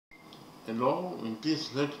Hello, in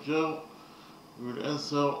this lecture we will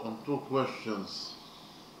answer on two questions.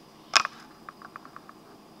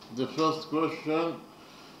 The first question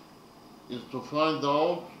is to find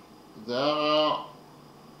out the area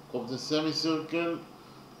of the semicircle,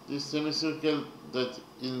 this semicircle that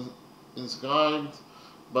is inscribed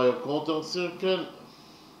by a quarter circle.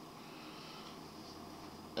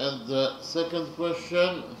 And the second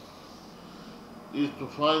question is to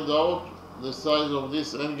find out the size of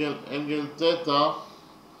this angle theta,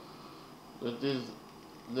 that is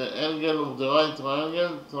the angle of the right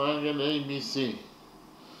triangle, triangle ABC.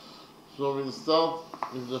 So we'll start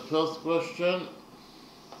with the first question.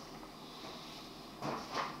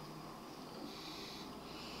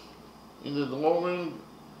 In the drawing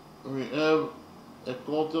we have a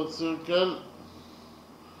quarter circle.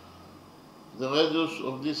 The radius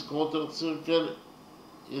of this quarter circle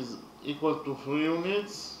is equal to 3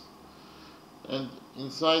 units, and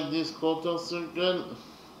inside this quarter circle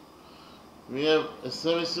we have a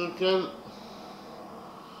semicircle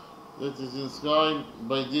that is inscribed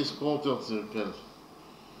by this quarter circle.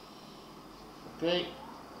 Okay,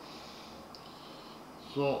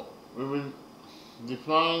 so we will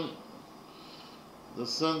define the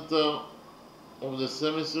center of the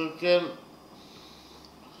semicircle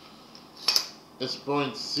as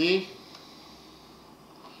point C.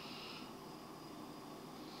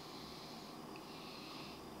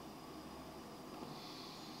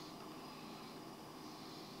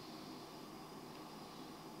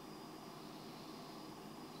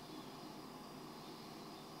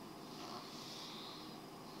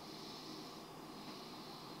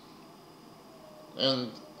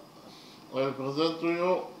 And I will present to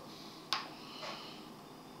you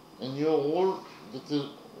a new rule, that is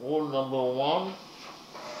rule number 1.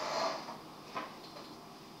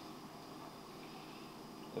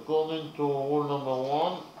 According to rule number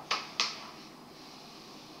 1,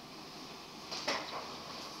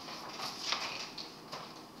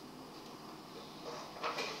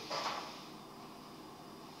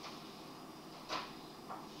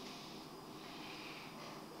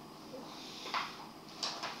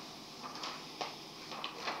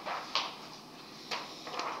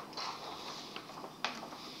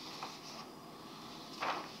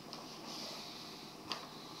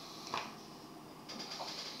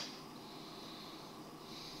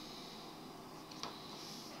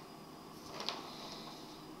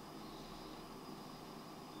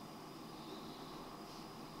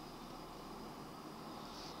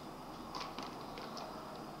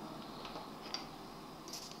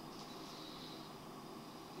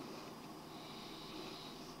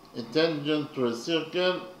 a tangent to a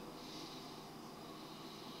circle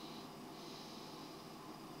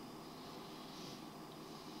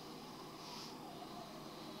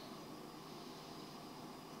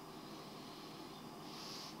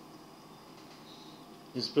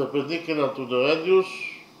is perpendicular to the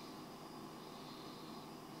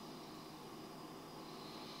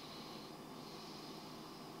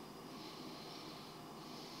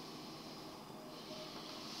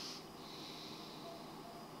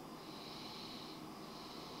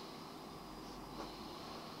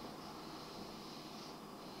radius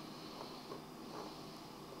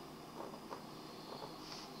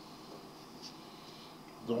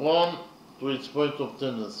drawn to its point of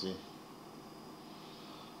tendency.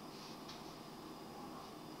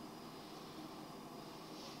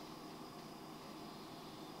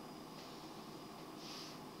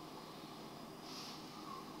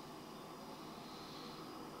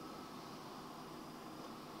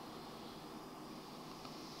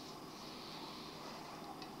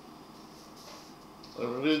 I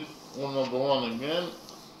will read rule number 1 again.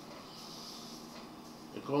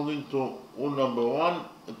 According to rule number 1,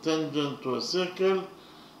 a tangent to a circle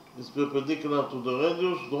is perpendicular to the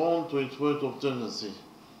radius drawn to its point of tendency.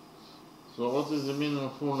 So what is the meaning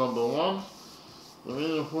of rule number 1? The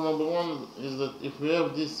meaning of rule number 1 is that if we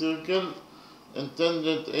have this circle and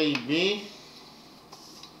tangent AB,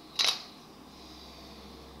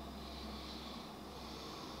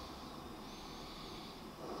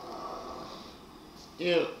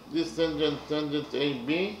 here this tangent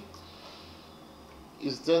AB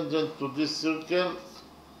is tangent to this circle,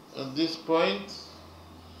 and this point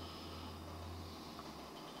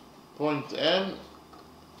M,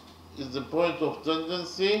 is the point of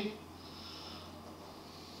tendency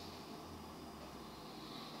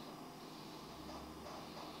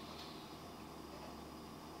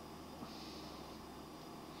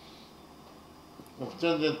of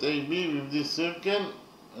tangent AB with this circle,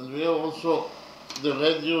 and we have also the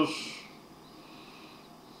radius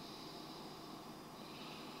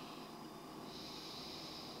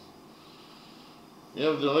We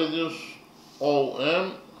have the radius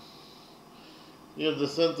OM. Here the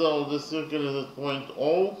center of the circle is at point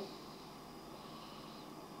O.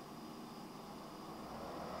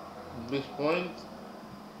 This point.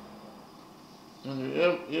 And we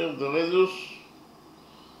have here the radius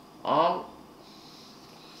R.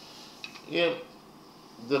 Here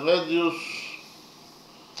the radius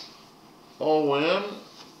OM.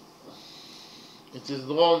 It is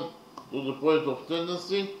drawn to the point of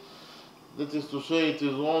tendency. That is to say, it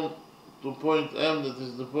is drawn to point M, that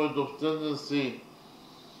is the point of tendency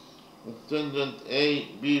of tangent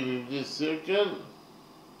AB with this circle.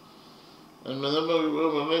 And whenever we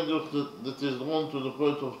have a radius that is drawn to the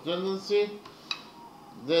point of tendency,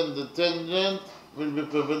 then the tangent will be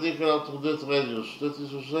perpendicular to that radius. That is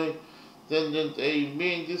to say, tangent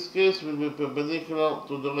AB in this case will be perpendicular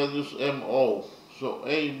to the radius MO. So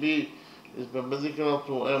AB is perpendicular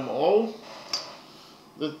to MO.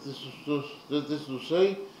 That is to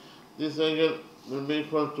say, this angle will be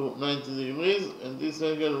equal to 90 degrees, and this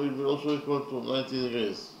angle will be also equal to 90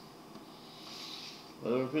 degrees. I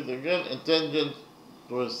repeat again, a tangent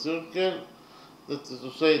to a circle, that is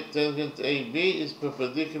to say, tangent AB is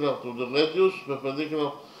perpendicular to the radius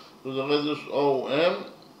OM,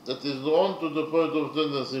 that is drawn to the point of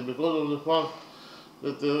tendency because of the fact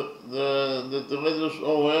that the radius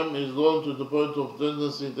OM is drawn to the point of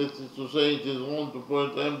tendency, that is to say, it is drawn to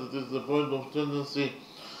point M, that is the point of tendency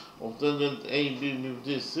of tangent AB with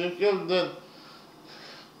this circle. Then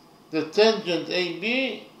the tangent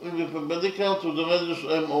AB will be perpendicular to the radius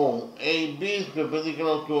MO. AB is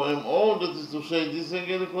perpendicular to MO, that is to say, this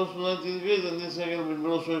angle equals to 90 degrees, and this angle will be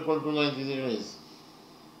also equal to 90 degrees.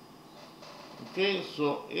 Okay,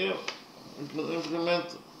 so here we can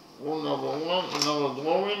implement rule number 1 in our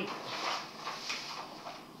drawing,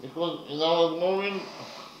 because in our drawing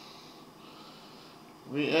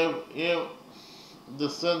we have here the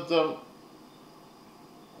center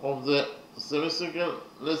of the semicircle.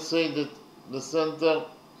 Let's say that the center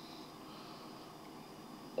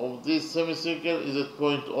of this semicircle is at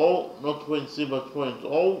point O, not point C but point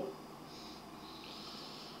O,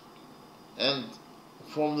 and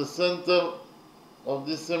from the center of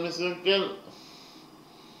this semicircle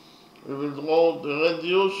we will draw the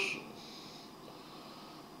radius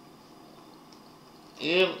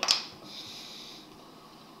here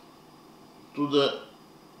to the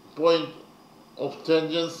point of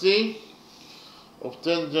tangency of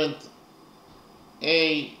tangent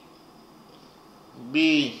A,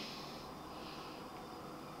 B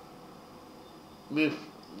with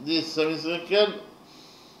this semicircle.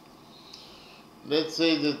 Let's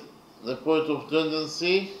say that the point of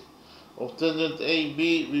tendency of tangent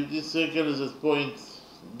AB with this circle is at point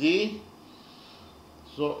D.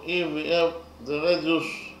 So here we have the radius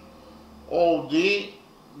OD.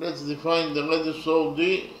 Let's define the radius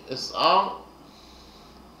OD as R.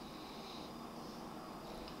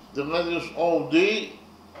 The radius OD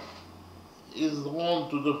is drawn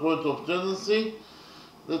to the point of tendency.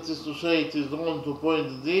 That is to say, it is drawn to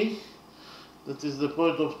point D. That is the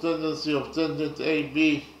point of tendency of tangent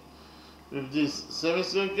AB with this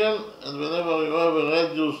semicircle, and whenever you have a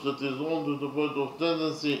radius that is drawn to the point of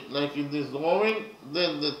tendency, like in this drawing,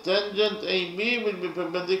 then the tangent AB will be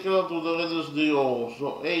perpendicular to the radius DO.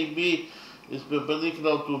 So AB is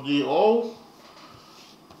perpendicular to DO.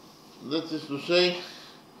 That is to say,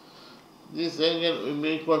 this angle will be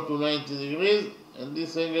equal to 90 degrees, and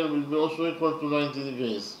this angle will be also equal to 90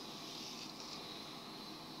 degrees.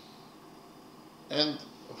 And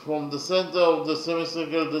from the center of the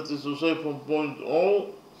semicircle, that is to say from point O,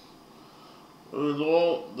 we will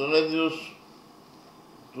draw the radius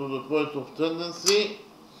to the point of tendency.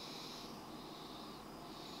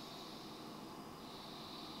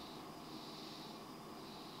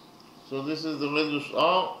 So this is the radius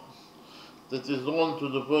R that is drawn to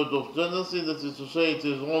the point of tendency, that is to say it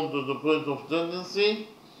is drawn to the point of tendency.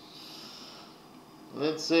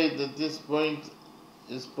 Let's say that this point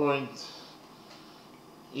is point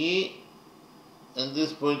E, and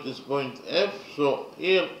this point is point F. So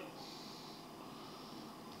here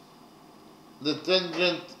the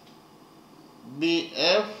tangent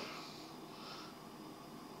BF,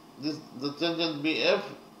 the tangent BF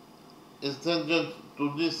is tangent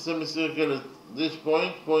to this semicircle at this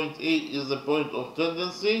point. Point E is the point of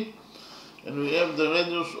tendency, and we have the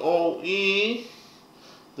radius OE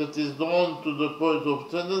that is drawn to the point of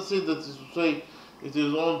tendency, that is to say it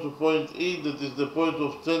is drawn to point E, that is the point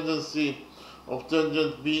of tendency of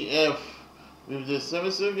tangent BF with the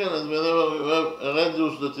semicircle, and whenever we have a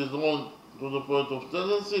radius that is drawn to the point of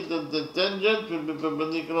tendency, then the tangent will be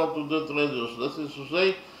perpendicular to that radius. That is to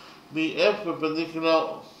say, BF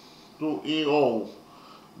perpendicular to EO.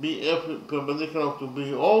 BF perpendicular to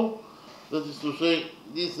BO. That is to say,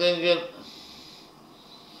 this angle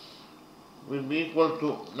will be equal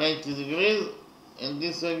to 90 degrees, and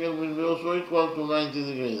this angle will be also equal to 90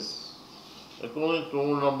 degrees, according to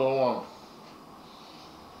rule number 1.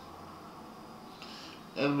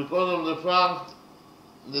 And because of the fact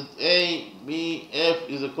that ABF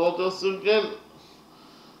is a quarter circle,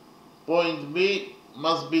 point B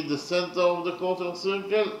must be the center of the quarter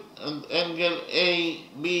circle, and angle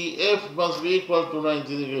ABF must be equal to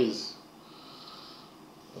 90 degrees.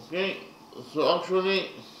 Okay, so actually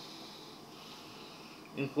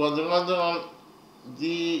in quadrilateral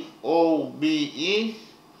DOBE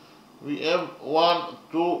we have 1,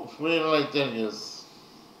 2, 3 right angles.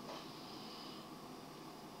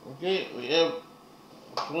 Okay, we have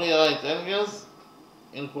 3 right angles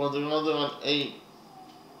in quadrilateral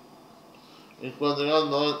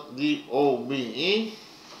DOBE.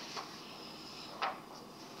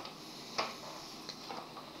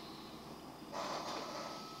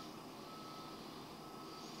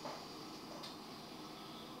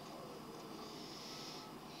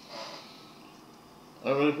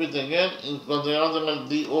 I will repeat again, in quadrilateral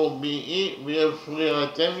DOBE we have 3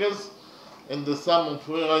 right angles, and the sum of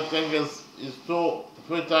 3 right angles is 3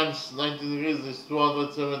 times 90 degrees is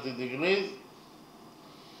 270 degrees.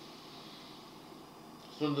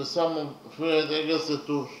 So the sum of 3 right angles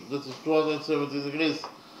that is 270 degrees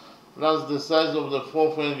plus the size of the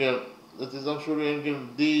 4th angle, that is actually angle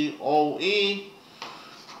DOE,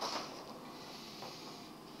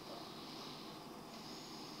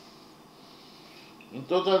 in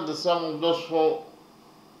total the sum of those 4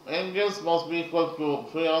 angles must be equal to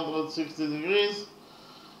 360 degrees,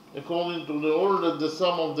 according to the rule that the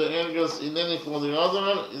sum of the angles in any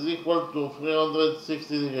quadrilateral is equal to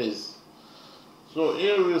 360 degrees. So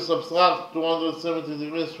here we subtract 270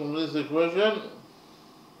 degrees from this equation,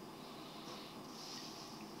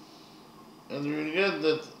 and we will get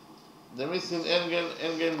that the missing angle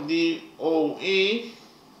DOE,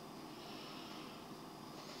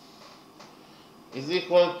 is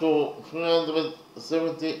equal to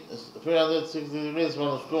 360 degrees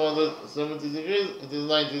minus 270 degrees, it is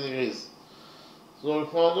 90 degrees. So we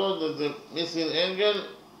found out that the missing angle,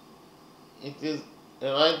 it is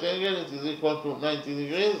a right angle, it is equal to 90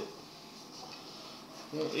 degrees.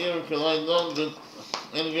 So here we can write down that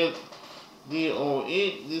angle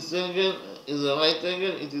DOE, this angle is a right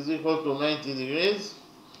angle, it is equal to 90 degrees.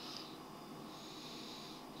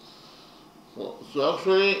 So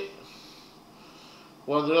actually,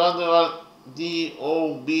 quadrilateral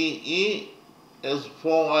DOBE has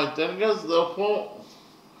 4 right angles, therefore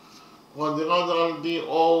quadrilateral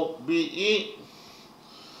DOBE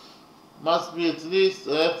must be at least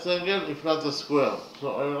a rectangle if not a square.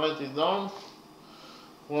 So I will write it down.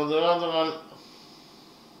 Quadrilateral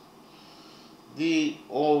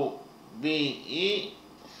DOBE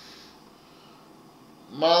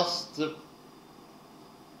must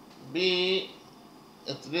be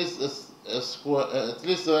at least a square, at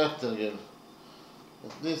least a rectangle.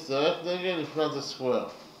 At least a rectangle, if not a square.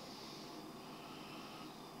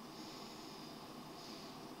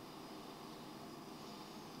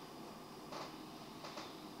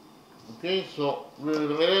 Okay, so we will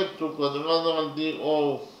relate to quadrilateral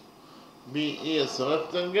DOBE as a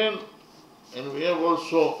rectangle, and we have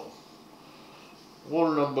also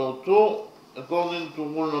rule number 2. According to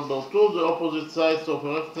rule number 2, the opposite sides of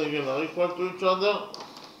a rectangle are equal to each other.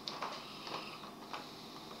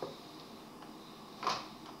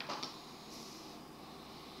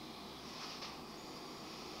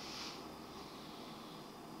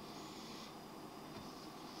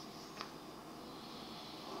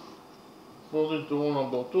 According to rule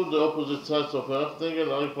number 2, the opposite sides of a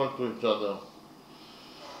rectangle are equal to each other.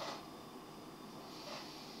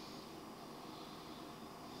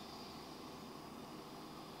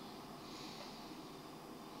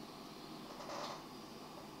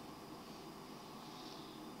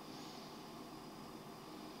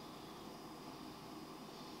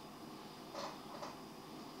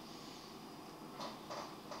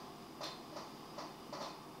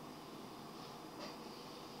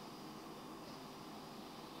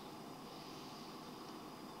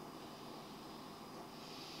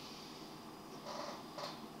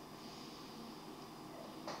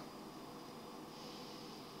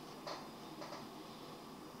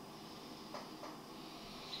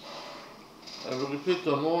 I will repeat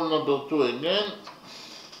on rule number 2 again.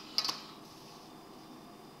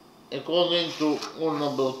 According to rule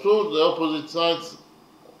number 2, the opposite sides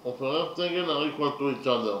of a rectangle are equal to each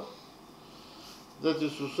other. That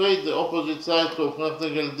is to say, the opposite sides of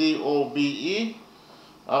rectangle DOBE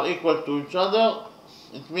are equal to each other,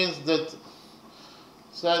 it means that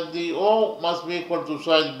side DO must be equal to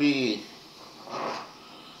side BE.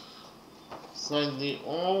 Side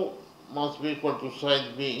DO must be equal to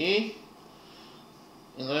side BE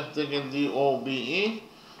in rectangle DOBE,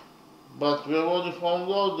 but we have already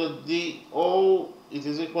found out that DO it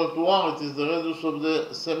is equal to R, it is the radius of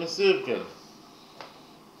the semicircle.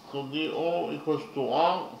 So DO equals to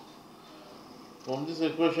R. From this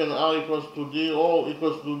equation R equals to DO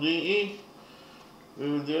equals to DE, we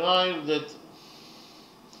will derive that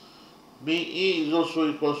BE is also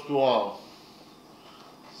equals to R.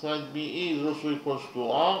 Side BE is also equals to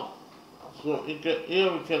R. So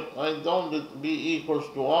here we can write down that BE equals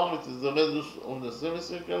to R, it is the radius of the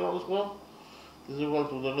semicircle also. It is equal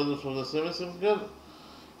to the radius of the semicircle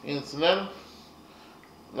in its length.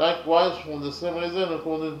 Likewise, from the same reason,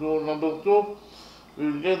 according to rule number 2, we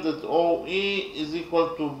will get that OE is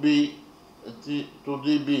equal to DB.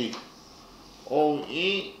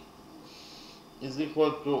 OE is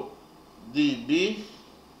equal to DB.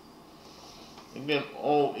 Again,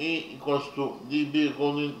 OE equals to DB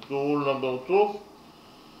according to rule number 2.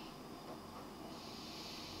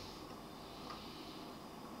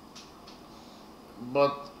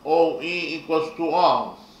 But OE equals to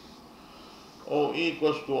R. OE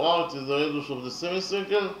equals to R, it is the radius of the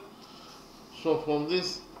semicircle. So from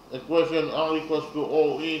this equation R equals to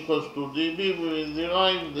OE equals to DB, we will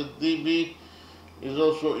derive that DB is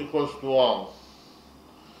also equals to R.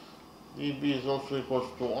 DB is also equals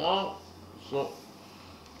to R. So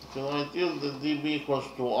you can write here that DB equals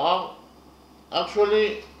to R.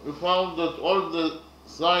 Actually, we found that all the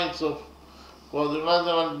sides of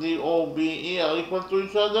quadrilateral DOBE are equal to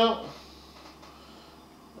each other,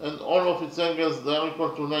 and all of its angles they are equal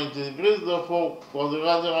to 90 degrees. Therefore,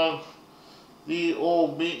 quadrilateral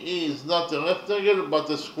DOBE is not a rectangle but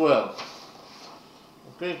a square.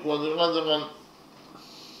 Okay, quadrilateral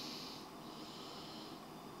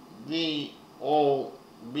DOBE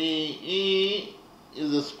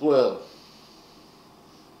is a square.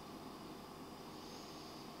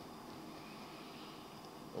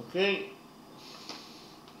 Okay.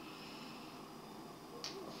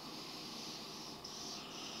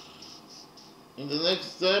 In the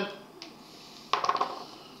next step,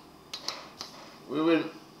 we will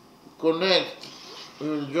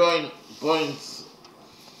join points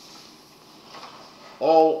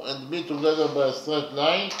O and B together by a straight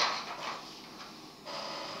line.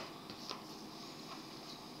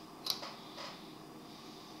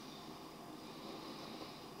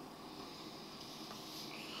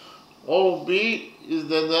 OB is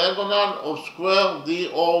the diagonal of square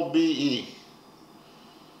DOBE.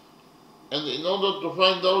 And in order to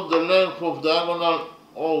find out the length of diagonal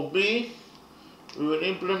OB, we will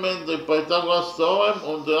implement the Pythagoras theorem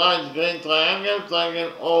on the right green triangle,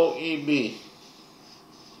 triangle OEB.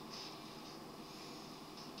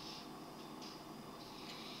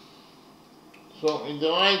 So in the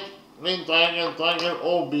right green triangle, triangle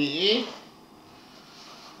OBE,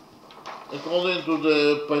 according to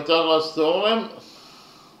the Pythagoras theorem,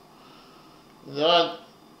 in the right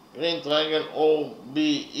green triangle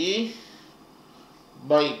OBE,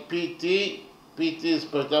 by PT is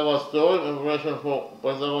Pythagoras theorem, information for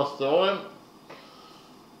Pythagoras theorem,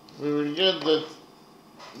 we will get that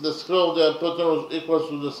the square of the hypotenuse equals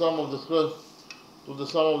to the sum of the squares of the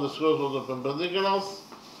perpendiculars.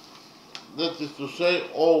 That is to say,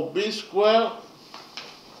 OB square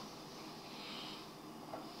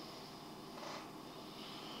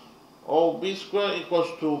equals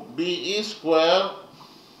to BE square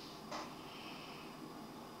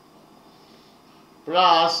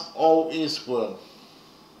plus OE square.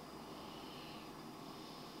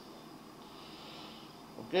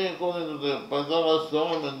 Okay, according to the Pythagoras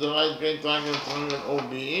theorem and the right green triangle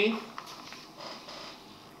OBE,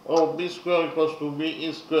 OB square equals to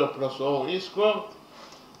BE square plus OE square.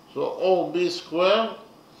 So OB square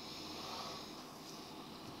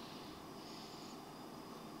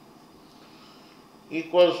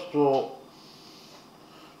equals to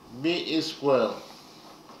BE square.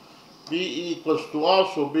 BE equals to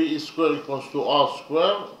R, so BE square equals to R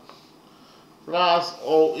square plus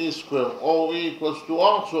OE square. OE equals to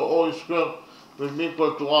R, so OE square will be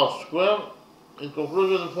equal to R square. In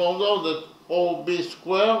conclusion, we found out that OB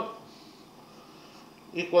square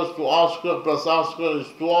equals to R square plus R square is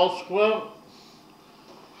 2R square.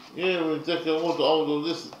 Here we take a root out of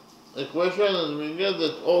this equation and we get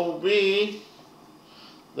that OB,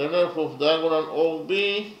 the length of diagonal OB,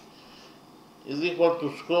 is equal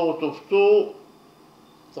to square root of 2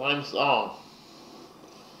 times R.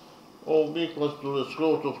 OB equals to the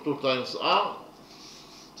square root of 2 times R.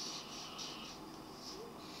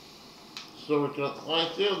 So we can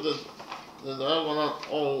write here that the diagonal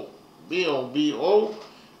OB or BO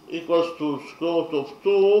equals to square root of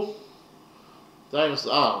 2 times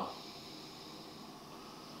R.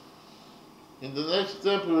 In the next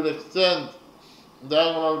step, we will extend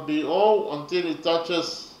diagonal BO until it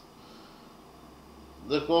touches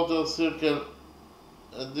the quarter circle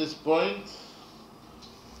at this point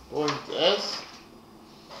S.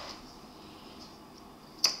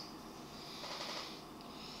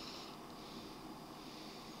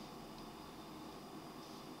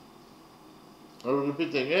 I will repeat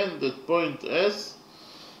again that point S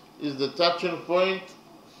is the touching point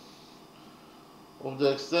of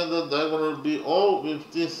the extended diagonal BO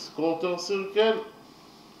with this quarter circle.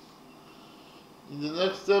 In the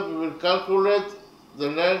next step, we will calculate the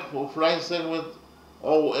length of line segment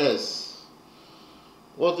OS.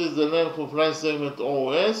 What is the length of line segment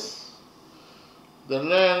OS? The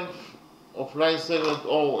length of line segment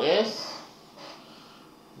OS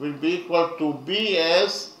will be equal to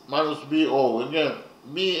BS minus BO. Again,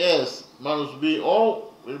 BS minus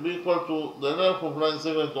BO will be equal to the length of line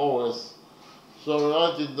segment OS. So we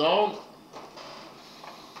write it down.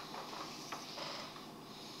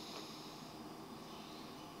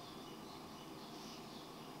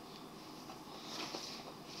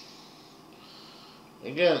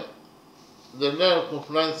 Again, the length of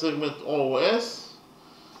line segment OS,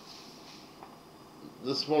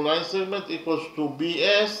 the small line segment, equals to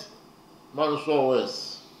BS minus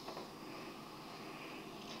OS.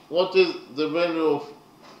 What is the value of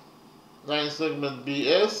line segment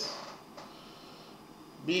BS?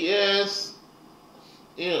 BS,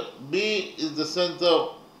 here, B is the center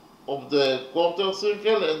of the quarter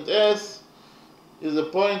circle and S is the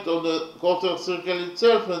point of the quarter circle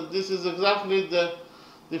itself, and this is exactly the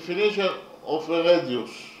definition of a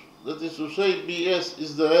radius. That is to say, BS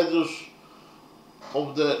is the radius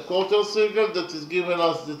of the quarter circle that is given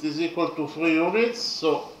us that is equal to 3 units.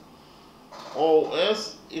 So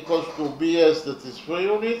OS equals to BS, that is 3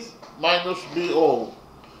 units, minus BO.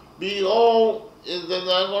 BO is the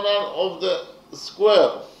diagonal of the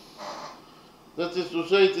square. That is to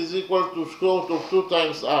say, it is equal to square root of 2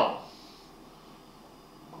 times R.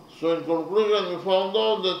 So in conclusion, we found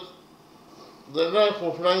out that the length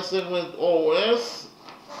of line segment OS,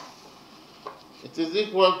 it is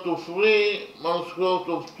equal to 3 minus square root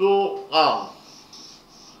of 2R.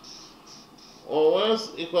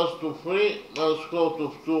 OS equals to 3 minus square root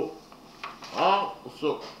of 2R.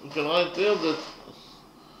 So we can write here that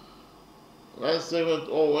line segment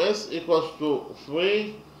OS equals to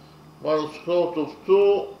 3 minus square root of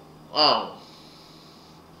 2R.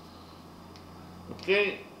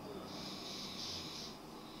 Okay?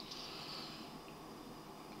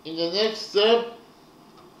 In the next step,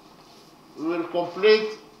 we will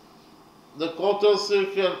complete the quarter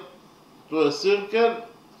circle to a circle.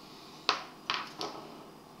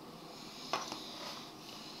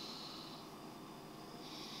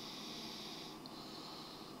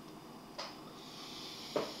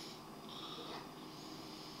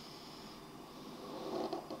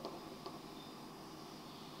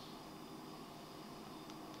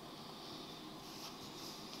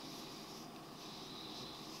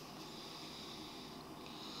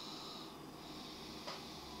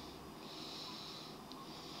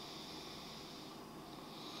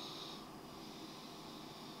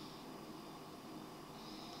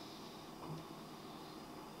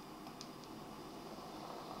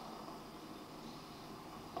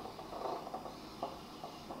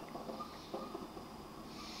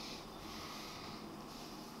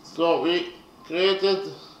 So we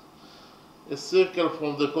created a circle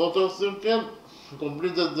from the quarter circle,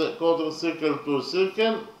 completed the quarter circle to a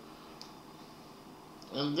circle,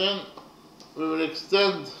 and then we will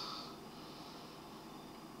extend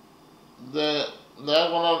the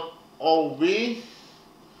diagonal OB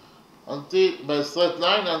until, by straight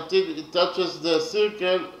line, until it touches the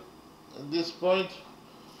circle at this point,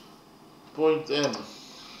 point M.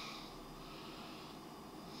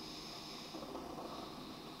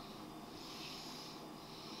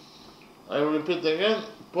 I will repeat again,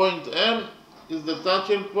 point M is the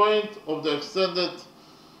touching point of the extended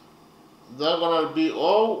diagonal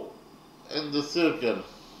BO and the circle.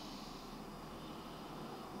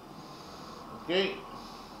 Okay?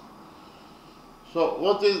 So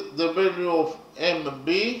what is the value of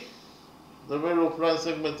MB? The value of line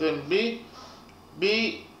segment MB?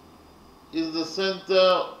 B is the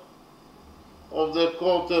center of the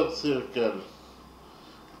quarter circle.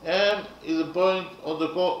 M is a point on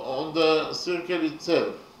the circle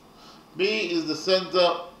itself. B is the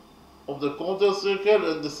center of the quarter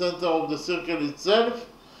circle and the center of the circle itself.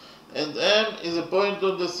 And M is a point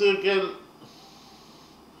on the circle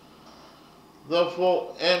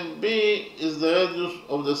Therefore, MB is the radius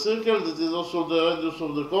of the circle, that is also the radius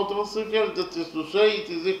of the quarter circle, that is to say it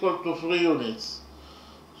is equal to 3 units.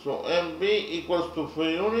 So MB equals to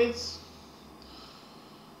 3 units.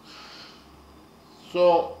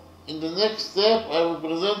 So in the next step I will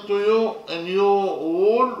present to you a new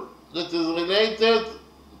rule that is related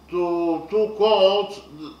to two chords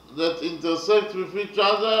that intersect with each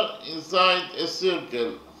other inside a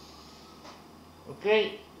circle.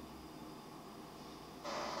 Okay?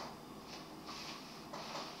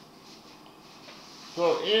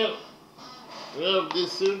 So here we have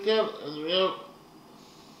this circle and we have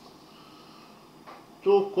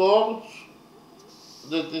two chords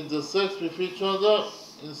that intersect with each other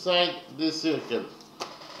inside this circle.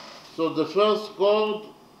 So the first chord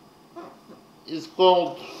is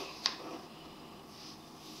called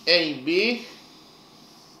AB,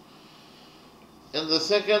 and the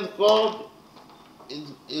second chord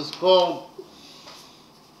is called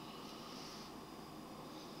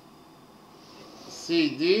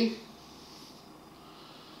CD.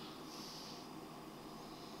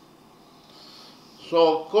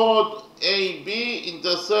 So chord AB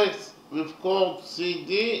intersects with chord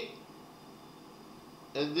CD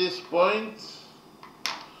at this point.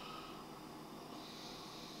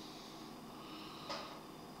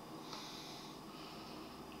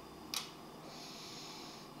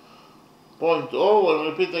 Point O, I'll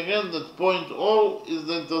repeat again that point O is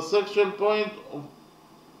the intersection point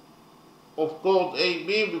of chord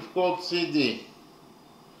AB with chord CD.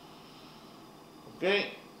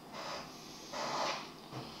 Okay?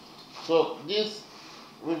 So this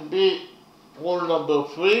will be rule number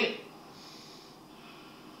 3.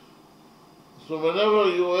 So whenever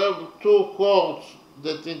you have two chords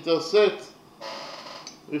that intersect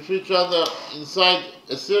with each other inside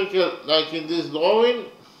a circle, like in this drawing,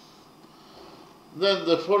 then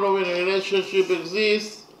the following relationship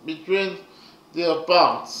exists between their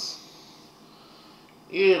parts.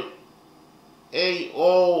 Here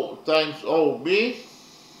AO times OB,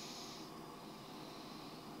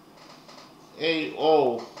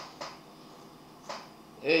 AO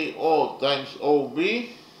times OB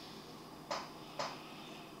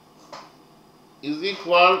is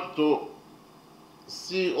equal to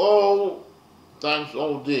CO times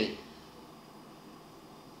OD.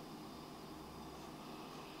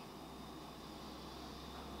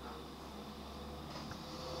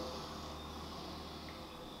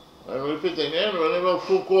 I repeat again, whenever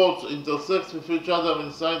two chords intersect with each other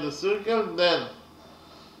inside the circle, then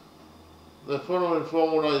the following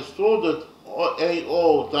formula is true, that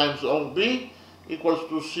AO times OB equals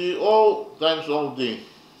to CO times OD.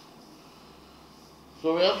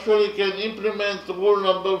 So we actually can implement rule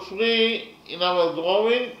number 3 in our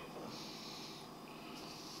drawing.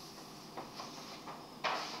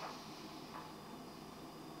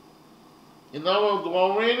 In our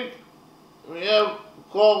drawing, we have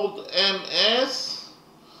chord MS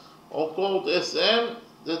or chord SM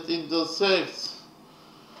that intersects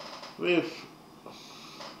with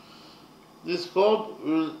this chord.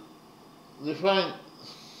 We'll define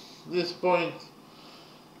this point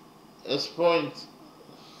as point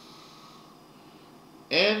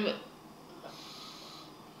N,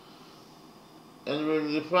 and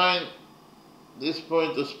we'll define this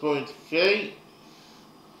point as point K.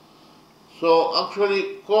 So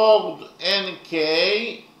actually chord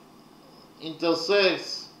NK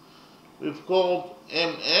intersects with chord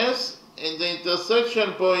MS, and the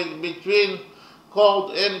intersection point between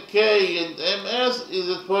chord NK and MS is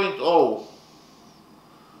at point O.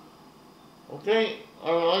 Okay,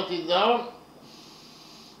 I will write it down.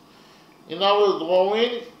 In our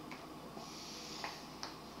drawing,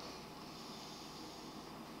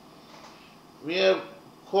 we have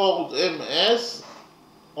chord MS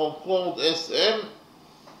or chord SM,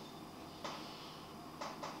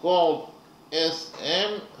 chord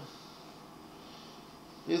SM.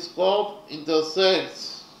 This chord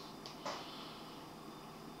intersects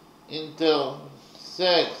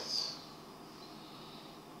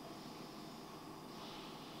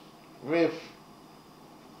with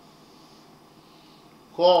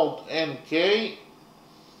chord NK,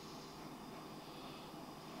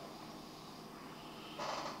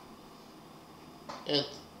 at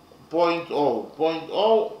point O. Point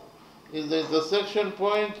O is the intersection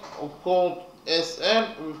point of chord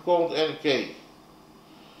SM with chord NK.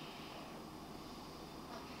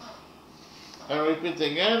 I repeat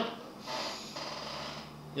again.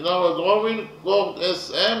 In our drawing, chord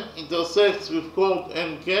SM intersects with chord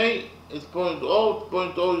NK at point O.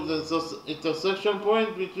 Point O is the intersection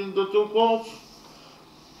point between the two chords.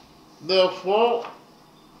 Therefore,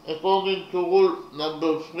 according to rule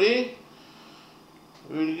number 3,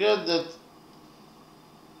 we will get that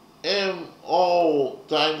MO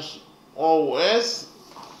times OS,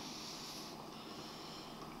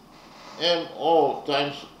 MO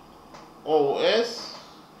times OS,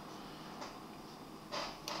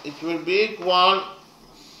 it will be equal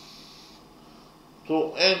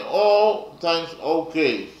to NO times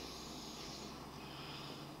OK.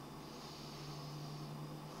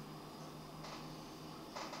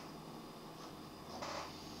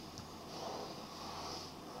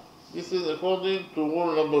 This is according to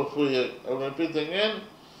rule number 3. I'll repeat again.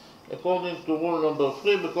 According to rule number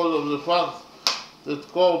 3, because of the fact that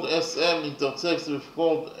code SM intersects with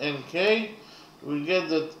code NK, we get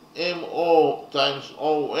that MO times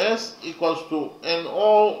OS equals to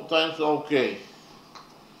NO times OK.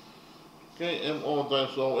 Okay, MO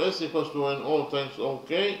times OS equals to NO times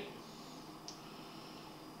OK.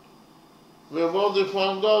 We have already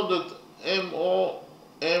found out that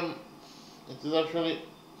it is actually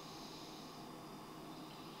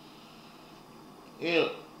here.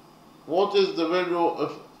 What is the value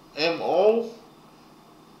of MO?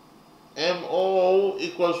 MO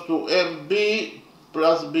equals to MB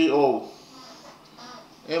plus BO.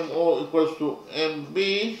 MO equals to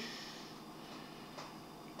MB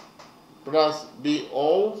plus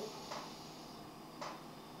BO.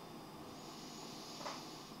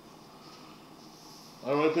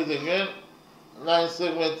 I'll repeat again. Line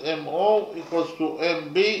segment MO equals to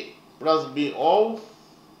MB plus BO.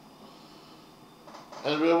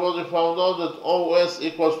 And we have already found out that OS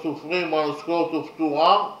equals to 3 minus square root of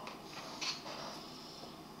 2R.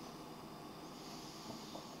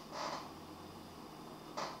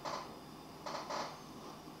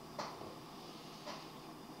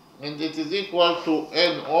 And it is equal to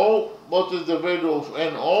NO. What is the value of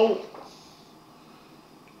NO?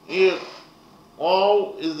 Here,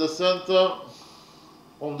 O is the center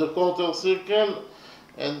of the quarter circle,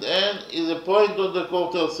 and N is a point on the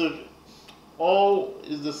quarter circle. O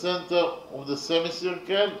is the center of the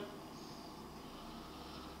semicircle,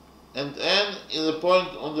 and N is a point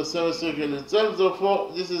on the semicircle itself.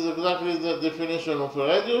 Therefore, this is exactly the definition of a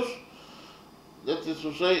radius. That is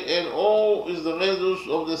to say, NO is the radius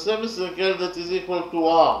of the semicircle that is equal to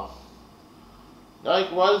R.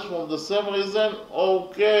 Likewise, for the same reason,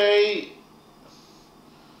 OK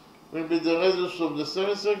will be the radius of the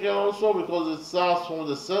semicircle also, because it starts from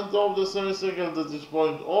the center of the semicircle, that is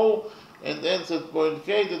point O, and ends at point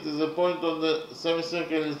K, that is a point on the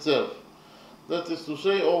semicircle itself. That is to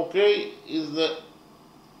say, OK is the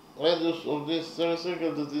radius of this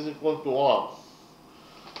semicircle that is equal to R.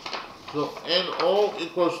 So NO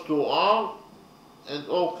equals to R, and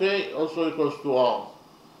OK also equals to R.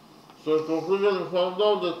 So in conclusion, we found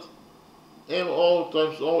out that MO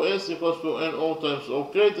times OS equals to NO times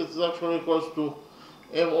OK. That is actually equals to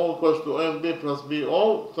MO equals to MB plus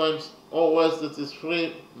BO times OS, that is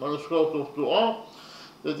 3 minus square root of 2R,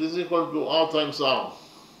 that is equal to R times R.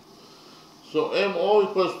 So MO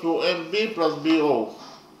equals to MB plus BO.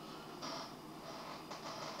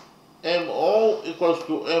 MO equals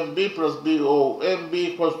to MB plus BO. MB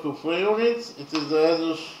equals to 3 units. It is the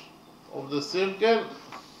radius of the circle.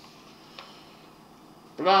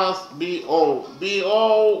 Plus BO.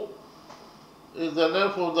 BO is the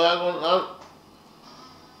length of diagonal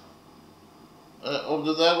of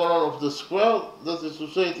the diagonal of the square. That is to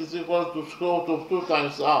say, it is equal to square root of 2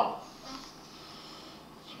 times R.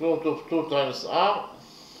 Square root of 2 times R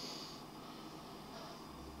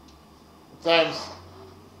times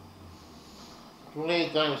 3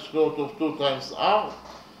 times square root of 2 times R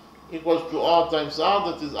equals to R times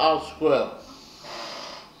R, that is R squared.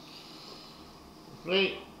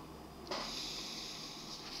 3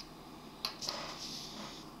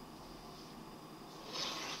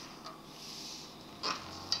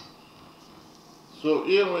 So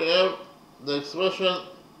here we have the expression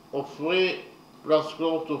of 3 plus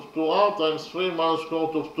square root of 2R times 3 minus square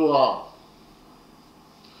root of 2R.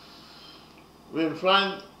 We'll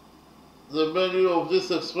find the value of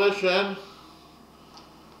this expression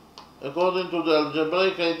according to the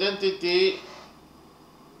algebraic identity.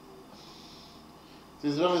 It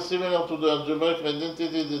is very similar to the algebraic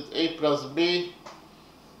identity that A plus B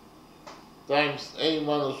times A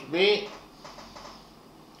minus B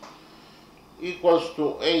equals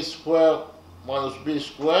to A squared minus B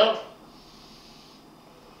squared.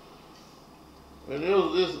 We'll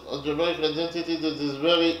use this algebraic identity that is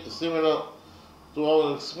very similar to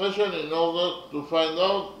our expression in order to find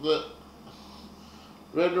out the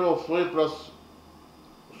value of 3 plus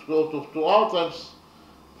square root of 2R times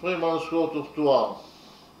 3 minus square root of 2R.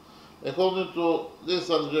 According to this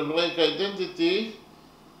algebraic identity,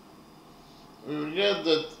 we will get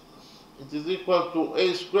that it is equal to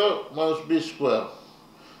a squared minus b squared.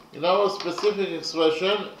 In our specific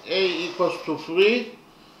expression, a equals to 3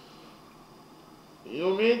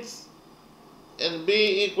 units and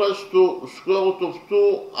b equals to square root of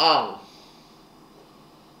 2r.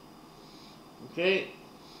 Okay?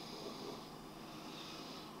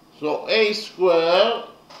 So a squared,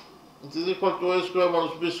 it is equal to a squared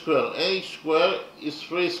minus b squared. A squared is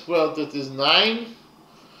 3 squared, that is 9,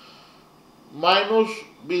 minus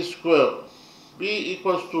b squared. B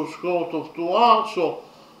equals to square root of 2r, so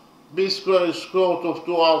b squared is square root of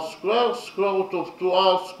 2r squared. Square root of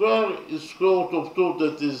 2r squared is square root of 2,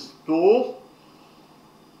 that is 2,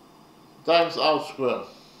 times r squared.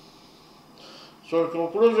 So in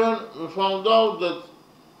conclusion, we found out that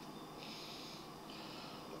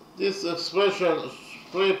this expression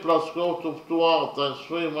 3 plus square root of 2r times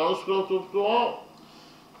 3 minus square root of 2r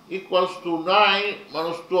equals to 9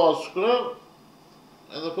 minus 2r squared.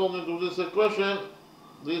 And according to this equation,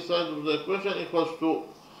 this side of the equation equals to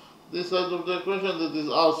this side of the equation, that is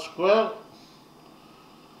r squared.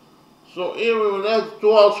 So here we will add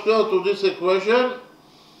 2r squared to this equation,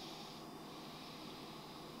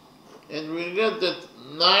 and we get that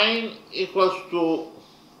 9 equals to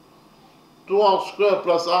 2r squared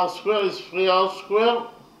plus r squared is 3r squared.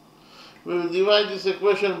 We will divide this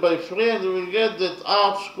equation by 3 and we will get that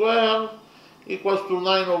r squared equals to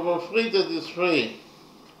 9 over 3, that is 3.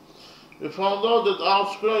 We found out that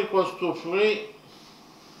r squared equals to 3.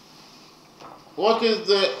 What is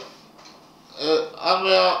the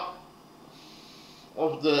area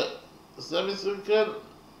of the semicircle?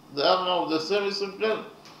 The area of the semicircle.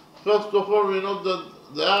 First of all, we know that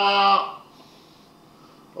the area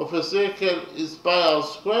of a circle is pi r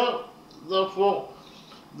squared. Therefore,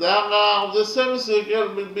 the area of the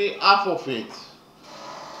semicircle will be half of it.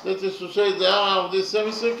 That is to say, the area of this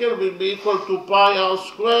semicircle will be equal to pi r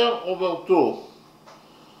squared over 2.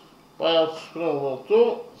 Pi r squared over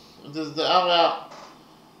 2. It is the area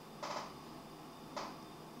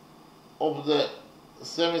of the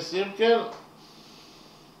semicircle.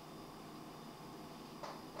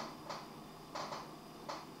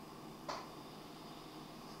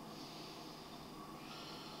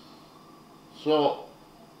 So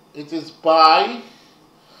it is pi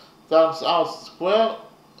times r squared,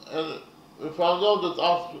 and we found out that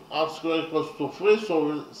r squared equals to 3, so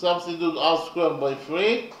we'll substitute r squared by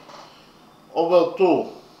 3 over 2.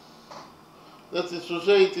 That is to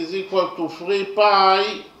say, it is equal to 3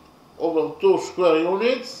 pi over 2 square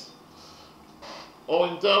units, or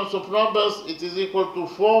in terms of numbers, it is equal to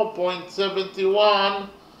 4.71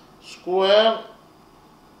 square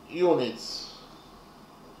units.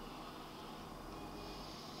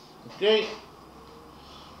 Okay,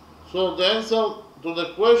 so the answer to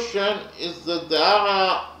the question is that the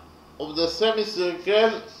area of the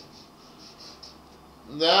semicircle,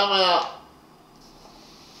 the area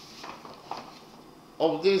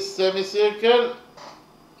of this semicircle,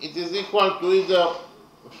 it is equal to either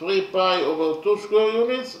 3 pi over 2 square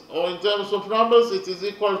units, or in terms of numbers, it is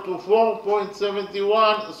equal to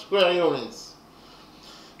 4.71 square units.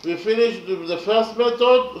 We finished with the first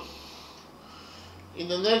method. In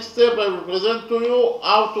the next step, I will present to you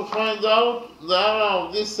how to find out the area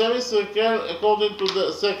of this semicircle according to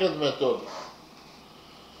the second method.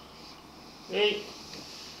 Okay.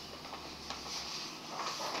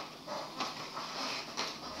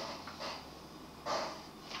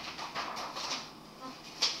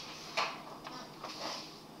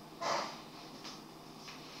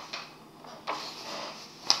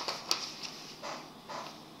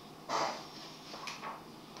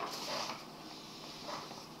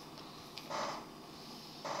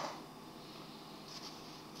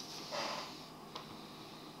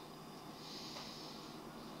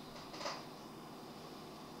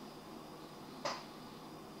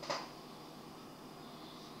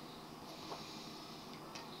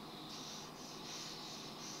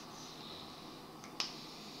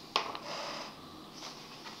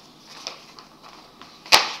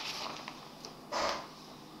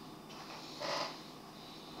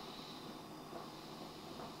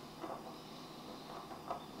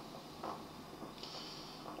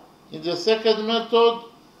 In the second method,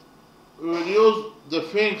 we will use the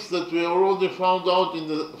things that we already found out in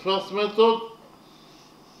the first method.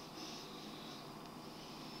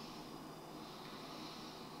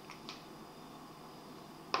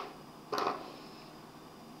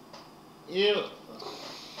 Here,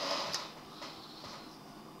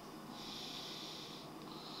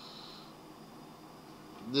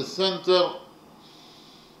 the center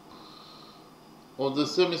of the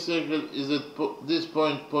semicircle is at this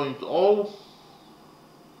point, point O.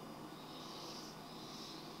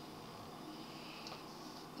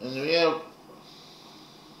 and we have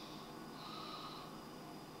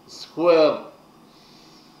square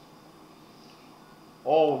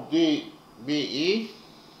ODBE,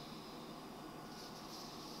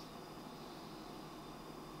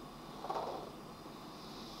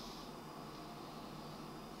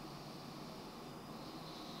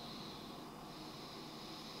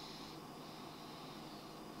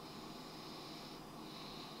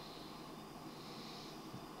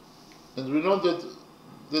 and we know that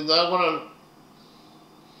the diagonal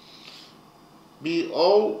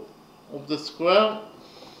BO of the square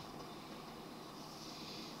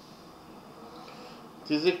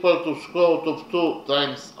is equal to square root of 2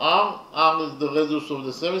 times r. R is the radius of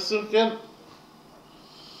the semicircle.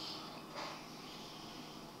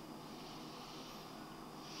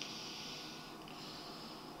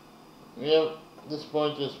 We have this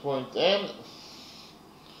point is point N.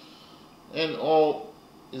 NO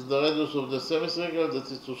is the radius of the semicircle,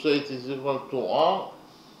 that is to say it is equal to R.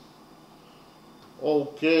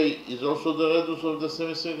 OK is also the radius of the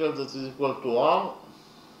semicircle, that is equal to R.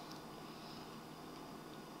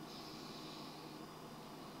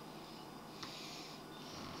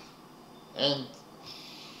 And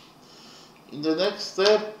in the next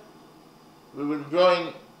step, we will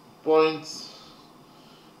join points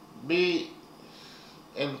B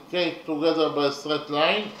and K together by a straight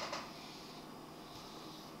line.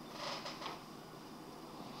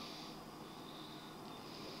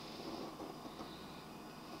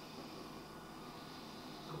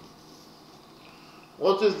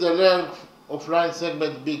 What is the length of line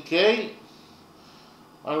segment BK?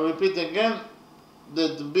 I'll repeat again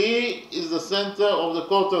that B is the center of the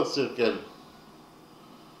quarter circle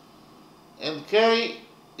and K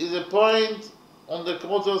is a point on the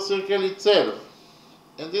quarter circle itself,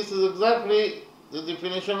 and this is exactly the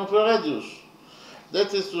definition of a radius.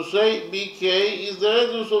 That is to say, BK is the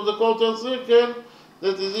radius of the quarter circle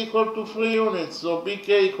that is equal to 3 units. So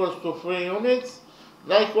BK equals to 3 units.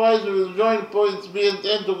 Likewise, we will join points B and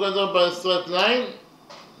N together by a straight line.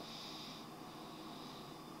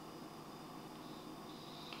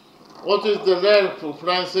 What is the length of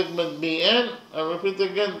line segment BN? I repeat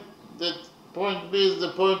again that point B is the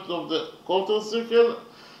point of the quarter circle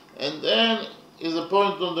and N is a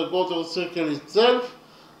point on the quarter circle itself,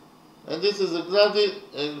 and this is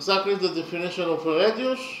exactly the definition of a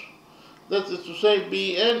radius. That is to say,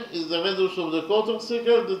 BN is the radius of the quarter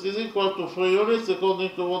circle that is equal to 3 units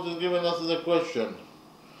according to what is given us in the question.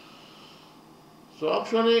 So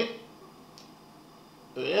actually,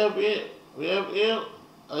 we have here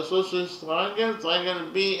isosceles triangle.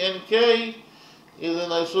 Triangle BNK is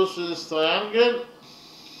an isosceles triangle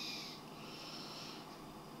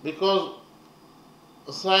because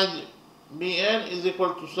side BN is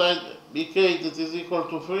equal to side BK that is equal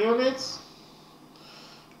to 3 units,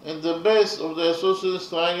 and the base of the isosceles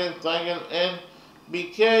triangle, triangle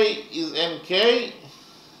NBK, is NK,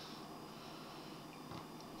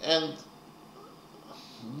 and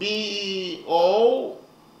BO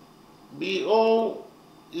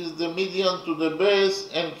is the median to the base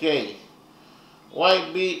NK.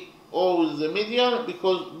 Why BO is the median?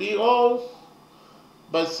 Because BO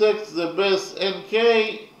bisects the base NK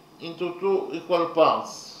into 2 equal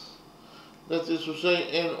parts. That is to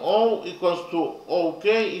say, NO equals to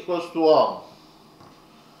OK equals to R.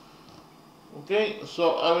 Okay,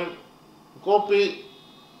 so I will copy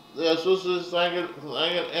the isosceles triangle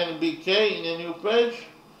NBK in a new page,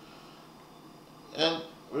 and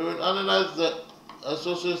we will analyze the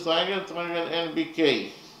isosceles triangle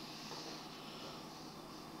NBK.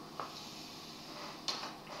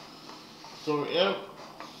 So we have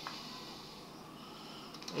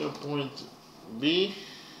point B,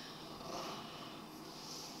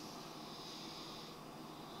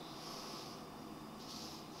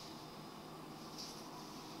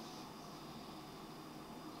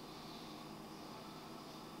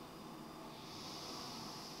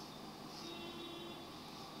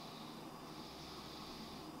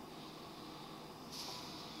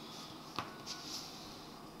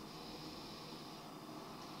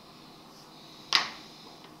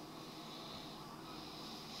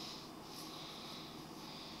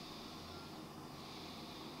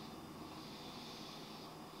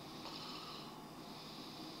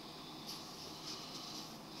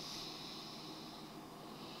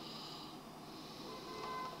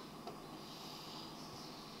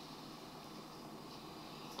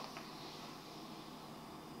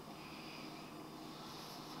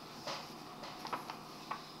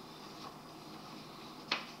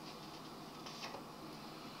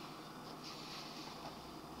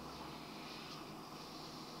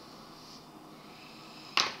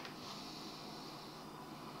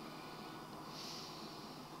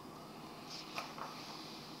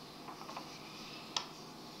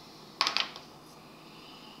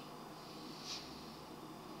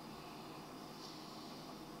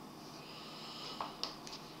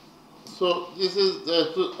 So this is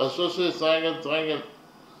the associated triangle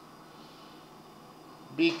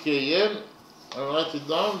BKN. I write it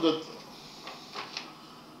down that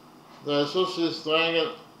the associated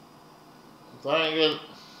triangle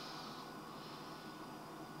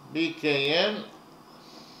BKN,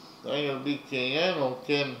 triangle BKN or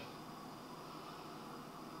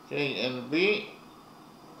KNB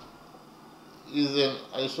is an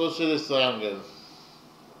isosceles triangle.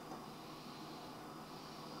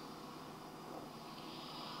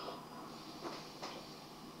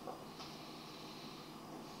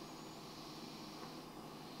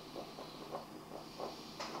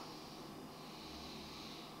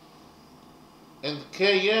 And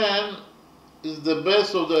Kn is the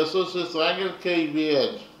base of the isosceles triangle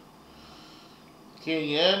KBN.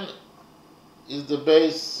 Kn is the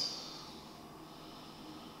base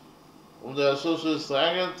of the isosceles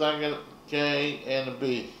triangle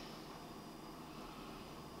KNB.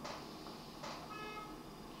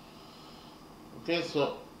 Okay,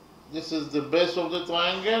 so this is the base of the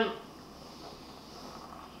triangle.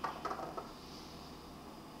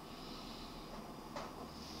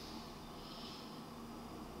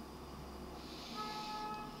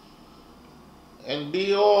 And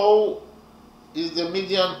BO is the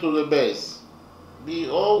median to the base.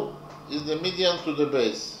 BO is the median to the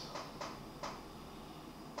base.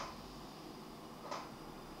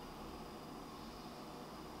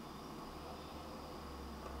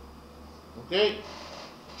 Okay?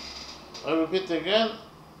 I repeat again.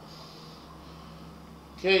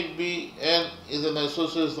 KBN is an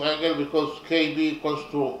isosceles triangle because KB equals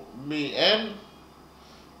to BN.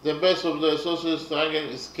 The base of the isosceles triangle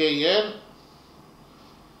is KN.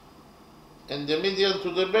 And the median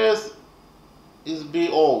to the base is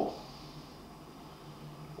BO.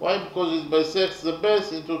 Why? Because it bisects the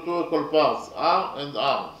base into two equal parts, R and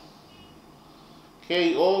R.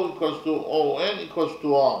 KO equals to ON equals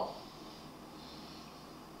to R.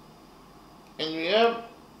 And we have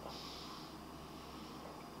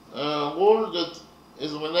a rule that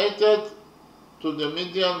is related to the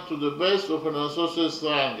median to the base of an isosceles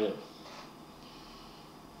triangle.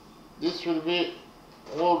 This will be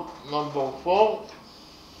rule number 4.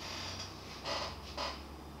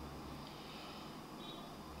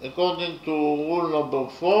 According to rule number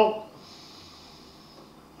 4,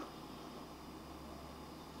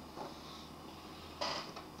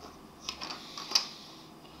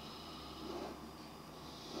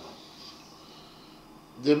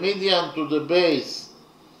 the median to the base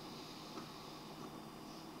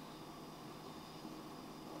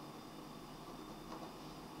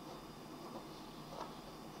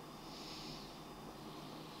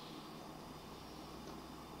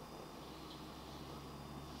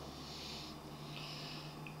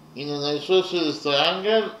in an isosceles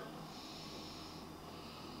triangle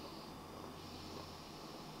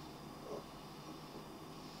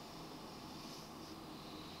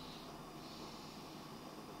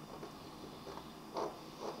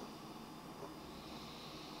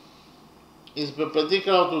is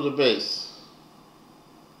perpendicular to the base.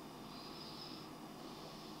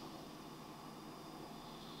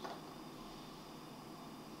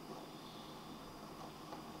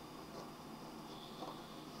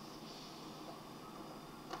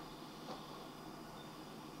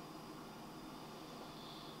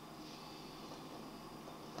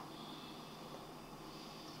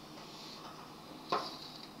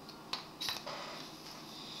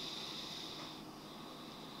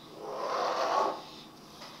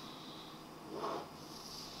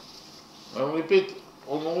 I'll repeat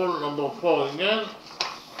on rule number 4 again.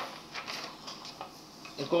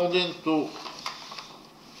 According to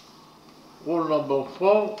rule number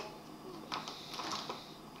 4,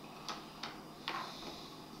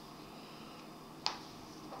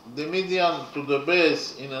 the median to the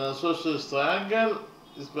base in an isosceles triangle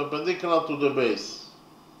is perpendicular to the base.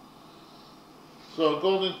 So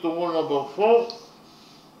according to rule number 4,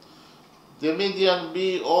 the median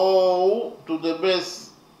BO to the base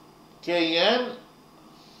KN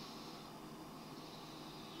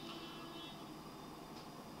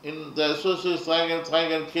in the isosceles triangle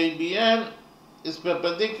KBN is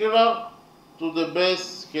perpendicular to the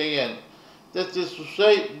base KN. That is to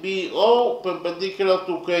say, BO perpendicular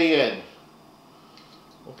to KN.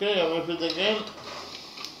 Okay, I'll repeat again.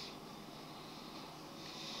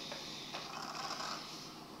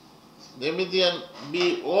 The median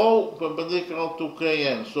BO perpendicular to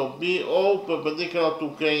KN. So BO perpendicular to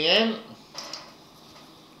KN.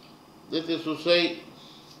 That is to say,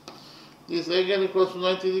 this angle equals to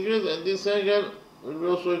 90 degrees and this angle will be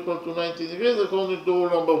also equal to 90 degrees according to rule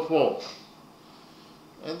number 4.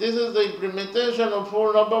 And this is the implementation of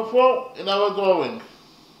rule number 4 in our drawing.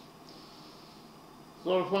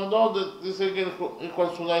 So we found out that this angle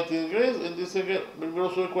equals to 90 degrees, and this angle will be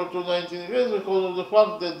also equal to 90 degrees because of the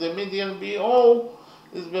fact that the median BO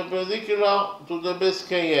is perpendicular to the base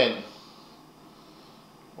KN.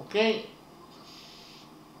 Okay?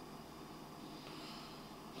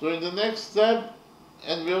 So in the next step,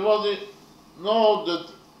 and we already know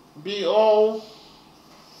that BO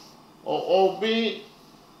or OB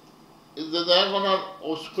is the diagonal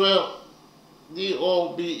of square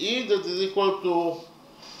DOBE that is equal to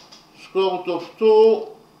square root of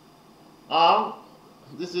 2R.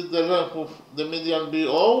 This is the length of the median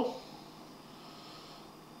BO.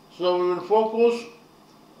 So we will focus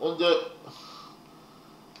on the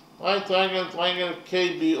right triangle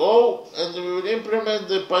KBO, and we will implement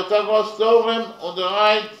the Pythagoras theorem on the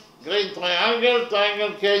right green triangle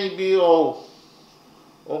KBO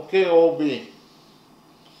or KOB.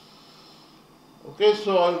 Okay,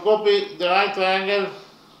 so I'll copy the right triangle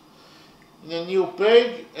in a new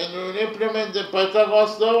page, and we will implement the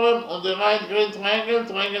Pythagoras theorem on the right green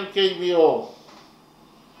triangle KBO.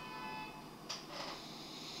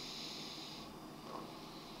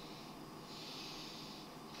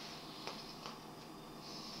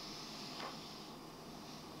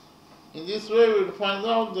 In this way, we will find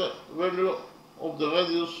out the value of the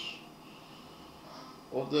radius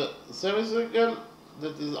of the semicircle,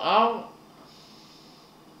 that is R,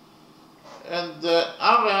 and the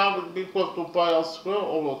area will be equal to pi r square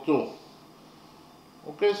over 2.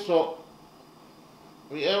 Okay, so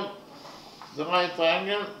we have the right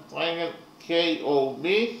triangle KOB,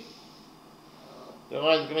 the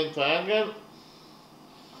right green triangle,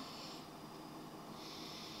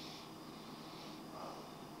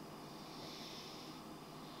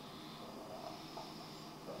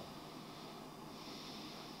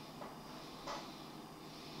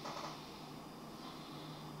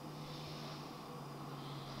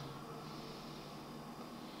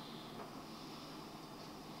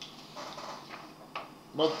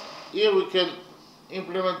 but here we can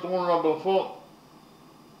implement rule number 4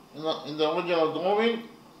 in the original drawing.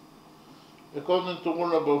 According to rule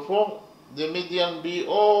number 4, the median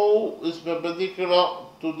BO is perpendicular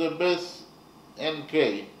to the base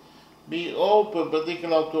NK. BO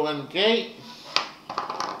perpendicular to NK.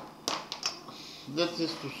 That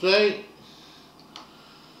is to say,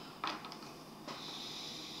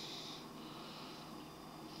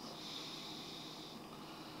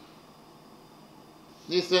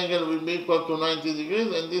 this angle will be equal to 90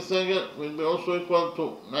 degrees, and this angle will be also equal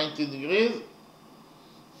to 90 degrees.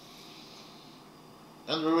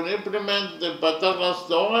 And we will implement the Pythagoras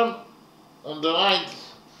theorem on the right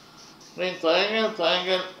green triangle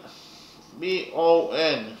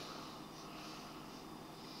BON.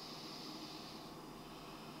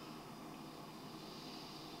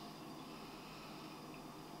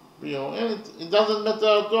 It doesn't matter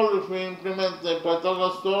at all if we implement the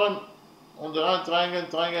Pythagoras theorem on the right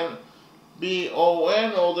triangle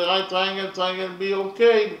BON or the right triangle BOK,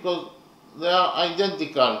 because they are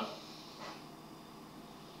identical.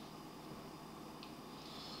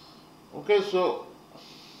 Okay, so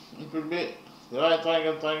it will be the right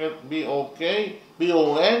triangle BON. Okay,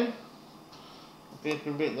 it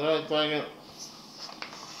will be the right triangle.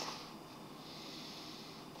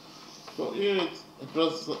 So here it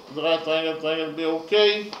was the right triangle BOK.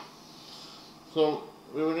 So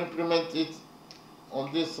we will implement it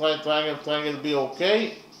on this right triangle BOK.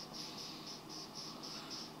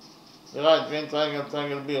 The right green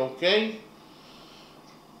triangle BOK.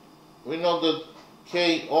 We know that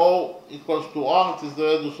KO equals to R, it is the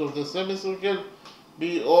radius of the semicircle.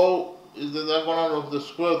 BO is the diagonal of the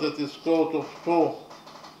square, that is square root of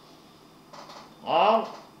 2R.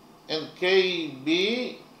 And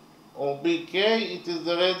KB or BK, it is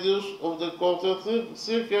the radius of the quarter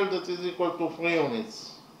circle, that is equal to 3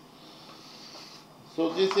 units. So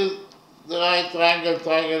this is the right triangle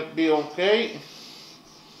BOK.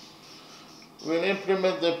 We'll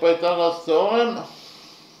implement the Pythagoras theorem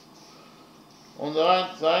on the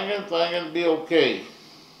right triangle BOK.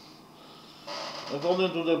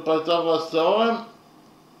 According to the Pythagoras theorem,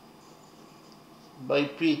 by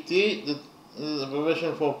PT, that is the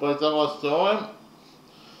abbreviation for Pythagoras theorem,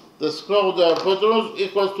 the square of the hypotenuse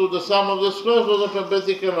equals to the sum of the squares of the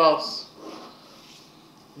perpendiculars.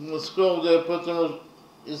 The square of the hypotenuse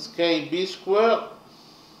is KB squared,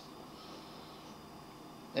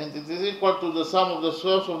 and it is equal to the sum of the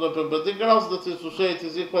squares of the perpendiculars, that is to say it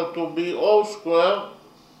is equal to BO squared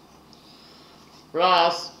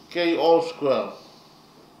plus KO squared.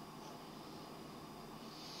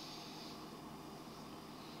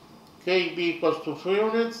 KB equals to 3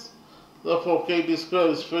 units, therefore KB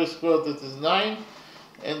squared is 3 squared, that is 9,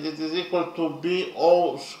 and it is equal to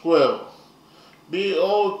BO squared.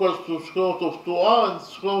 BO equals to square root of 2R, and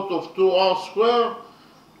square root of 2R squared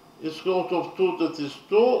is square root of 2, that is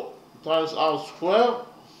 2, times R squared,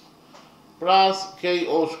 plus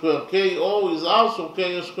KO squared. KO is R, so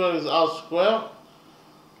KO squared is R squared.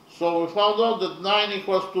 So we found out that 9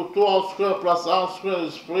 equals to 2R squared plus R squared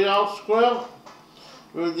is 3R squared.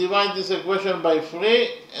 We'll divide this equation by 3,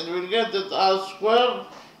 and we'll get that R squared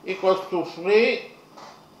equals to 3.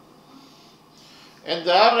 And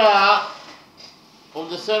the area of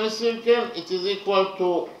the semicircle, it is equal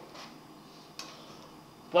to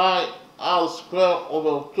pi R squared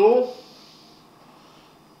over 2.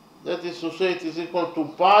 That is to say it is equal to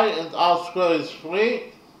pi, and R squared is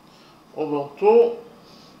 3 over 2.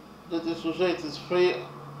 That is to say it is 3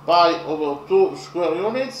 pi over 2 square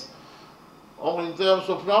units. Or in terms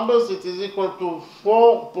of numbers, it is equal to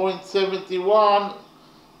 4.71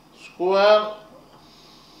 square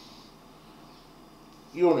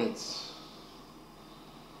units.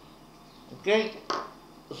 Okay?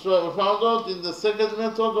 So we found out in the second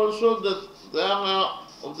method also that the area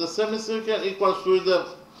of the semicircle equals to either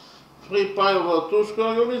 3 pi over 2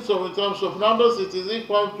 square units, so in terms of numbers it is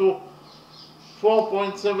equal to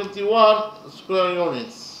 4.71 square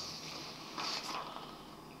units.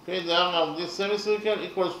 Okay, the area of this semicircle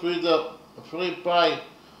equals to either 3 pi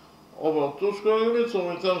over 2 square units, so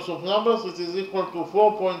in terms of numbers it is equal to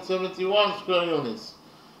 4.71 square units.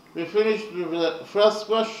 We finished with the first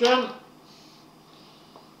question.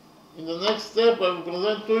 In the next step I will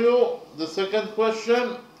present to you the second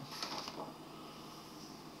question.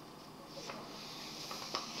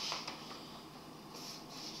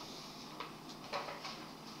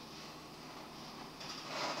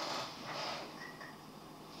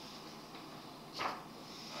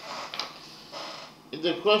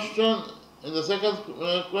 In the second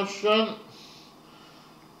question,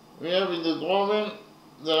 we have in the drawing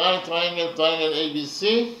the right triangle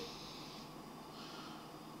ABC.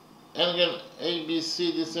 Angle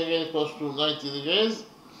ABC, this angle equals to 90 degrees.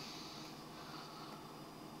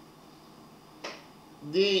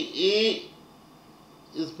 DE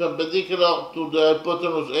is perpendicular to the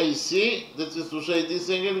hypotenuse AC, that is to say this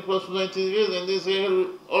angle equals to 90 degrees and this angle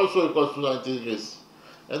also equals to 90 degrees.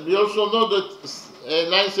 And we also know that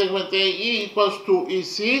line segment AE equals to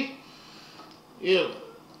EC. Here,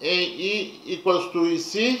 AE equals to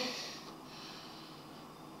EC.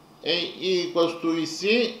 AE equals to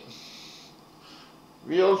EC.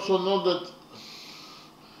 We also know that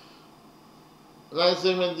line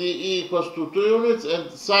segment DE equals to 2 units and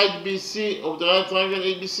side BC of the right triangle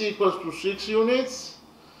ABC equals to 6 units.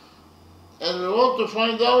 And we want to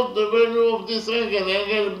find out the value of this angle,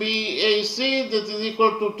 angle BAC, that is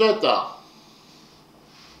equal to theta.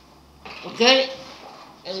 Okay?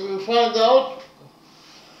 And we find out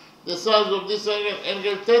the size of this angle,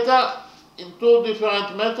 angle theta, in 2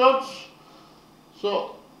 different methods.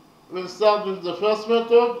 So we'll start with the first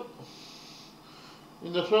method.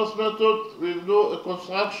 In the first method, we'll do a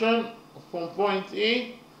construction from point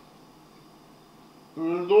E.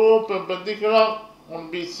 We'll do perpendicular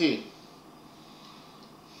on BC.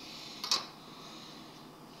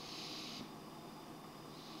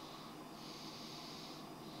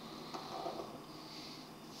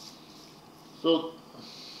 So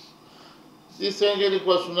this angle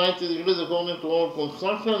equals to 90 degrees according to all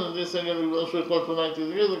construction, and this angle will also equal to 90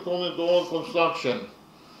 degrees according to all construction.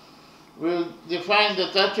 We'll define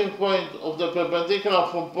the touching point of the perpendicular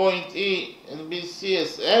from point E and BC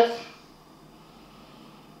as F.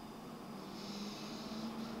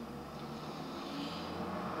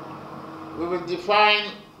 We will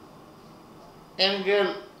define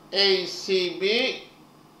angle ACB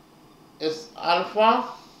as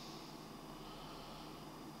alpha.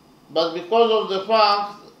 But because of the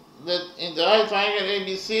fact that in the right triangle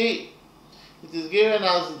ABC it is given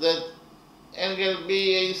us that angle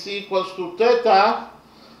BAC equals to theta,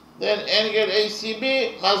 then angle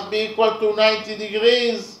ACB must be equal to 90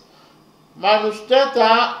 degrees minus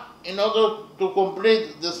theta in order to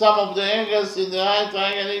complete the sum of the angles in the right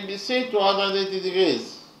triangle ABC to 180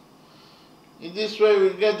 degrees. In this way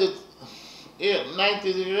we get that here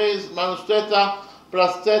 90 degrees minus theta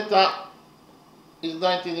plus theta is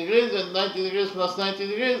 90 degrees, and 90 degrees plus 90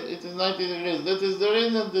 degrees, it is 90 degrees. That is the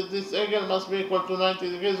reason that this angle must be equal to 90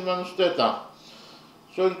 degrees minus theta.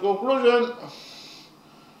 So in conclusion,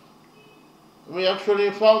 we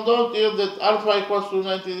actually found out here that alpha equals to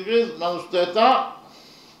 90 degrees minus theta.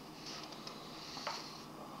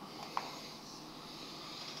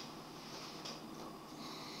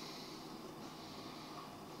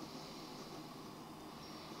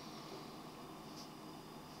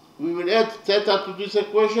 we will add theta to this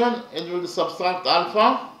equation and we will subtract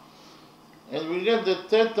alpha, and we get that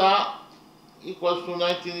theta equals to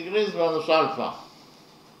 90 degrees minus alpha.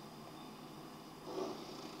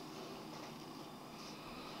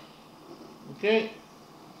 Okay?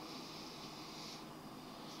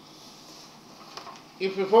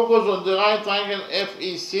 If we focus on the right triangle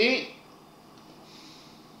FEC,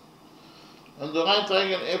 on the right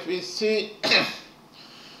triangle FEC,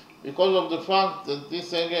 because of the fact that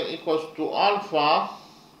this angle equals to alpha,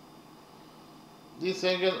 this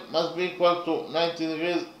angle must be equal to 90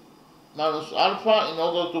 degrees minus alpha in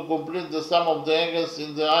order to complete the sum of the angles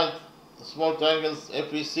in the right small triangles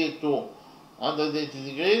FEC to 180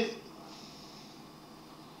 degrees.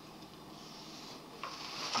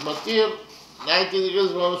 But here, 90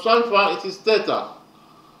 degrees minus alpha, it is theta.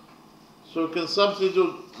 So we can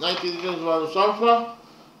substitute 90 degrees minus alpha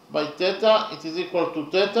by theta. It is equal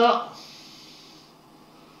to theta.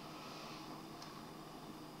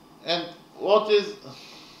 And what is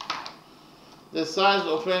the size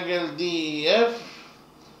of angle DEF?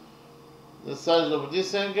 The size of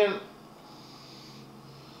this angle.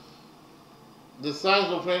 The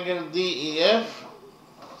size of angle DEF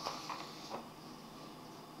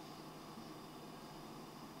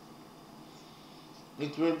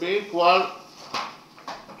it will be equal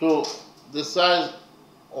to the size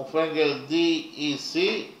of angle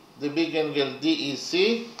DEC, the big angle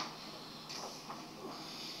DEC,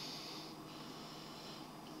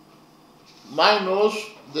 minus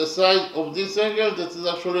the size of this angle, that is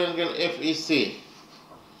actually angle FEC.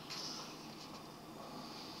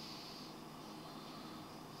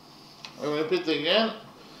 I will repeat again,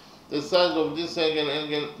 the size of this angle,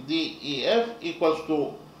 angle DEF, equals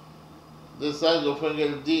to the size of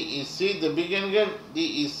angle DEC, the big angle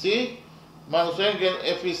DEC, minus angle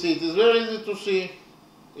FEC. It is very easy to see.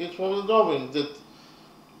 It's from the drawing that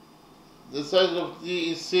the size of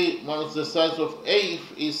DEC minus the size of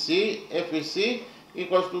FEC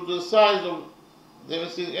equals to the size of the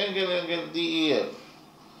missing angle, angle DEF.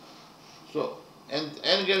 So, and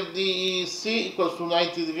angle DEC equals to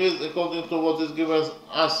 90 degrees according to what is given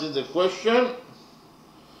us in the question.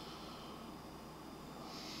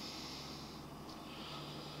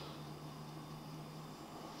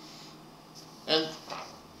 And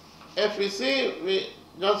FEC, we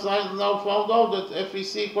just now found out that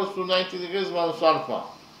FEC equals to 90 degrees minus alpha.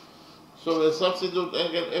 So we substitute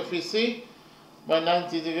angle FEC by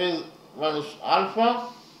 90 degrees minus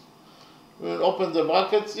alpha. We will open the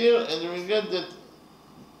brackets here and we will get that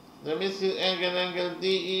the missing angle, angle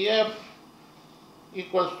DEF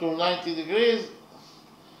equals to 90 degrees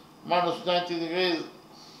minus 90 degrees,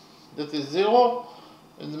 that is 0,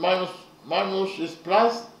 and minus is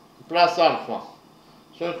plus alpha.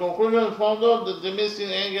 So in conclusion, we found out that the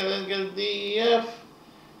missing angle, angle DEF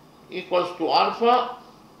equals to alpha.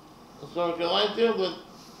 So we can write here that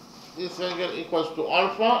this angle equals to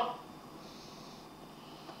alpha.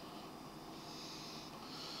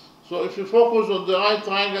 So if you focus on the right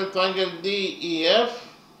triangle, triangle DEF,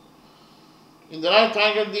 in the right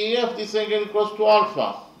triangle DEF, this angle equals to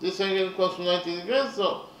alpha. This angle equals to 90 degrees,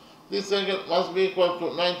 so this angle must be equal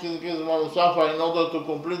to 90 degrees minus alpha in order to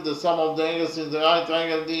complete the sum of the angles in the right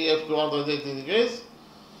triangle DEF to 180 degrees.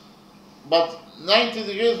 But 90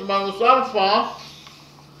 degrees minus alpha,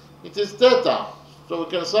 it is theta. So we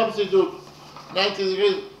can substitute 90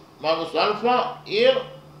 degrees minus alpha here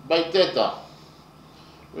by theta.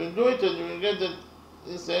 We'll do it and we'll get that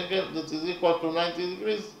this angle that is equal to 90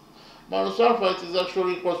 degrees minus alpha, it is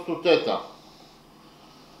actually equal to theta.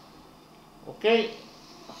 Okay?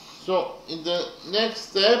 So in the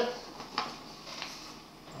next step,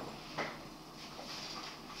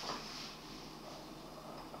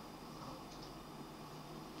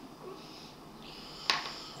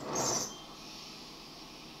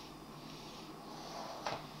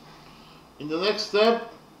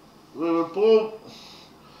 we will prove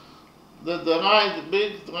that the right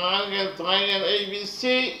big triangle, triangle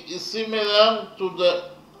ABC, is similar to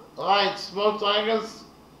the right small triangles,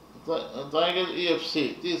 triangle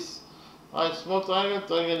EFC. This right small triangle,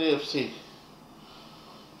 triangle EFC.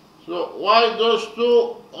 So why those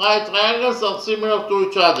two right triangles are similar to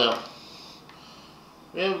each other?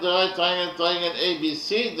 We have the right triangle, triangle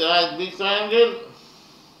ABC, the right big triangle.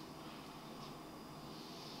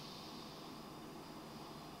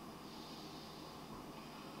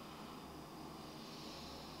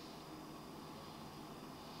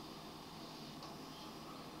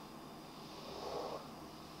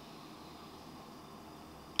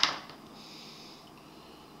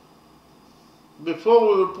 Before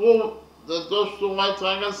we will prove that those two right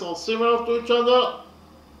triangles are similar to each other,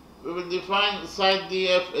 we will define side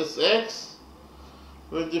DF as x,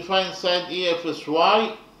 we will define side EF as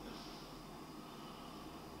y,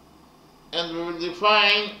 and we will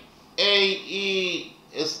define AE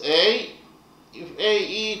as A. If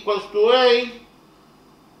AE equals to A,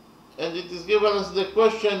 and it is given us the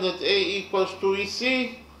question that A equals to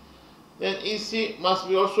EC, then EC must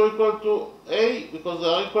be also equal to A because they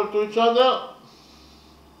are equal to each other.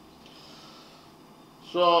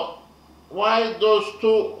 So why those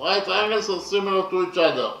two right angles are similar to each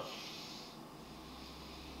other?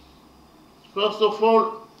 First of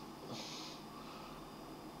all,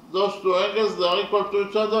 those two angles, they are equal to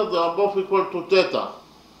each other, they are both equal to theta.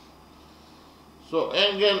 So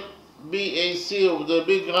angle BAC of the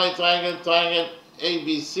big right triangle, triangle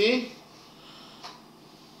ABC,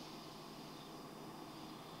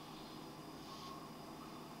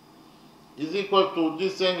 is equal to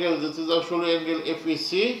this angle that is actually angle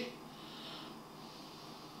FEC.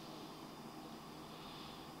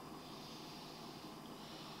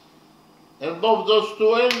 And both those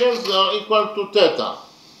two angles are equal to theta.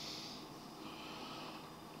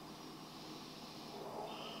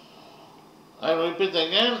 I repeat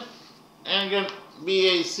again, angle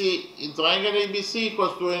BAC in triangle ABC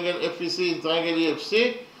equals to angle FEC in triangle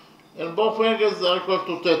EFC, and both angles are equal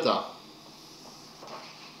to theta.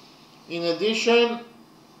 In addition,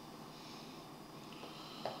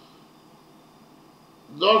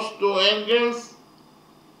 those two angles,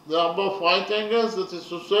 they are both right angles, that is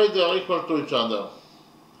to say they are equal to each other.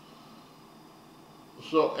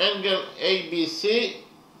 So angle ABC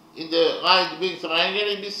in the right big triangle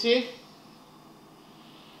ABC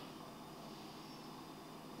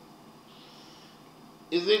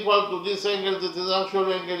is equal to this angle that is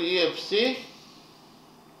actually angle EFC,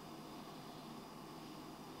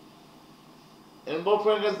 and both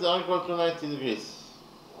angles are equal to 90 degrees.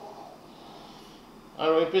 I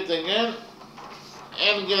repeat again,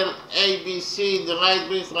 angle ABC in the right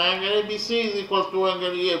big triangle ABC is equal to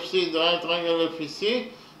angle EFC in the right triangle FEC,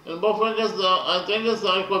 and both angles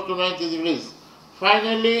are equal to 90 degrees.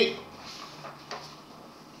 Finally,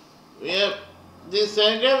 we have this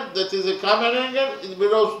angle that is a common angle, it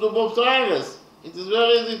belongs to both triangles. It is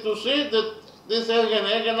very easy to see that this angle,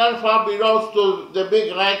 angle alpha, belongs to the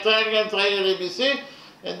big right triangle, triangle ABC,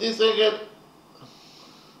 and this angle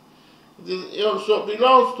it also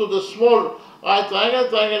belongs to the small right triangle,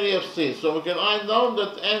 triangle EFC. So we can write down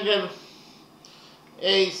that angle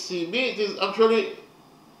ACB, it is actually,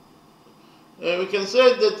 we can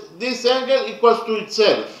say that this angle equals to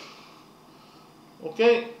itself.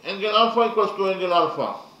 Okay, angle alpha equals to angle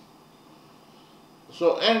alpha.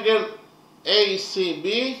 So angle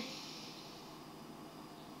ACB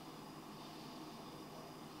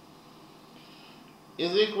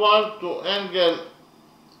is equal to angle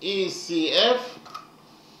ECF,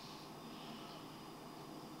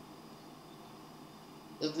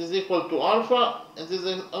 it is equal to alpha, it is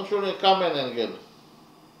actually a common angle.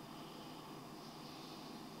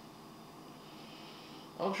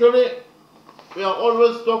 Actually, we are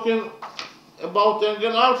always talking about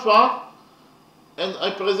angle alpha, and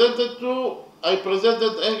I presented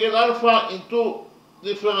angle alpha in two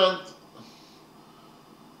different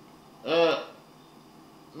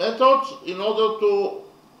methods in order to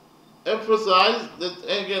emphasize that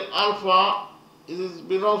angle alpha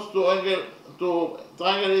belongs to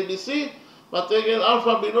triangle ABC, but angle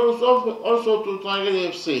alpha belongs also to triangle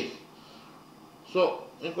EFC. So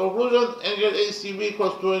in conclusion, angle ACB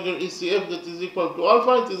equals to angle ECF that is equal to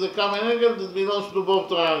alpha. It is a common angle that belongs to both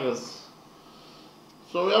triangles.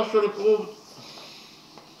 So we actually proved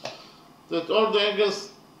that all the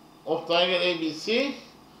angles of triangle ABC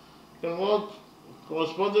convert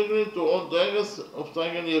correspondingly to all the angles of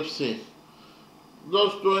triangle EFC.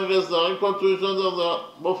 Those two angles are equal to each other, they are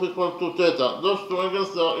both equal to theta. Those two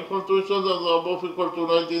angles are equal to each other, they are both equal to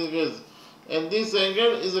 90 degrees. And this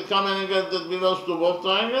angle is a common angle that belongs to both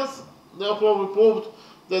triangles. Therefore, we proved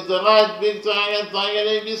that the right big triangle, triangle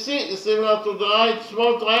ABC, is similar to the right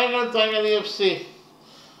small triangle, triangle EFC.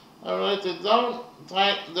 I will write it down.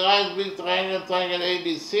 The right big triangle, triangle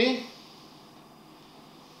ABC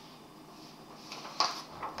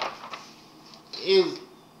is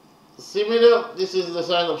similar, this is the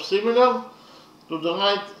sign of similar, to the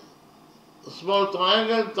right small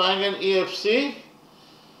triangle, triangle EFC,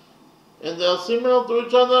 and they are similar to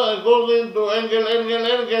each other according to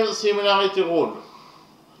angle similarity rule.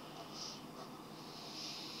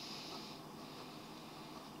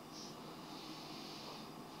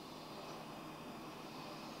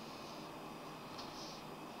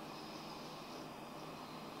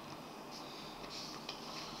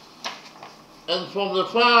 And from the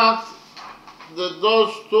fact that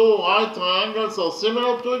those two right triangles are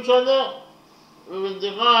similar to each other, we will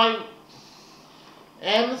derive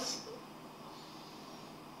hence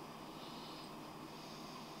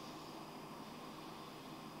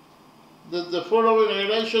that the following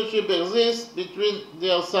relationship exists between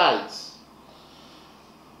their sides.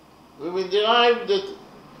 We will derive that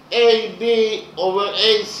AB over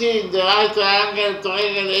AC in the right triangle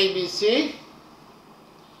ABC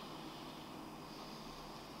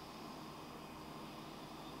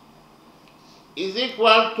is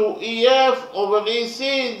equal to EF over EC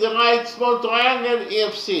in the right small triangle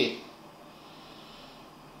EFC.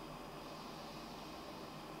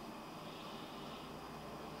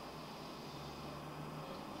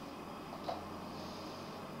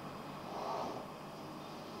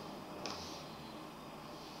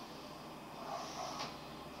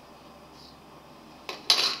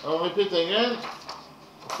 I'll repeat again.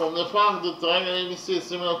 From the fact that triangle ABC is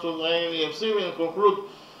similar to triangle EFC, we will conclude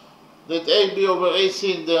that AB over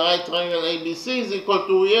AC in the right triangle ABC is equal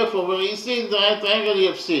to EF over EC in the right triangle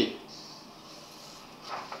EFC.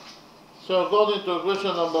 So according to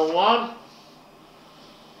equation number 1,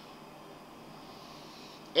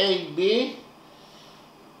 AB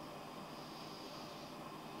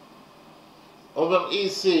over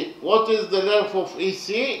EC. What is the length of EC?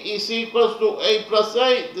 EC equals to A plus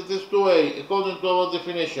A, that is 2A, according to our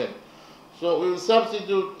definition. So we will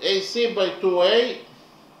substitute AC by 2A,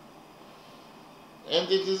 and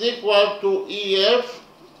it is equal to EF.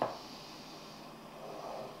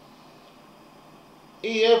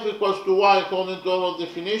 EF equals to Y according to our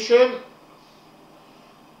definition,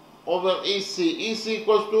 over EC. EC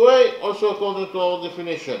equals to A, also according to our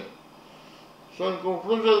definition. So in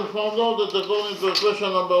conclusion, we found out that according to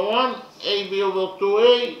equation number 1, AB over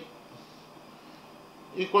 2A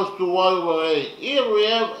equals to Y over A. Here we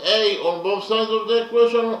have A on both sides of the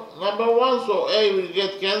equation number 1, so A will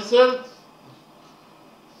get cancelled.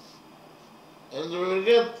 And we will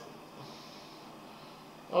get,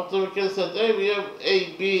 after we cancel A, we have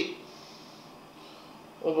AB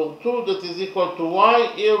over 2 that is equal to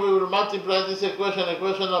Y. Here we will multiply this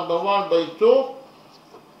equation number 1 by 2.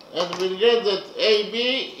 And we'll get that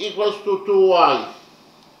AB equals to 2Y.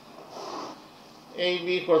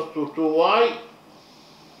 AB equals to 2Y.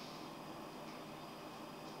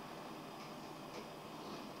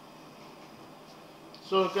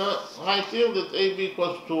 So we can write here that AB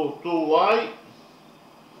equals to 2Y.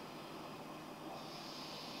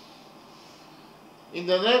 In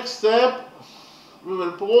the next step, we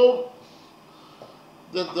will prove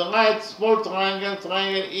that the right small triangle,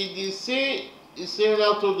 triangle EDC, is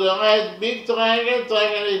similar to the right big triangle,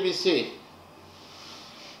 triangle ABC.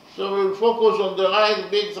 So we will focus on the right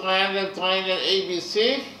big triangle, triangle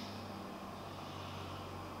ABC.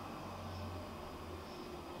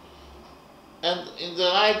 And in the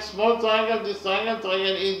right small triangle, this triangle,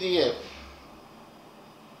 triangle EDF.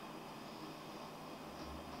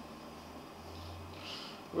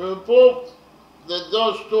 We will prove that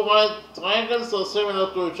those two right triangles are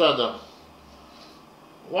similar to each other.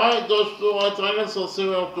 Why those two right triangles are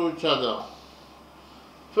similar to each other?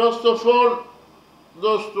 First of all,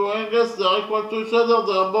 those two angles, they are equal to each other,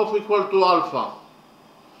 they are both equal to alpha.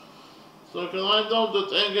 So you can write down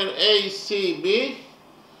that angle ACB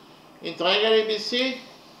in triangle ABC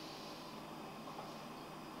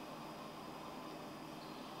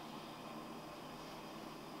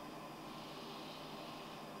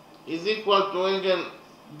is equal to angle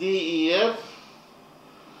DEF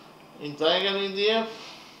in triangle EDF.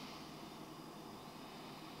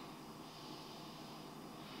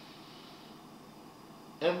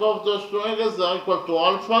 And both those two angles are equal to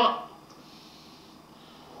alpha.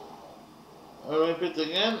 I'll repeat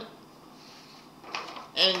again.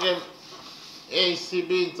 Angle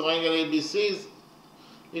ACB in triangle ABC is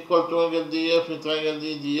equal to angle DF in triangle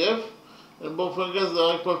EDF, and both angles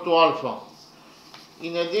are equal to alpha.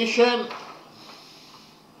 In addition,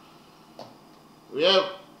 we have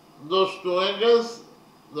those two angles,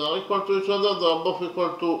 they are equal to each other, they are both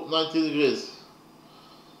equal to 90 degrees.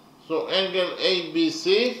 So angle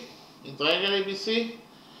ABC in triangle ABC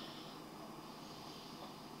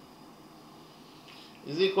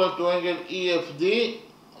is equal to angle EFD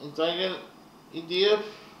in triangle EDF.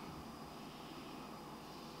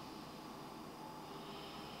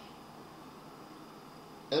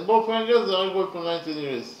 And both angles are equal to 90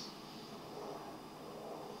 degrees.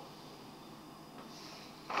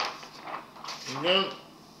 Again,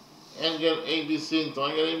 angle ABC in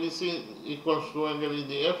triangle ABC equals to angle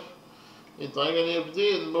EDF in triangle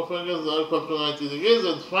EFD, and both angles are equal to 90 degrees.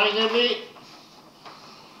 And finally,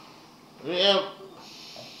 we have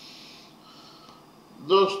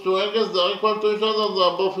those two angles, they are equal to each other, they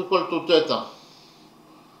are both equal to theta.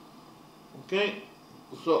 Okay,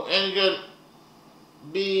 so angle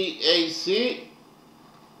BAC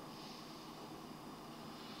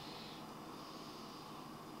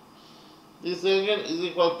this angle is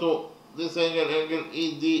equal to this angle, angle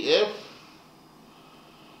EDF,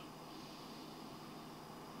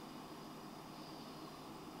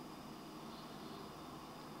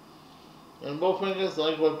 and both angles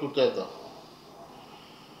are equal to theta.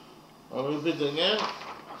 I'll repeat again.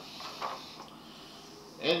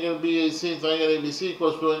 Angle BAC in triangle ABC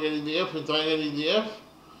equals to angle EDF in triangle EDF,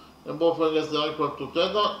 and both angles are equal to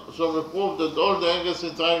theta. So we prove that all the angles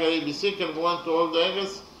in triangle ABC can go into all the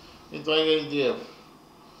angles in triangle EDF.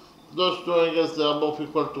 Those two angles, they are both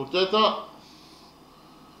equal to theta.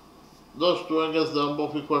 Those two angles, they are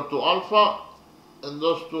both equal to alpha, and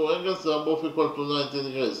those two angles, they are both equal to 90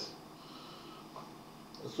 degrees.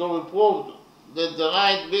 So we proved that the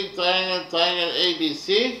right big triangle, triangle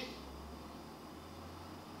ABC,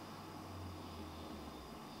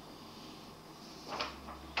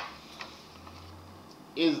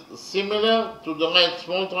 is similar to the right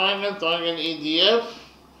small triangle, triangle EDF,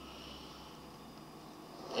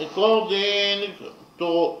 according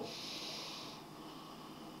to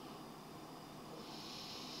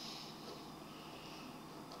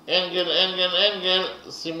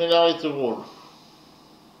angle similarity rule.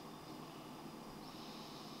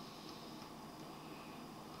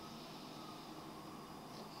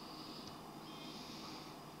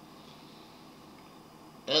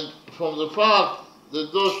 And from the fact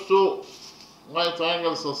that those two right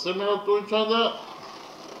triangles are similar to each other,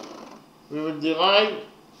 we will derive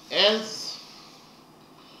hence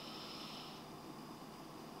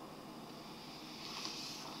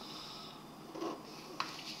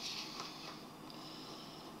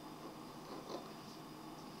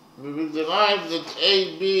that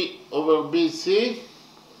AB over BC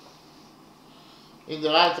in the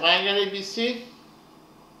right triangle ABC,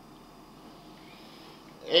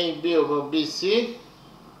 AB over BC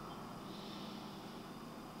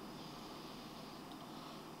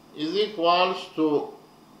is equals to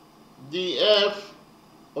DF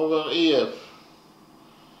over EF.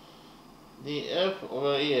 DF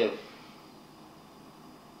over EF.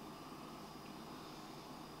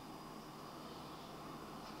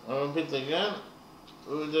 I'll repeat again.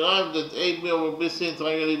 We will derive that AB over BC in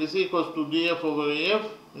triangle ABC equals to DF over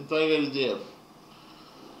EF in triangle EDF.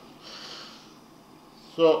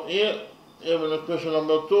 So here we have an equation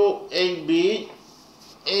number 2, AB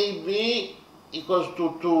equals to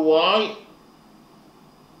 2y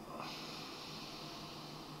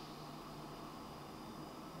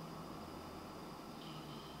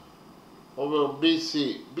over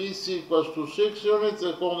BC. BC equals to 6 units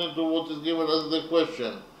according to what is given as the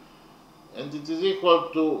question. And it is equal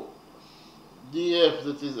to DF,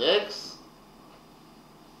 that is x,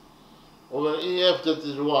 over EF, that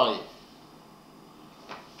is y.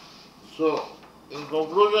 So, in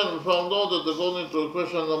conclusion, we found out that according to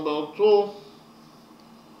equation number 2,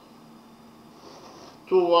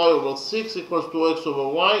 2y over 6 equals to x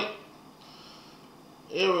over y.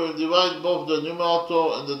 Here we will divide both the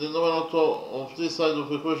numerator and the denominator of this side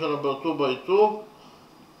of equation number 2 by 2,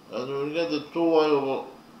 and we will get that 2y over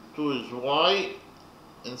 2 is y,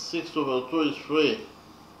 and 6 over 2 is 3.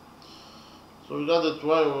 So we got that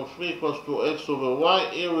y over 3 equals to x over y.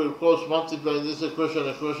 Here we will cross multiply this equation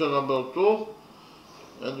number 2,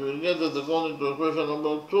 and we will get that according to equation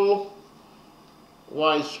number 2,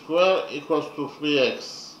 y squared equals to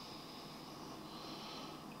 3x.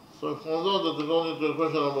 So we found out that according to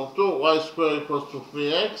equation number 2, y squared equals to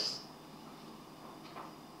 3x.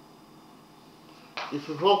 If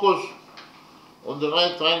we focus on the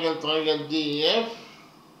right triangle, triangle DEF,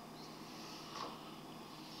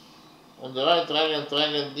 on the right triangle,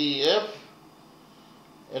 triangle DEF,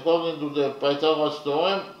 according to the Pythagoras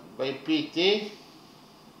theorem by PT,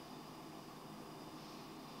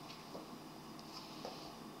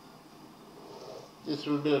 this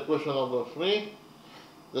will be equation number 3.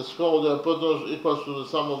 The square of the hypotenuse equals to the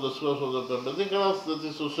sum of the squares of the perpendiculars, that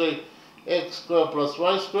is to say, x squared plus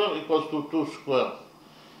y squared equals to 2 squared.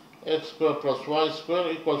 X squared plus y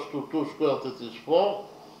squared equals to 2 squared, that is 4.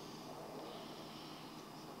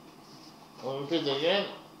 I'll repeat again.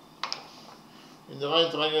 In the right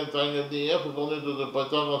triangle, triangle DEF, according to the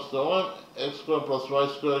Pythagoras theorem, x squared plus y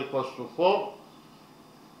squared equals to 4.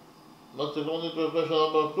 But according to equation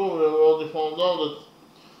number 2, we have already found out that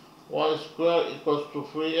y squared equals to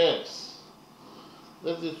 3x.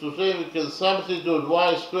 That is to say, we can substitute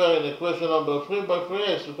y squared in equation number 3 by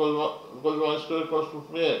 3x because y squared equals to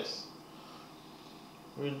 3x.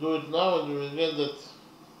 We'll do it now and we will get that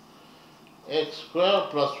x squared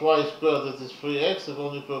plus y squared, that is 3x,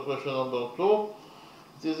 according to equation number 2,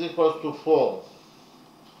 it is equals to 4.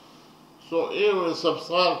 So here we'll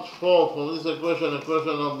subtract 4 from this equation,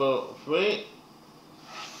 equation number 3,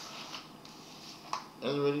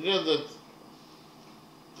 and we'll get that,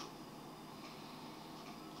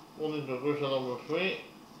 according to equation number 3,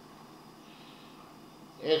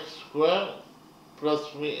 x squared plus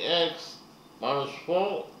 3x minus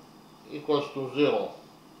 4 equals to 0.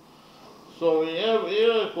 So we have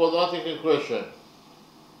here a quadratic equation.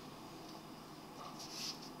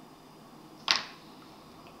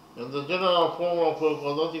 And the general formula for a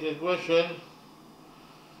quadratic equation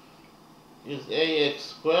is ax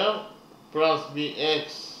squared plus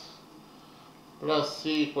bx plus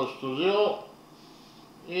c equals to 0.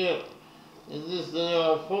 Here, in this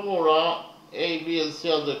general formula, a, b, and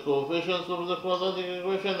c are the coefficients of the quadratic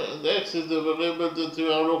equation, and x is the variable that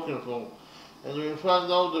we are looking for. And we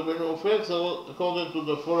find out the value of x according to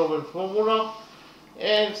the following formula.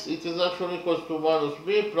 X, it is actually equals to minus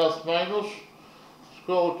b plus minus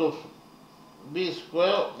square root of b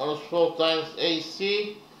squared minus 4 times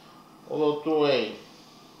ac over 2a.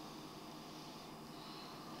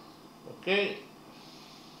 Okay?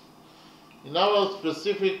 In our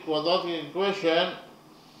specific quadratic equation,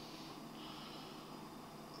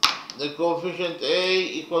 the coefficient a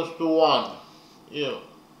equals to 1. Here,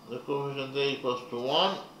 the coefficient a equals to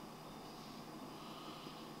 1.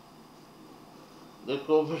 The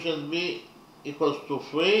coefficient b equals to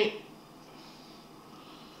 3.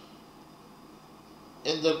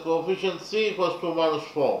 And the coefficient c equals to minus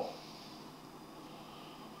 4.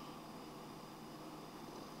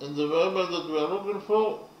 And the variable that we are looking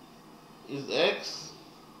for is x.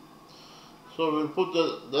 So we'll put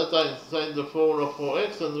the data inside the formula for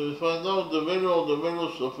x, and we'll find out the value of the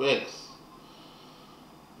values of x.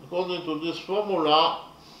 According to this formula,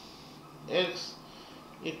 x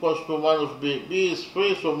equals to minus b. b is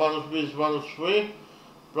 3, so minus b is minus 3,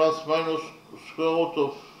 plus minus square root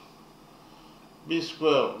of b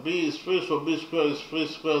squared. b is 3, so b squared is 3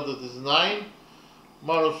 squared, that is 9,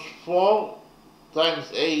 minus 4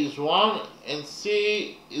 times a is 1, and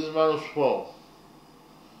c is minus 4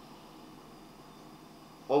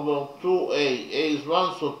 over 2a. a is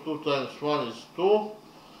 1, so 2 times 1 is 2.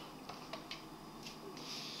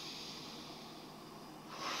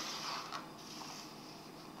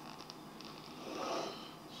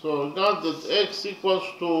 So we got that x equals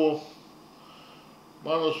to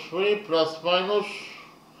minus 3 plus minus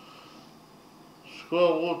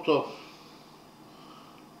square root of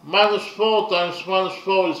minus 4 times minus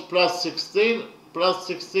 4 is plus 16, plus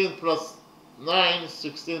 16 plus 9,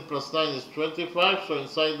 16 plus 9 is 25, so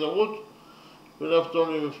inside the root we left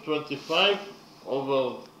only with 25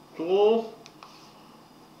 over 2.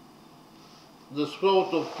 The square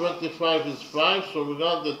root of 25 is 5, so we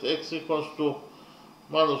got that x equals to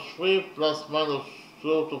minus 3 plus minus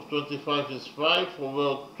square root of 25 is 5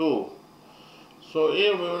 over 2. So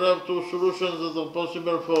here we will have two solutions that are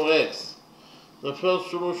possible for x. The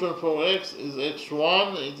first solution for x is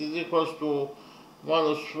x1, it is equals to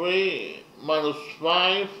minus 3 minus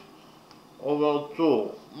 5 over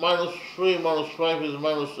 2. Minus 3 minus 5 is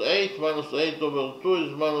minus 8, minus 8 over 2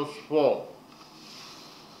 is minus 4.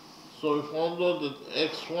 So we found out that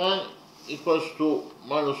x1 equals to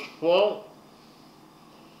minus 4.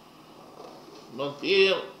 But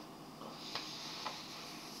here,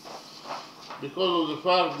 because of the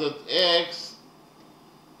fact that x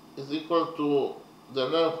is equal to the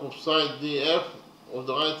length of side DF of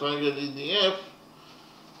the right triangle EDF,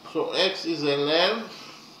 so x is a length.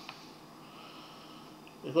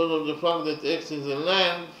 Because of the fact that x is a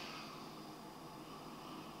length,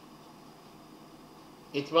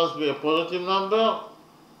 it must be a positive number.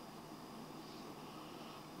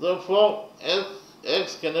 Therefore,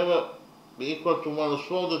 x can never be equal to minus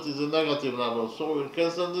 4, that is a negative number. So we'll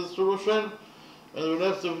cancel this solution, and we're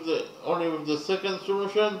left with only with the second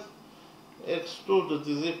solution, x2, that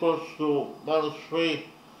is equal to minus 3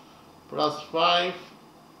 plus 5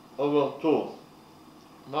 over 2.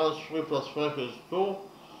 Minus 3 plus 5 is 2,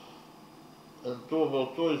 and 2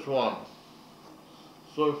 over 2 is 1.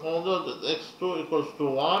 So we found out that x2 equals to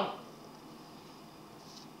 1.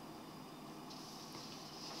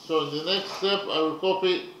 So in the next step, I will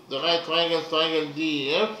copy the right triangle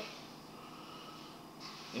DEF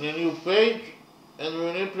in a new page, and we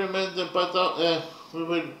will implement the pattern. We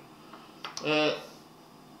will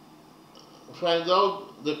find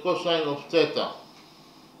out the cosine of theta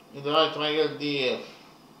in the right triangle DEF.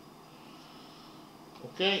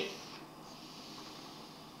 Okay.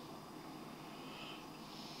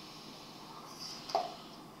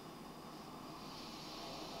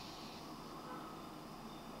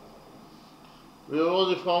 We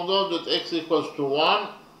already found out that x equals to 1.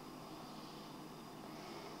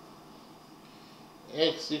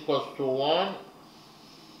 X equals to 1.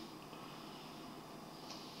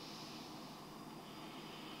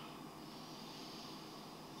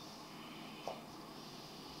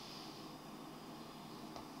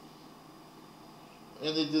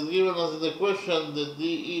 And it is given us in the question that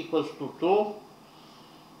d equals to 2.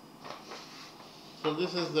 So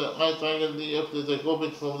this is the right triangle DF that I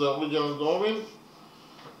copied from the original drawing.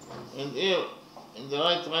 And here, in the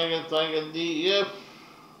right triangle DEF,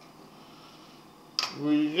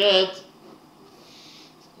 we get,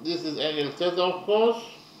 this is angle theta of course,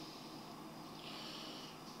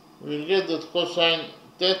 we get that cosine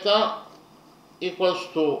theta equals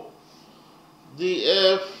to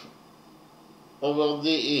DF over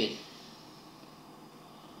DE.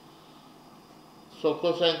 So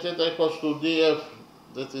cosine theta equals to DF,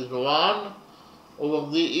 that is 1,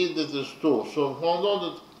 over DE, that is 2. So we found out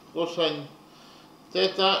that cosine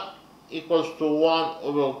theta equals to 1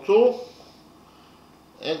 over 2.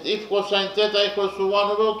 And if cosine theta equals to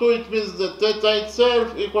 1 over 2, it means that theta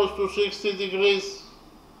itself equals to 60 degrees.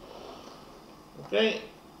 Okay?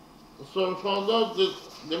 So we found out that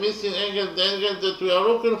the missing angle, the angle that we are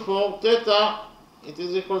looking for, theta, it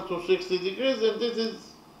is equal to 60 degrees, and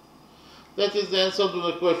that is the answer to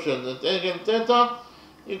the question, that angle theta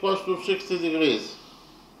equals to 60 degrees.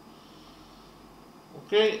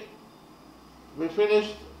 Okay? We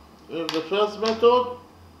finished with the first method.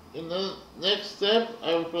 In the next step,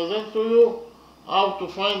 I will present to you how to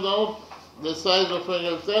find out the size of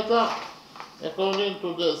angle theta according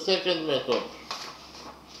to the second method.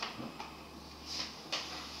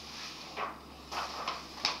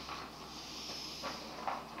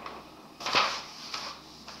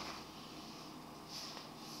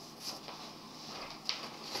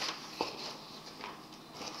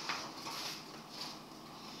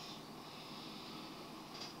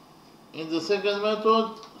 In the second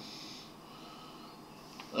method,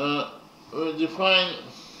 we define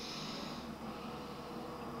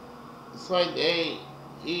side A,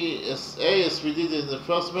 E as A as we did in the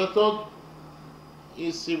first method.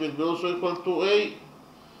 EC will be also equal to A,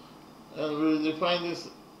 and we will define this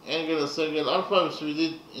angle as angle alpha as we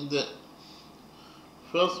did in the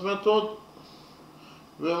first method.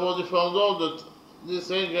 We have already found out that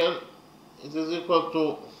this angle it is equal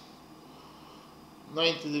to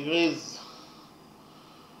 90 degrees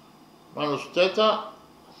minus theta.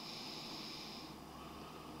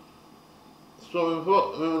 So we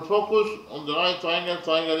will focus on the right triangle,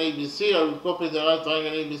 triangle ABC. I will copy the right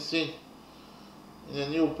triangle ABC in a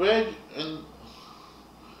new page, and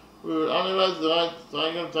we will analyze the right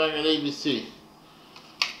triangle, triangle ABC.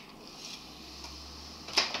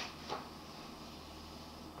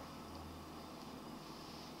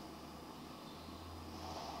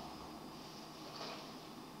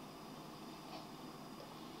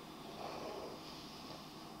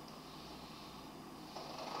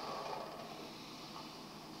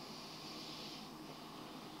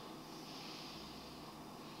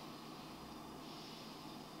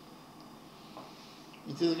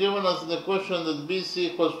 It is given us in the question that BC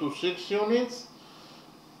equals to 6 units,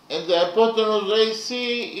 and the hypotenuse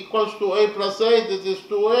AC equals to A plus A, that is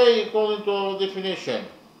 2A according to our definition.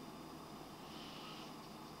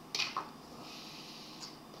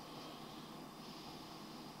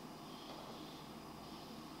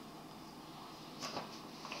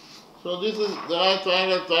 So this is the right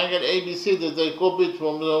triangle, triangle ABC that I copied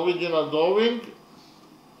from the original drawing.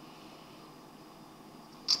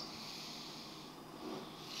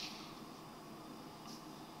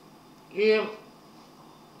 Here,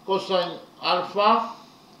 cosine alpha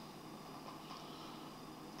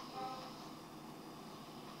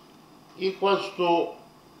equals to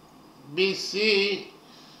BC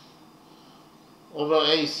over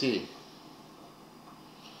AC.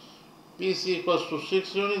 BC equals to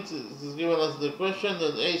 6 units. It is given as the question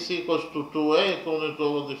that AC equals to 2A according to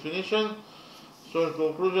our definition. So in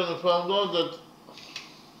conclusion, we found out that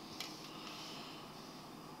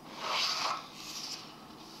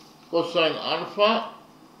cosine alpha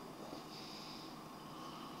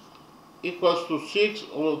equals to 6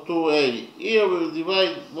 over 2A. Here we will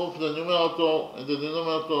divide both the numerator and the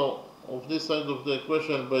denominator of this side of the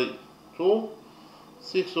equation by 2.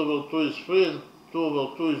 6 over 2 is 3 and 2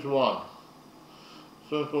 over 2 is 1.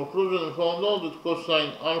 So in conclusion, we found out that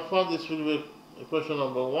cosine alpha, this will be equation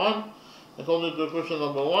number 1. According to equation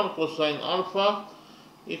number 1, cosine alpha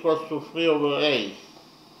equals to 3 over A.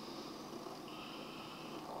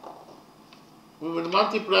 We will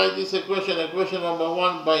multiply this equation number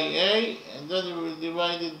 1 by A, and then we will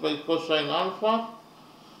divide it by cosine alpha.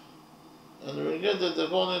 And we get that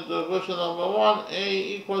according to equation number 1,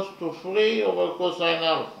 A equals to 3 over cosine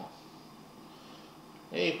alpha.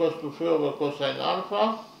 A equals to 3 over cosine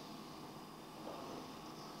alpha.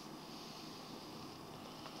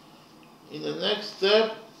 In the next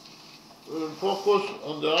step, we will focus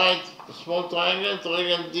on the right small triangle,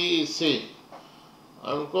 triangle DEC.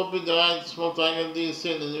 I will copy the right small triangle DEC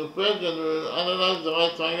in the new page and we will analyze the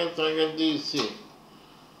right triangle, triangle DEC.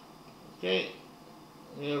 Okay,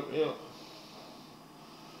 here.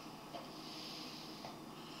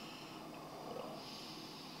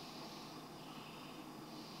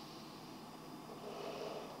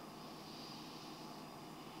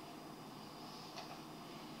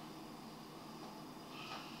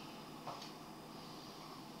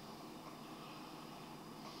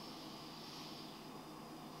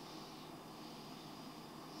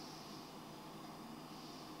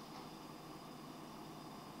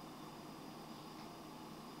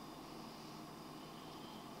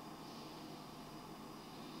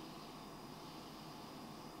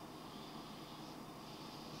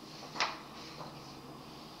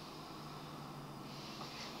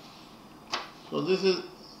 So this is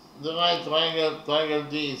the right triangle, triangle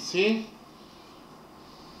DEC.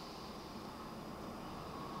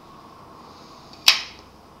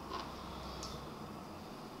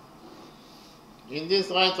 In this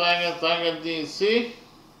right triangle, triangle DEC,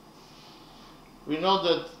 we know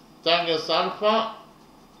that tangent alpha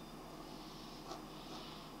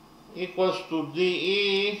equals to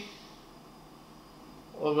DE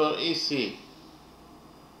over EC.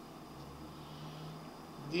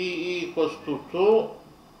 DE equals to 2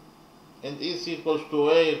 and EC equals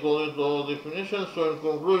to A according to our definition. So in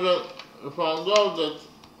conclusion, we found out that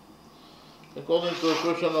according to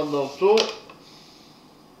equation number 2,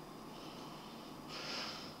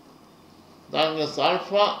 tangent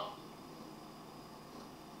alpha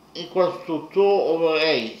equals to 2 over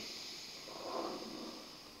A.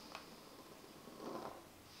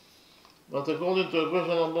 But according to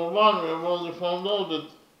equation number 1, we have already found out that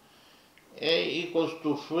A equals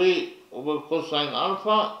to 3 over cosine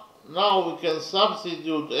alpha. Now we can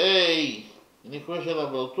substitute A in equation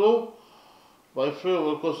number 2 by 3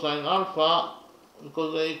 over cosine alpha,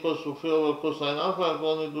 because A equals to 3 over cosine alpha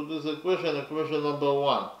according to this equation, equation number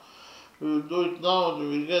 1. We will do it now and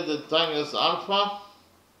we will get that tangent alpha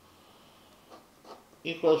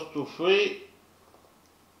equals to 3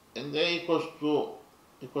 and A equals to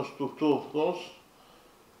 2, of course.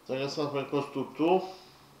 Tangent alpha equals to 2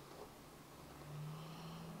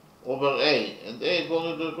 over A, and A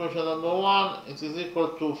according to equation number 1, it is equal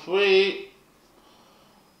to 3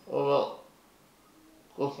 over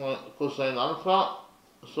cosine alpha.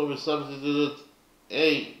 So we substituted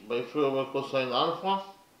A by 3 over cosine alpha,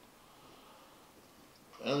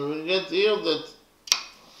 and we get here that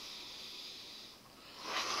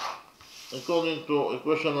according to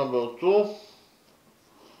equation number 2,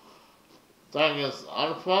 tangent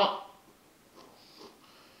alpha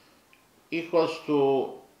equals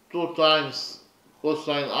to 2 times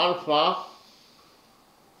cosine alpha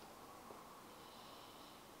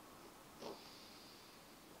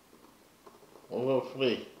over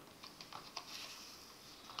 3.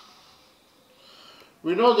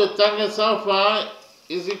 We know that tangent alpha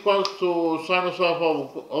is equal to sinus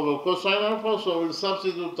alpha over cosine alpha, so we'll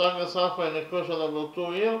substitute tangent alpha in equation number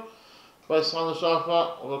 2 here by sinus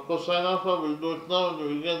alpha over cosine alpha. We'll do it now and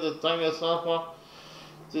we'll get that tangent alpha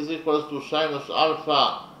is equal to sinus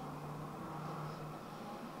alpha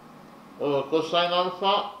over cosine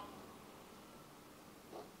alpha,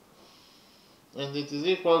 and it is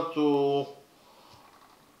equal to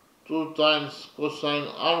 2 times cosine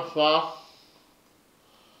alpha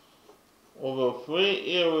over 3.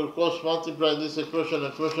 Here we'll cross multiply this equation,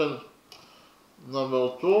 equation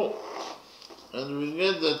number 2, and we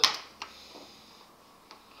get that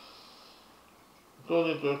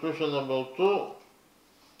according to equation number 2,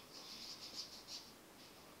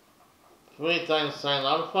 3 times sine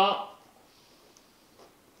alpha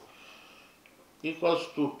equals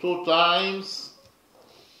to 2 times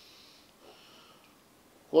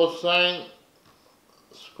cosine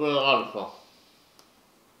square alpha.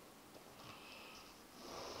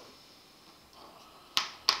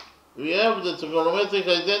 We have the trigonometric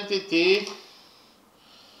identity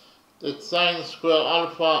that sine square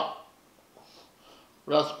alpha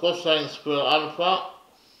plus cosine square alpha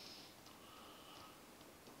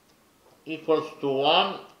equals to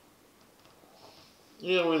 1.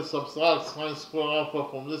 Here we'll subtract sine square alpha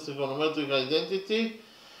from this trigonometric identity,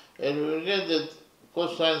 and we will get that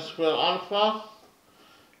cosine square alpha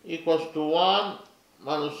equals to 1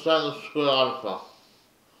 minus sinus square alpha.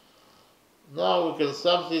 Now we can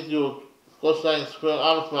substitute cosine square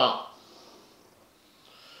alpha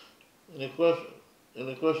in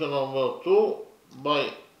equation number 2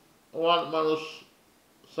 by 1 minus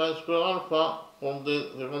sine square alpha from the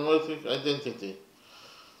trigonometric identity.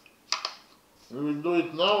 We will do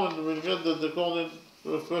it now and we will get that according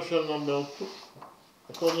to equation number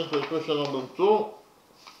 2,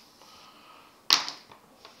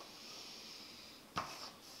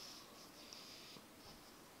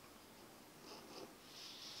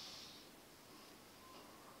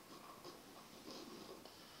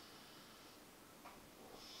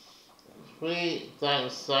 3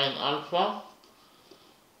 times sine alpha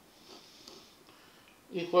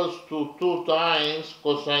equals to 2 times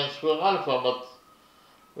cosine square alpha, but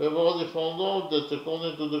we have already found out that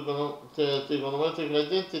according to the trigonometric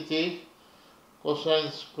identity,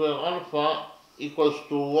 cosine square alpha equals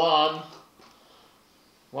to 1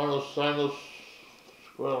 minus sinus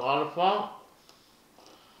square alpha.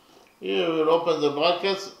 Here we will open the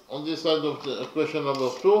brackets on this side of the equation number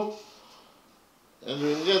 2, and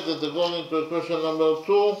we will get that according to equation number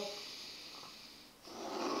 2,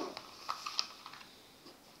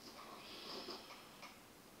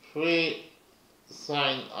 three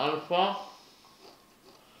sine alpha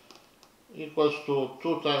equals to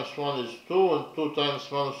 2 times 1 is 2, and 2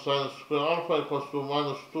 times minus sine square alpha equals to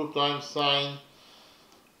minus 2 times sine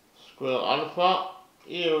square alpha.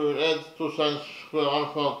 Here we will add 2 sine square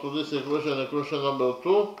alpha to this equation number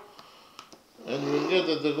 2, and we will get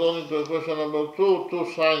that according to equation number 2,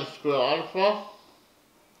 2 sine square alpha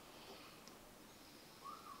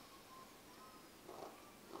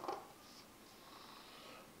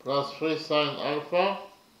plus 3 sine alpha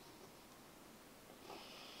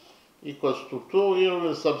equals to 2. Here we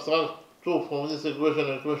will subtract 2 from this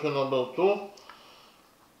equation number 2,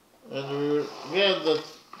 and we will get that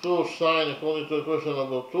 2 sine, according to equation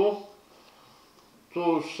number 2,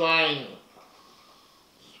 2 sine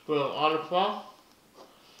square alpha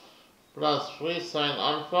plus 3 sine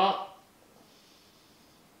alpha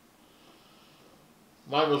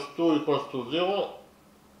minus 2 equals to 0.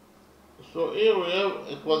 So here we have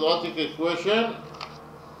a quadratic equation,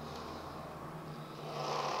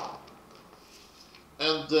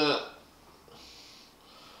 and the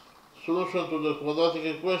solution to the quadratic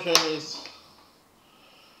equation is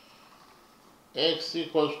x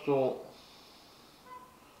equals to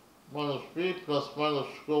minus b plus minus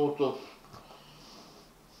square root of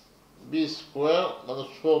b squared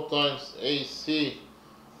minus 4 times ac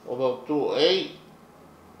over 2a.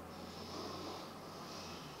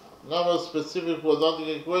 Now a specific quadratic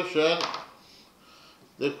equation,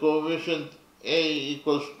 the coefficient a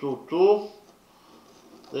equals to 2,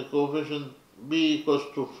 the coefficient b equals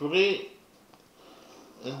to 3,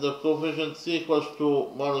 and the coefficient c equals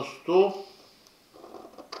to minus 2.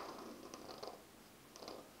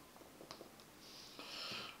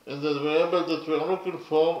 And the variable that we are looking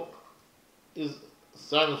for is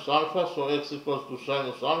sinus alpha, so x equals to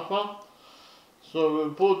sinus alpha. So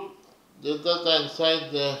we'll put the data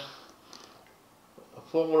inside the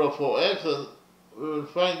formula for x, and we will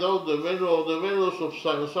find out the values of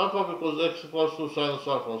sinus alpha, because x equals to sinus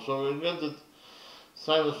alpha. So we'll get that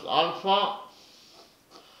sinus alpha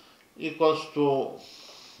equals to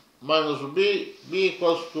minus b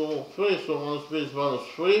equals to 3, so minus b is minus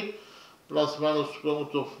 3, plus minus square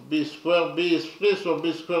root of b squared. B is 3, so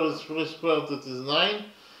b squared is 3 squared, that is 9.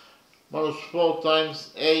 Minus 4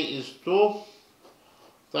 times a is 2,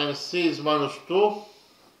 times c is minus 2,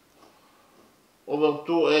 over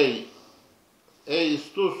 2a. A is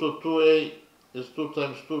 2, so 2a is 2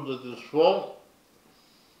 times 2, that is 4.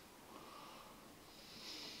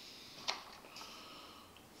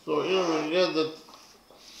 So here we get that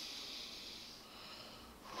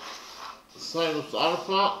sinus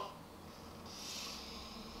alpha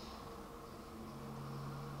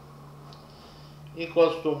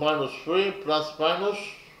equals to minus 3 plus minus.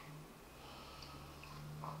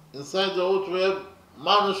 Inside the root we have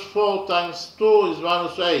minus 4 times 2 is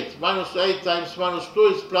minus 8. Minus 8 times minus 2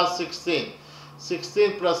 is plus 16.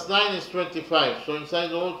 16 plus 9 is 25. So inside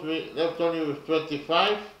the root we left only with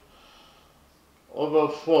 25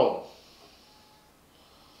 over 4.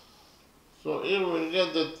 So here we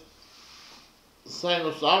get that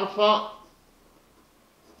sinus alpha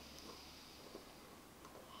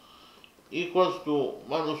equals to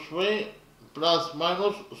minus 3 plus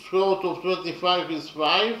minus square root of 25 is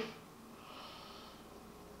 5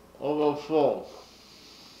 over 4.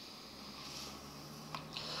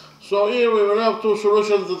 So here we will have two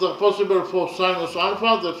solutions that are possible for sinus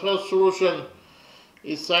alpha. The first solution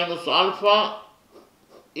is sinus alpha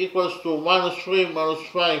equals to minus 3 minus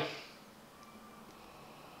 5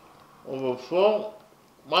 over 4.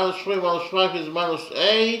 minus 3 minus 5 is minus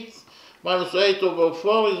 8. Minus 8 over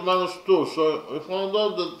 4 is minus 2. So we found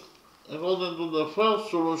out that according to the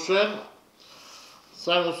first solution,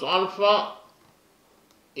 sinus alpha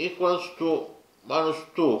equals to minus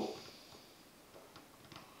 2.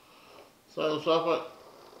 Sinus alpha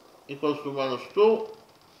equals to minus 2.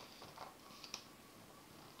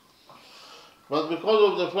 But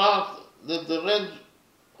because of the fact that the range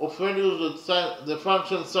of values that the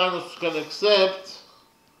function sinus can accept,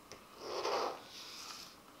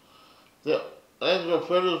 the range of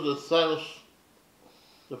values that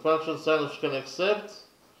the function sinus can accept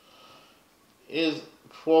is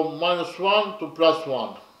from minus 1 to plus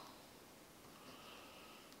 1.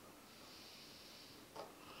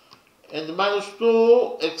 And minus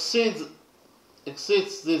 2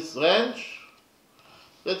 exceeds this range.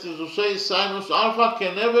 That is to say, sinus alpha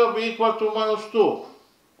can never be equal to minus 2.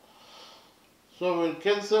 So we'll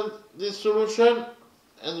cancel this solution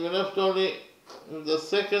and we're left only with the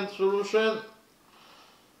second solution,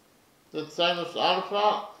 that sinus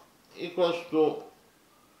alpha equals to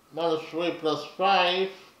minus 3 plus 5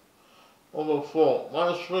 over 4.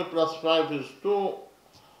 Minus 3 plus 5 is 2,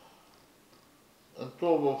 and 2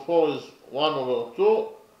 over 4 is 1 over 2.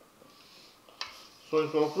 So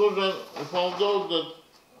in conclusion, we found out that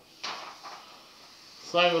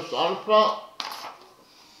sinus alpha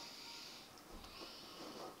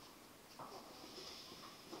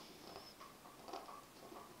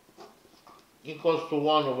equals to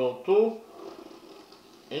 1 over 2.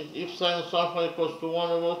 And if sinus alpha equals to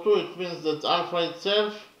 1 over 2, it means that alpha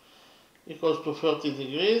itself equals to 30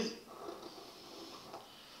 degrees.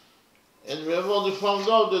 And we have already found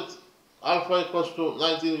out that alpha equals to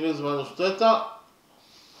 90 degrees minus theta.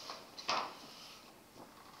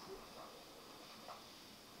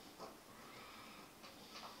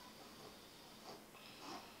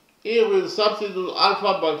 Here we'll substitute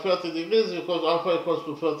alpha by 30 degrees because alpha equals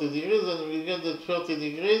to 30 degrees, and we get that 30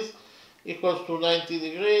 degrees equals to 90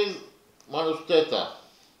 degrees minus theta.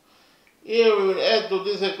 Here we will add to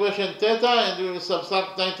this equation theta and we will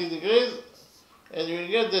subtract 90 degrees, and we will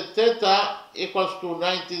get that theta equals to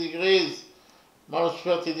 90 degrees minus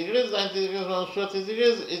 30 degrees. 90 degrees minus 30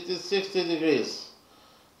 degrees, it is 60 degrees.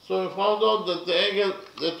 So we found out that the angle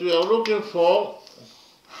that we are looking for,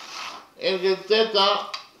 angle theta,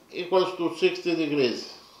 equals to 60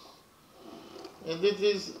 degrees. And this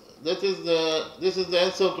is the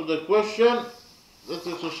answer to the question. That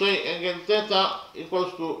is to say, angle theta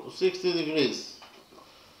equals to 60 degrees.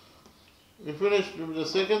 We finished with the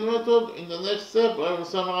second method. In the next step, I will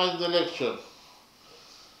summarize the lecture.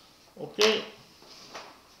 Okay?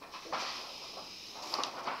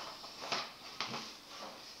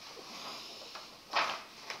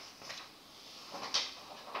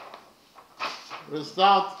 We'll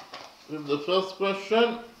start with the first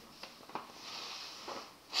question.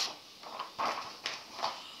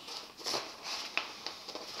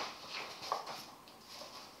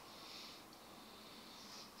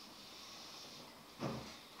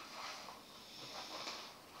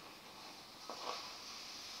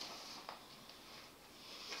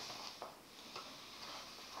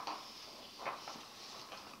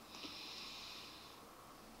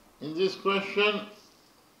 In this question,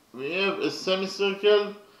 we have a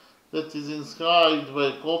semicircle that is inscribed by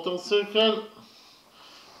a quarter circle.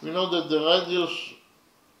 We know that the radius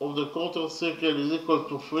of the quarter circle is equal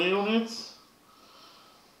to 3 units.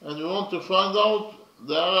 And we want to find out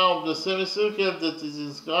the area of the semicircle that is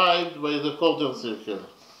inscribed by the quarter circle.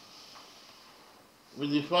 We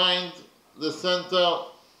defined the center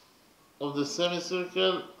of the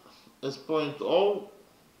semicircle as point O,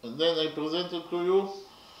 and then I presented to you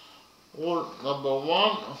rule number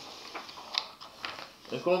 1.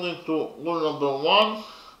 According to rule number 1,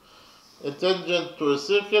 a tangent to a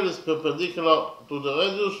circle is perpendicular to the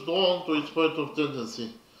radius drawn to its point of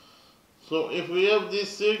tendency. So if we have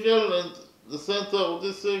this circle and the center of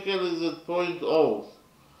this circle is at point O,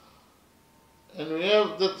 and we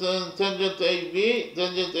have the tangent AB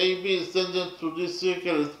is tangent to this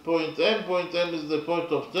circle at point M is the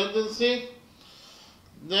point of tendency,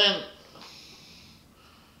 then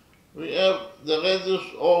we have the radius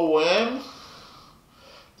OM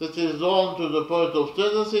that is drawn to the point of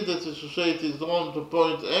tendency, that is to say it is drawn to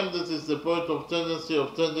point M, that is the point of tendency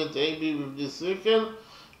of tangent AB with this circle.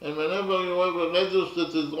 And whenever you have a radius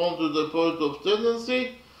that is drawn to the point of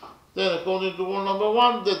tendency, then according to rule number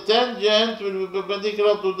 1, the tangent will be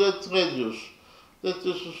perpendicular to that radius. That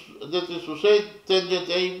is to say, tangent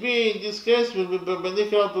AB in this case will be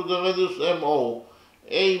perpendicular to the radius MO.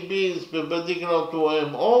 AB is perpendicular to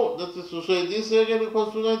MO, that is to say this angle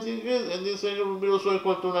equals to 90 degrees, and this angle will be also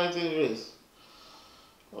equal to 90 degrees.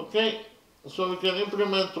 Okay, so we can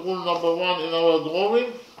implement rule number 1 in our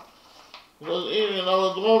drawing. Because here in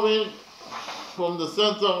our drawing, from the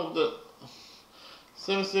center of the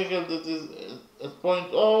semicircle that is at point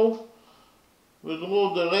O, we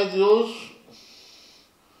draw the radius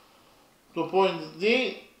to point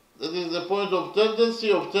D, that is the point of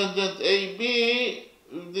tendency of tangent AB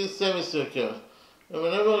with this semicircle. And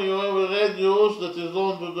whenever you have a radius that is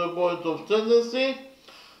drawn to the point of tendency,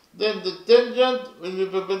 then the tangent will be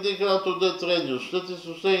perpendicular to that radius. That is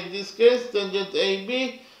to say, in this case, tangent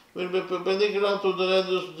AB will be perpendicular to the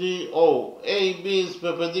radius DO. AB is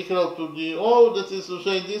perpendicular to DO, that is to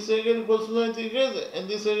say, this angle equals to 90 degrees, and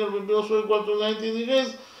this angle will be also equal to 90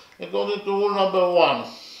 degrees, according to rule number 1.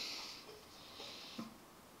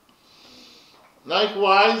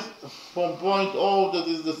 Likewise, from point O, that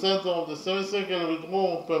is the center of the semicircle,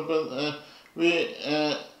 we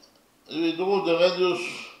draw the radius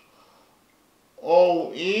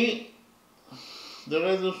OE. The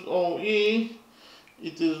radius OE,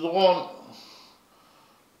 it is drawn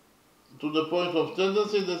to the point of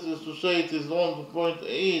tendency, that is to say, it is drawn to point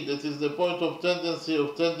E, that is the point of tendency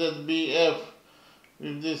of tangent BF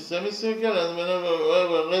with this semicircle, and whenever you have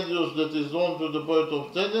a radius that is drawn to the point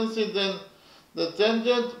of tendency, then the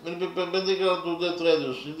tangent will be perpendicular to that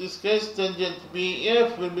radius. In this case, tangent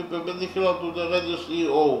BF will be perpendicular to the radius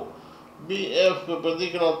EO. BF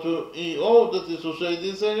perpendicular to EO, that is to say,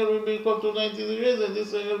 this angle will be equal to 90 degrees, and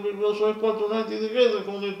this angle will be also equal to 90 degrees,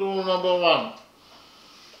 according to rule number 1.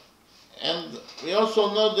 And we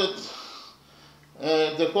also know that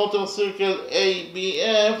the quarter circle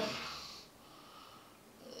ABF,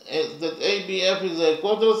 that ABF is a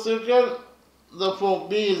quarter circle, therefore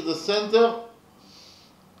B is the center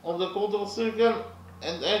of the quarter circle,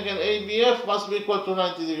 and angle ABF must be equal to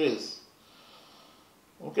 90 degrees.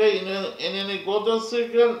 Okay, in any quarter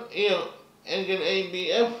circle, here angle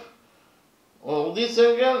ABF, or this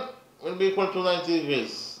angle, will be equal to 90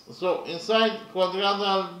 degrees. So inside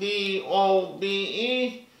quadrangle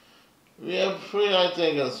DOBE, we have 3 right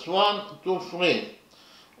angles, 1, 2, 3.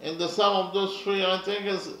 And the sum of those 3 right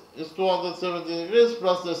angles is 270 degrees,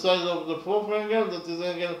 plus the size of the 4th angle, that is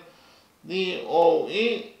angle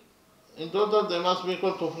DOE. In total, they must be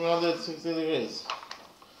equal to 360 degrees.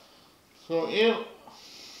 So here,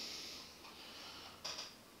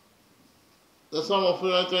 the sum of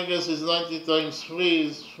 3 right angles is 90 times 3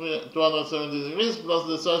 is 270 degrees, plus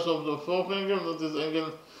the size of the 4th angle, that is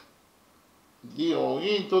angle DOE.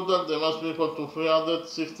 In total, they must be equal to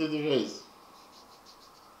 360 degrees.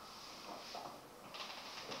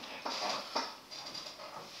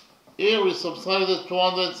 Here we subtracted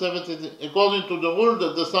 270, according to the rule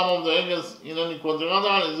that the sum of the angles in any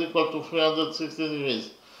quadrangle is equal to 360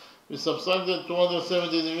 degrees. We subtracted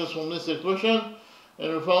 270 degrees from this equation,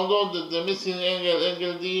 and we found out that the missing angle,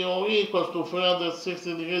 angle DOE, equals to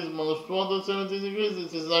 360 degrees minus 270 degrees,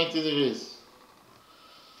 it is 90 degrees.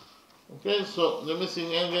 Okay, so the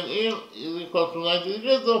missing angle here is equal to 90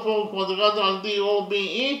 degrees, therefore quadrangle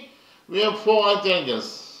DOBE, we have 4 right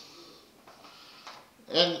angles.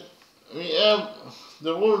 And we have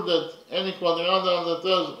the rule that any quadrangle that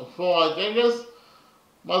has 4 right angles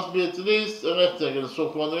must be at least a rectangle. So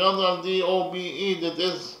quadrangle DOBE that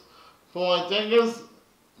has 4 right angles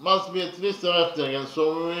must be at least a rectangle.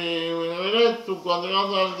 So we relate to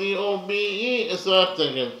quadrangle DOBE as a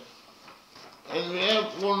rectangle. And we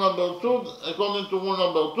have rule number 2. According to rule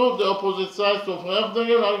number 2, the opposite sides of a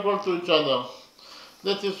rectangle are equal to each other.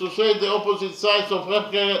 That is to say, the opposite sides of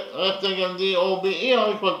rectangle DOBE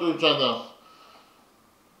are equal to each other.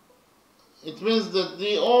 It means that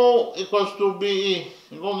DO equals to BE.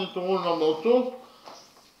 According to rule number 2,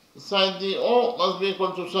 side DO must be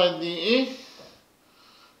equal to side DE.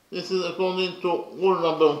 This is according to rule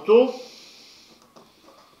number 2.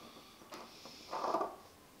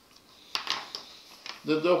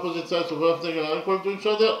 That the opposite sides of rectangle are equal to each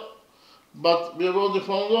other. But we have already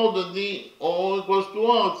found out that DO equals to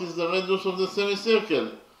R, it is the radius of the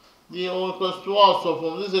semicircle. DO equals to R, so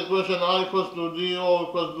from this equation R equals to DO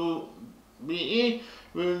equals to BE,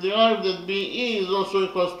 we will derive that BE is also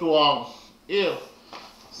equals to R. Here,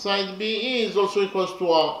 side BE is also equals to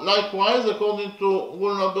R. Likewise, according to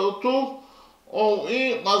rule number 2,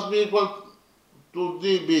 OE must be equal to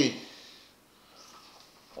DB.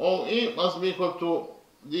 OE must be equal to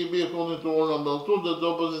DB according to rule number 2, that the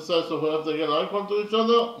opposite sides of a rectangle are equal to each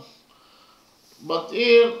other. But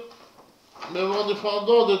here, we have already found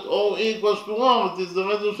out that OE equals to R, it is the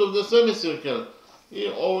radius of the semicircle.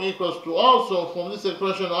 Here OE equals to R, so from this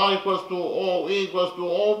equation R equals to OE equals to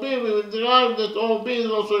OB, we will derive that OB is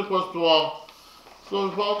also equals to R. So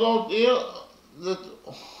we found out here that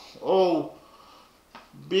OB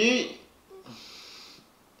B,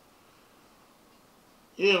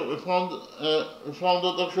 here we found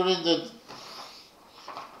out actually that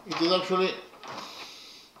it is actually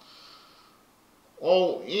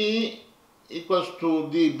OE equals to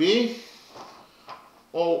DB,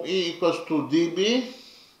 OE equals to DB,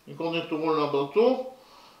 according to rule number 2,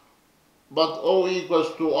 but OE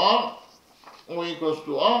equals to R, OE equals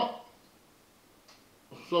to R.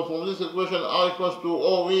 So from this equation, R equals to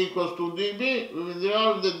OE equals to DB, we will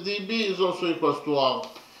derive that DB is also equals to R.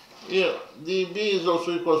 Here, DB is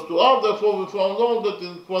also equals to R, therefore we found out that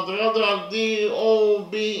in quadrilateral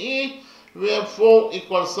DOBE, we have 4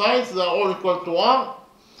 equal sides, they are all equal to R.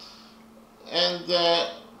 And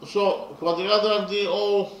so quadrilateral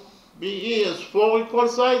DOBE has 4 equal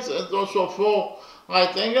sides and also 4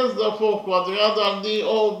 right angles, therefore quadrilateral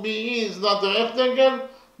DOBE is not a rectangle,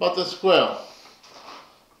 but a square.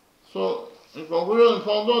 So, in conclusion, we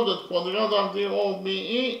found out that quadrilateral DOBE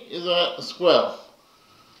is a square.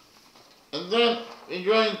 And then we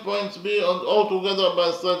join points B and O together by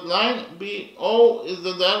a straight line. BO is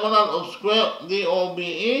the diagonal of square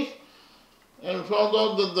DOBE. And we found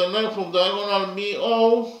out that the length of diagonal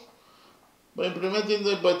BO, by implementing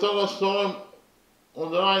the Pythagoras theorem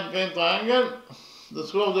on the right great triangle, the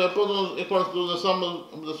square of the hypotenuse equals to the sum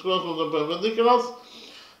of the squares of the perpendiculars.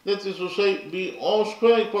 That is to say, BO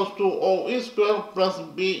square equals to OE square plus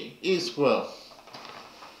BE square.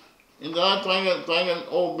 In the right triangle, triangle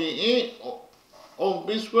OBE,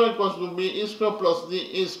 OB square equals to BE square plus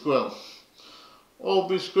DE square.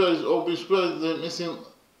 OB square is the missing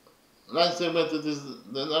line segment, it is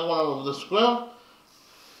the diagonal of the square.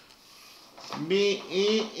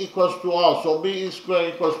 BE equals to R, so BE square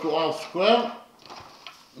equals to R square.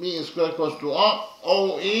 BE square equals to R.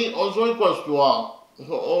 OE also equals to R.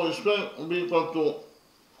 So OE square will be equal to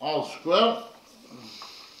R square.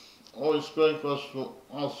 OE square equals to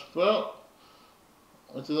R square.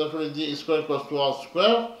 It is actually DE square equals to R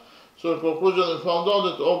square. So in conclusion, we found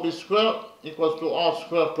out that OB square equals to R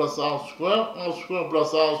square plus R square. R square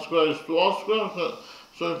plus R square is 2R square.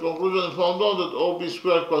 So in conclusion, we found out that OB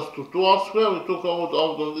square equals to 2R square. We took out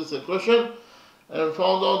of this equation and we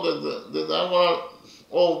found out that the diagonal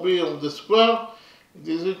OB of the square, it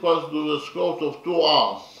is equal to the square root of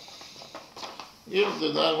 2R. If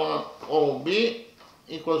the diagonal OB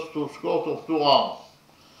equals to square root of 2R.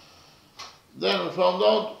 Then we found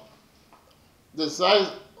out the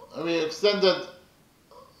size, we extended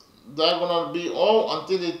diagonal BO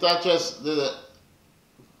until it touches the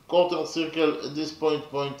quarter circle at this point,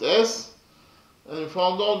 point S. And we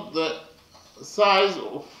found out the size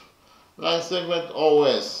of line segment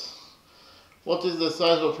OS. What is the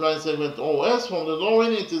size of line segment OS? From the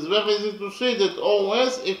drawing, it is very easy to see that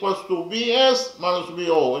OS equals to BS minus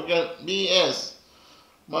BO. Again, BS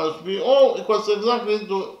minus BO equals exactly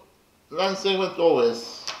to line segment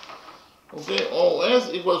OS. Okay,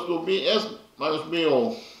 OS equals to BS minus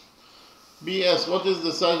BO. BS, what is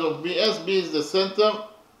the size of BS? B is the center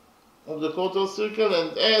of the quarter circle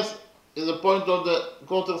and S is the point of the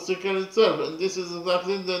quarter circle itself, and this is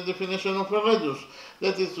exactly the definition of a radius.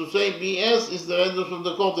 That is to say, BS is the radius of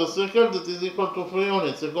the quarter circle that is equal to 3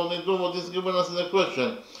 units, according to what is given us in the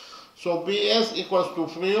question. So BS equals to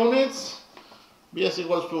 3 units, BS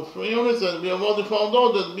equals to 3 units, and we have already found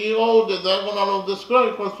out that BO, the diagonal of the square,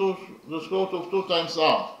 equals to the square root of 2 times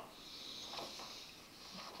R.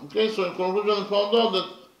 Okay, so in conclusion, we found out that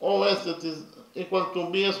OS that is equal to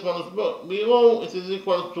BS minus BO, it is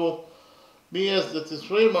equal to BS that is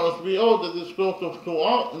 3 minus BO that is square root of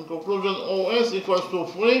 2R. In conclusion, OS equals to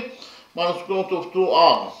 3 minus square root of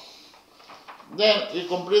 2R. Then we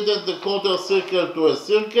completed the quarter circle to a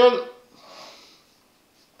circle.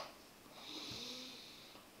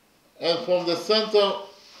 And from the center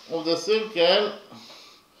of the circle,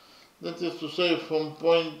 that is to say from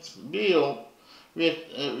point B,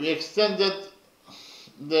 we extended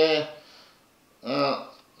the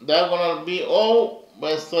diagonal BO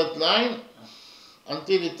by a straight line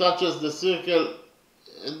until it touches the circle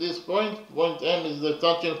at this point. Point M is the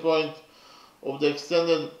touching point of the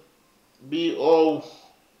extended BO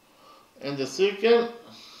and the circle.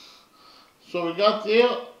 So we got here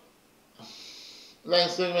line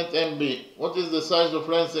segment MB. What is the size of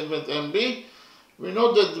line segment MB? We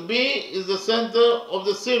know that B is the center of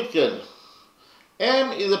the circle.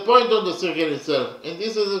 M is the point of the circle itself, and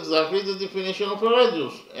this is exactly the definition of a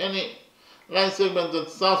radius. Any line segment that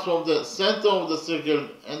starts from the center of the circle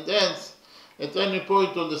and ends at any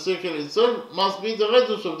point on the circle itself must be the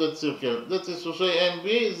radius of that circle. That is to say, MB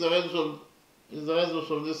is the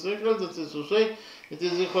radius of this circle. That is to say, it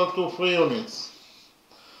is equal to 3 units.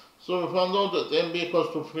 So we found out that MB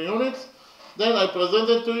equals to 3 units. Then I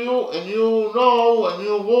presented to you a new law, a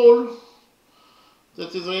new rule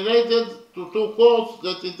that is related to two chords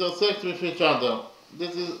that intersect with each other.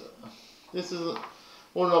 This is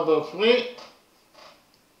rule number 3.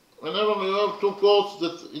 Whenever we have two chords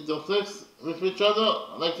that intersect with each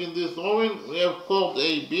other, like in this drawing, we have chord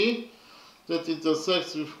AB that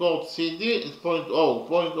intersects with chord CD, it's point O.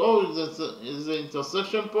 Point O is the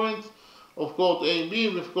intersection point of chord AB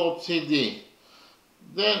with chord CD.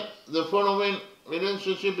 Then the following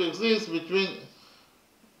relationship exists between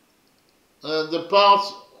the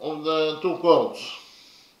parts of the two chords.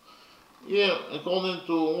 Here, according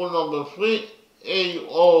to rule number 3,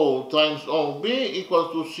 AO times OB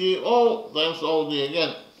equals to CO times OD.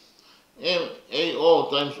 Again, AO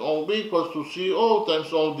times OB equals to CO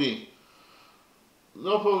times OD.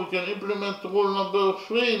 Therefore, we can implement rule number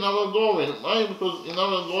 3 in our drawing. Why? Because in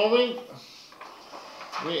our drawing,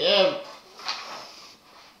 we have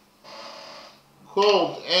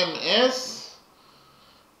chord MS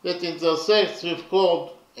that intersects with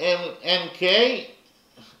chord NK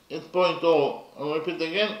at point O. I'll repeat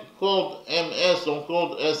again, chord MS or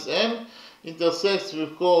chord SM intersects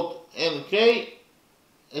with chord NK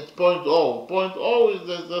at point O. Point O is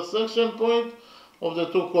the intersection point of the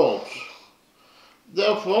two chords.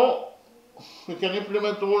 Therefore, we can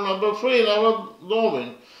implement rule number 3 in our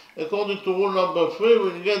drawing. According to rule number 3,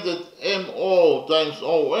 we get that MO times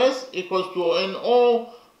OS equals to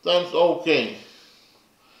NO times OK.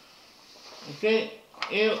 Okay,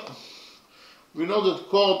 here we know that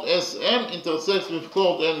chord SM intersects with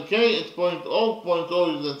chord NK at point O. Point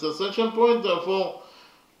O is the intersection point. Therefore,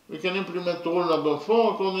 we can implement rule number 3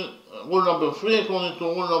 according to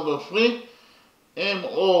rule number 3.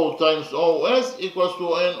 MO times OS equals to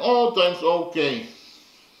NO times OK.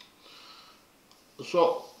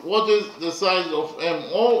 So, what is the size of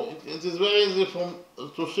MO? It is very easy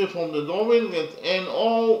to see from the drawing that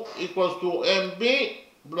NO equals to MB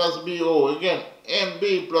plus BO. Again,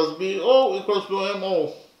 MB plus BO equals to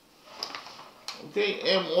MO. Okay,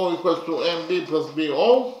 MO equals to MB plus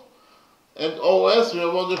BO. And OS, we have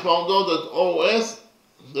already found out that OS,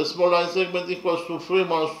 the small line segment, equals to 3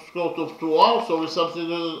 minus square root of 2r. So we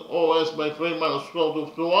substitute OS by 3 minus square root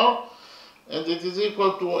of 2r. And it is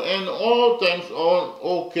equal to NO times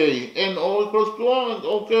OK. NO equals to R and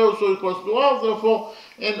OK also equals to R. Therefore,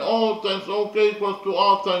 NO times OK equals to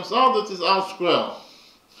R times R. That is R squared.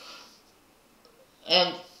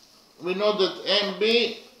 And we know that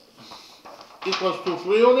MB equals to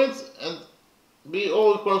 3 units and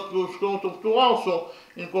BO equals to square root of 2R. So,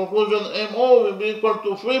 in conclusion, MO will be equal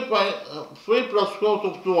to 3 plus square root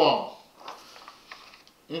of 2R.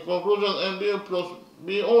 In conclusion, MB plus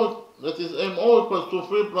BO, that is MO equals to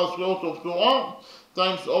 3 plus square root of 2R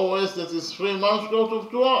times OS, that is 3 minus square root of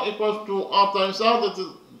 2R, equals to R times R,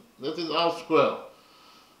 that is R squared.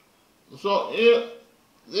 So here,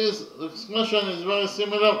 this expression is very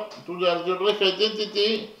similar to the algebraic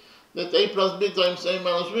identity that A plus B times A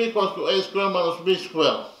minus B equals to A squared minus B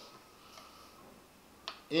squared.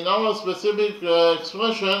 In our specific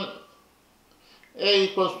expression, A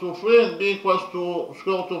equals to 3 and B equals to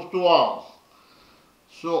square root of 2R.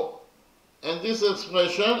 So, and this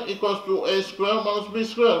expression equals to A squared minus B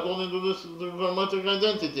squared according to this trigonometric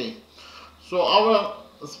identity. So our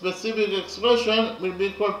specific expression will be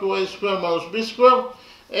equal to A squared minus B squared.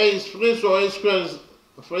 A is 3, so A squared is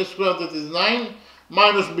 3 squared, that is 9,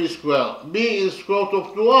 minus B squared. B is square root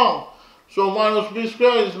of 2R, so minus B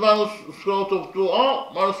squared is minus square root of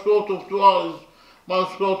 2R, minus square root of 2R is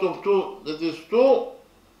minus square root of 2, that is 2,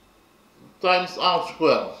 times R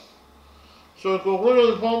squared. So in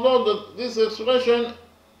conclusion, we found out that this expression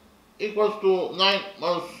equals to 9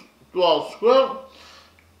 minus 2R squared,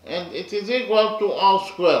 and it is equal to R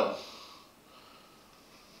squared.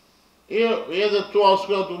 Here we added 2R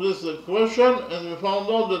squared to this equation, and we found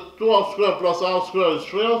out that 2R squared plus R squared is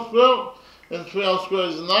 3R squared, and 3R squared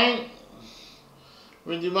is 9.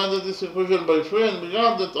 We divided this equation by 3, and we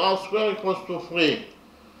got that R squared equals to 3.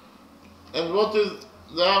 And what is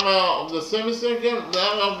the area of the semicircle? The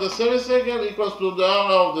area of the semicircle equals to the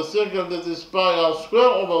area of the circle, that is pi R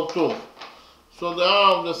squared over 2. So the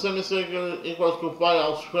area of the semicircle equals to pi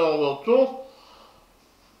R squared over 2.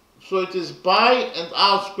 So it is pi and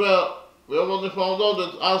R squared. We already found out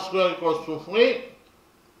that R squared equals to 3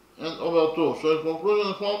 and over 2. So in conclusion,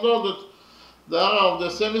 we found out that the area of the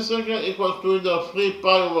semicircle equals to either 3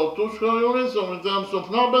 pi over 2 square units, or in terms of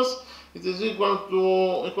numbers, it is equals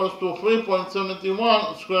to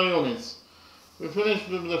 3.71 square units. We finished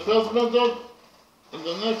with the first method. In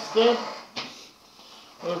the next step,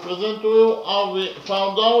 I will present to you how we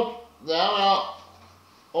found out the area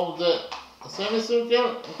of the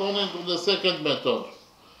semicircle according to the second method.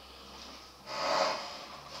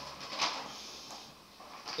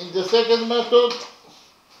 In the second method,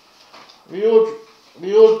 we use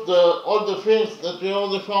all the things that we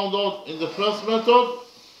already found out in the first method.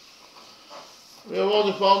 We have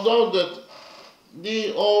already found out that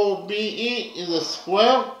DOBE is a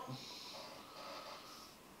square,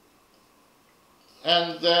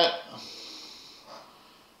 and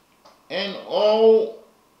NO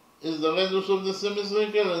is the radius of the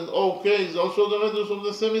semicircle, and OK is also the radius of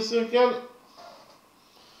the semicircle.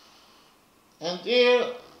 And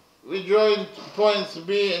here we join points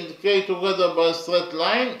B and K together by a straight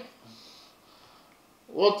line.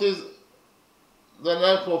 What is the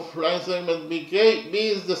length of line segment BK? B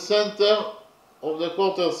is the center of the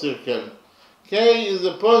quarter circle. K is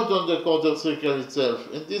the point on the quarter circle itself.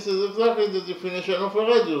 And this is exactly the definition of a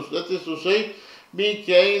radius. That is to say,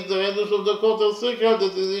 BK is the radius of the quarter circle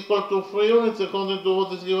that is equal to 3 units according to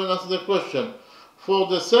what is given us in the question. For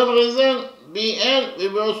the same reason, BN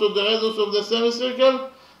will be also the radius of the semicircle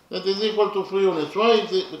that is equal to 3 units. Why?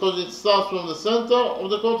 Because it starts from the center of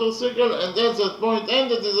the quarter circle and ends at point N,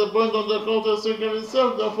 that is a point on the quarter circle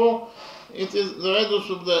itself. Therefore, it is the radius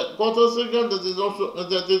of the quarter circle that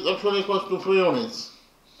is actually equal to 3 units.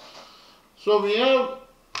 So we have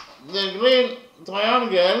the green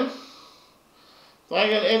triangle.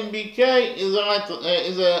 Triangle NBK is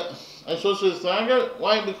a isosceles triangle.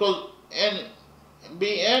 Why? Because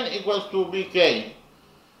BN equals to BK.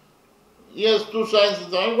 Yes, two sides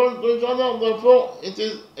that are equal to each other, therefore it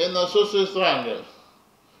is an isosceles triangle.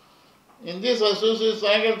 In this isosceles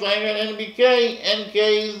triangle, triangle NBK, NK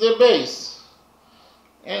is the base.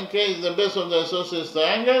 NK is the base of the isosceles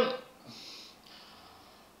triangle.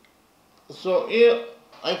 So here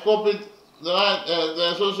I copied the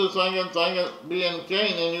isosceles triangle, triangle BNK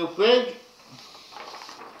in a new page.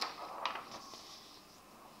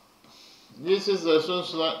 This is the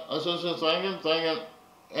isosceles triangle, triangle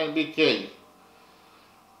NBK.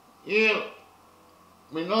 Here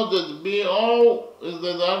we know that BO is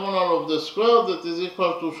the diagonal of the square that is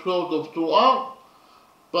equal to square root of 2R,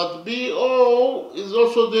 but BO is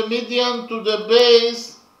also the median to the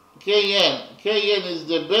base KN. KN is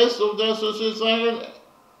the base of the isosceles triangle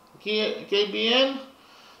KBN,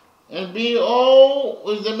 and BO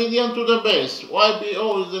is the median to the base. Why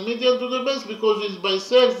BO is the median to the base? Because it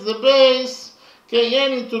bisects the base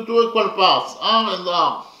KN into two equal parts, R and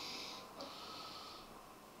R.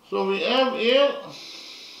 So we have here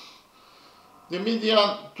the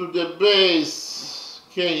median to the base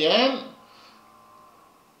Kn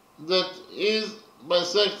that is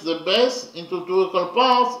bisects the base into two equal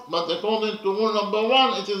parts, but according to rule number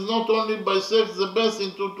 1, it is not only bisects the base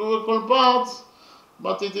into two equal parts,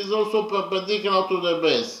 but it is also perpendicular to the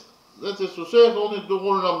base. That is to say, according to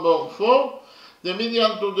rule number 4, the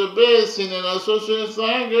median to the base in an isosceles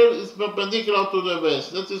triangle is perpendicular to the base.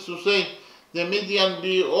 That is to say, the median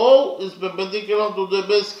BO is perpendicular to the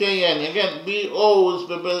base Kn. Again, BO is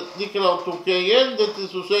perpendicular to Kn. That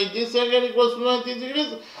is to say, this angle equals to 90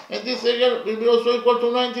 degrees, and this angle will be also equal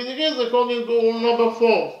to 90 degrees according to rule number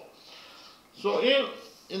 4. So here,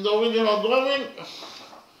 in the original drawing,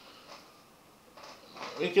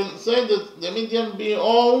 we can say that the median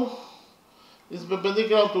BO is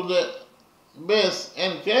perpendicular to the base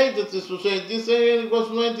NK, that is to say this angle equals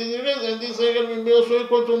to 90 degrees and this angle will be also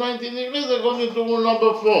equal to 90 degrees according to rule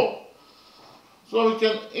number 4. So we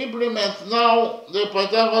can implement now the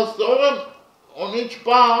Pythagoras theorem on each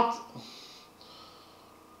part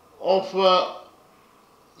of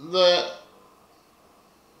the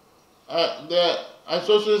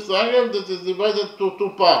isosceles triangle that is divided to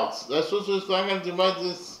two parts. The isosceles triangle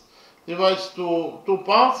divides to two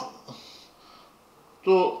parts,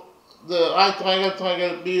 to the right triangle,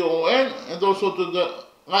 triangle BON, and also to the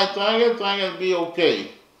right triangle, triangle BOK.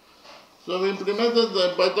 So we implemented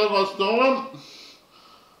the Pythagoras theorem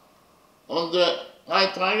on the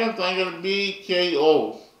right triangle, triangle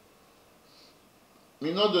BKO.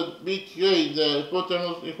 We know that BK, the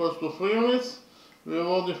hypotenuse, equals to 3 units. We have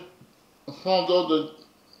already found out that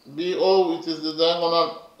BO, it is the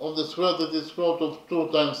diagonal of the square that is square root of 2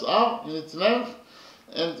 times R in its length,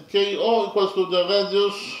 and KO equals to the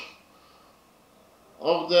radius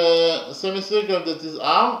of the semicircle that is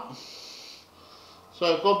R.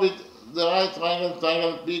 So I copied the right triangle,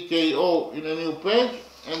 triangle BKO in a new page,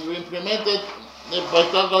 and we implemented the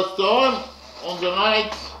Pythagoras theorem on the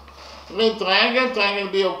right triangle, triangle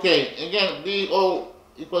BOK. Again, BO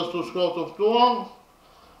equals to square root of 2R,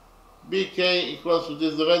 BK equals to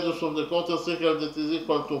this, the radius of the quarter circle that is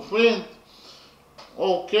equal to 3.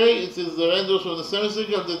 OK, it is the radius of the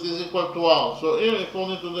semicircle that is equal to r. So here,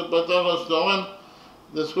 according to the Pythagoras theorem,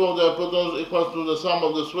 the square of the hypotenuse equals to the sum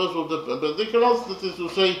of the squares of the perpendiculars. That is to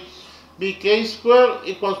say, bk square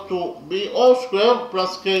equals to bo square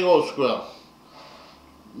plus ko square.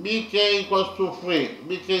 bk equals to 3.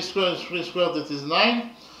 bk square is 3 squared, that is 9,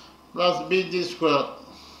 plus bd square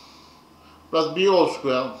plus bo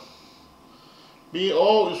square.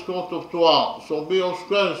 bo is square root of 2r. So bo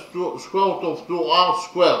square is square root of 2r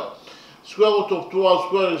square. Square root of 2r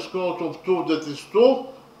square is square root of 2, that is 2,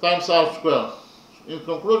 times r square. In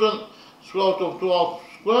conclusion, square root of 2r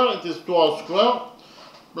square, it is 2r square,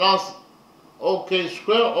 plus OK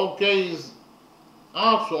square. OK is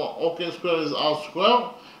r, so OK square is r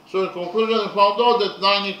square. So in conclusion, we found out that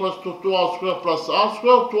 9 equals to 2r square plus r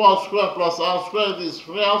square. 2r square plus r square is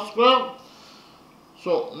 3r square.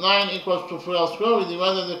 So 9 equals to 3r square. We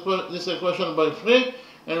divided this equation by 3,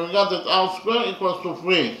 and we got that r square equals to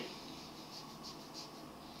 3.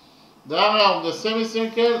 The area of the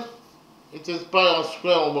semicircle, it is pi r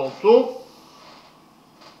square over 2.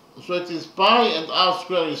 So it is pi, and r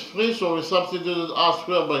square is 3, so we substituted r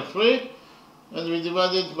square by 3, and we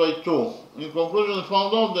divided by 2. In conclusion, we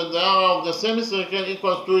found out that the area of the semicircle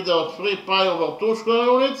equals to either 3 pi over 2 square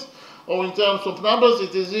units, or in terms of numbers,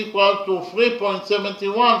 it is equal to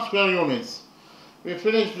 3.71 square units. We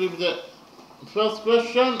finished with the first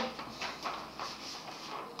question.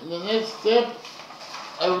 In the next step,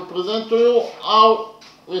 I will present to you how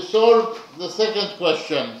we solve the second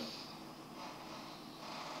question.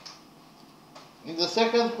 In the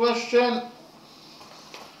second question,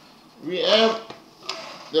 we have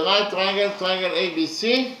the right triangle, triangle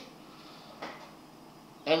ABC,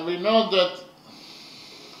 and we know that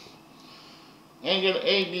angle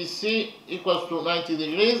ABC equals to 90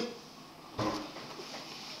 degrees.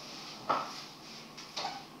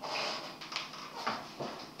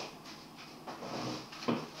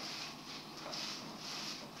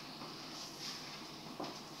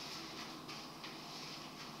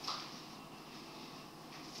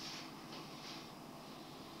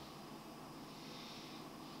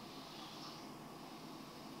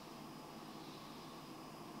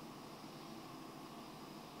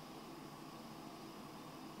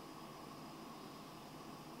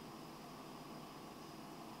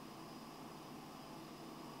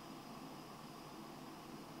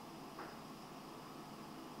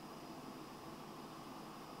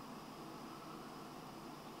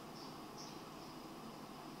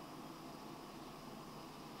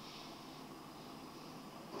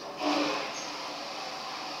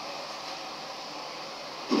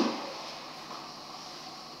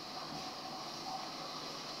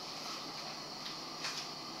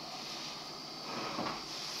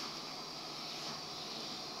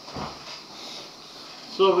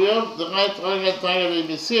 So we have the right triangle, triangle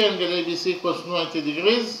ABC, angle ABC equals 90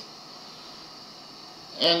 degrees,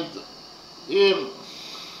 and here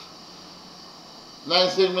line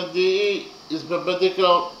segment DE is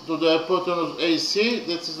perpendicular to the hypotenuse AC,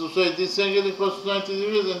 that is to say this angle equals to 90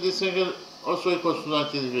 degrees and this angle also equals to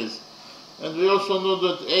 90 degrees. And we also know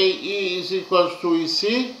that AE is equals to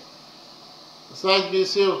EC, side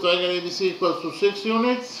BC of triangle ABC equals to 6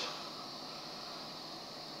 units,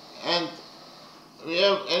 and we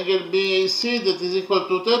have angle BAC that is equal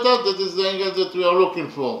to theta, that is the angle that we are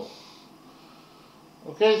looking for.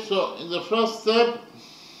 Okay, so in the first step,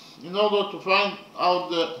 in order to find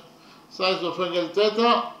out the size of angle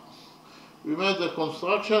theta, we made a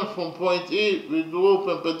construction from point E. We drew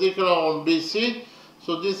perpendicular on BC,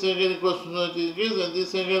 so this angle equals to 90 degrees and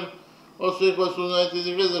this angle also equals to 90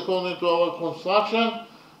 degrees according to our construction.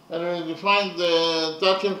 And we define the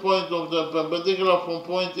touching point of the perpendicular from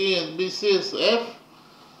point E and BC as F.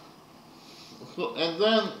 So, and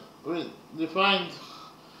then we defined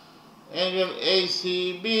angle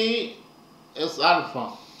ACB as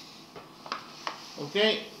alpha.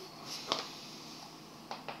 Okay?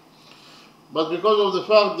 But because of the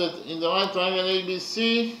fact that in the right triangle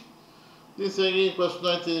ABC, this angle equals to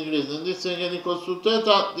 90 degrees and this angle equals to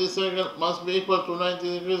theta, this angle must be equal to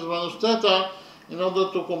 90 degrees minus theta in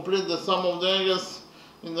order to complete the sum of the angles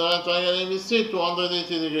in the right triangle ABC to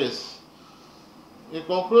 180 degrees. In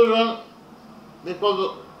conclusion,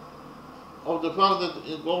 because of the fact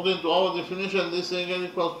that according to our definition this angle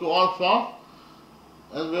equals to alpha,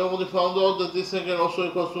 and we already found out that this angle also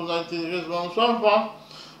equals to 90 degrees minus alpha,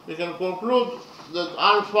 we can conclude that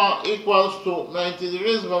alpha equals to 90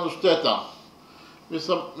 degrees minus theta.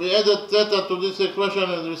 We added theta to this equation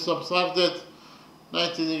and we subtracted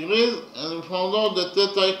 90 degrees, and we found out that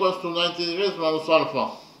theta equals to 90 degrees minus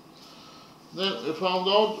alpha. Then we found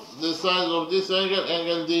out the size of this angle,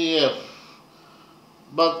 angle DEF.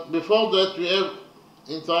 But before that, we have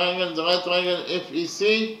in triangle, the right triangle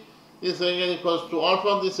FEC, this angle equals to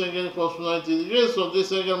alpha, this angle equals to 90 degrees, so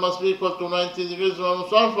this angle must be equal to 90 degrees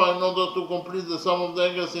minus alpha in order to complete the sum of the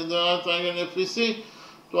angles in the right triangle FEC,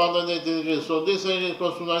 280 degrees. So this angle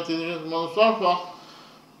equals to 90 degrees minus alpha,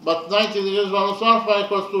 but 90 degrees minus alpha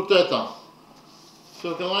equals to theta. So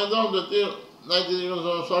you can write down that here 90 degrees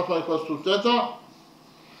minus alpha equals to theta.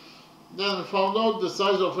 Then we found out the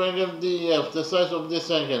size of angle DEF, the size of this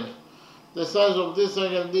angle. The size of this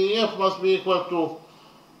angle DEF must be equal to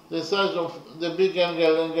the size of the big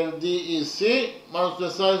angle, angle DEC, minus the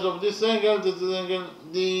size of this angle, that is angle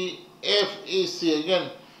DFEC.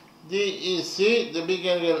 Again, DEC, the big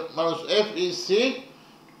angle, minus FEC,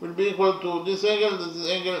 will be equal to this angle, that is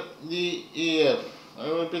angle DEF. I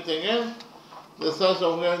will repeat again. The size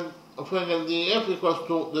of angle DEF equals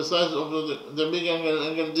to the size of the big angle,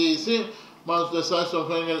 angle DEC, minus the size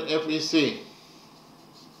of angle FEC.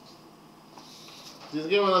 It is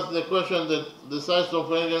given us the question that the size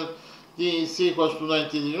of angle DEC equals to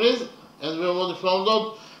 90 degrees, and we already found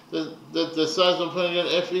out that the size of angle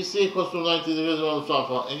FEC equals to 90 degrees minus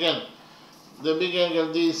alpha. Again, the big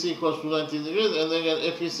angle DEC equals to 90 degrees, and angle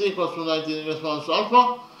FEC equals to 90 degrees minus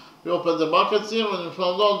alpha. We open the brackets here, and we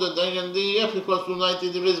found out that angle DEF equals to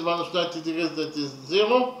 90 degrees minus 90 degrees, that is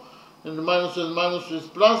 0, and the minus and minus is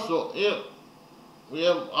plus, so here we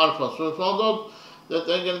have alpha. So we found out that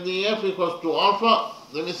angle DEF equals to alpha,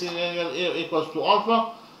 the missing angle here equals to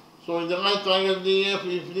alpha. So in the right triangle DEF,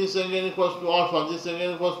 if this angle equals to alpha, this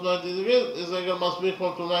angle equals to 90 degrees, this angle must be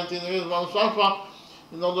equal to 90 degrees minus alpha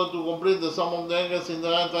in order to complete the sum of the angles in the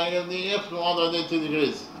right triangle DEF to 180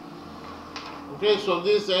 degrees. Okay, so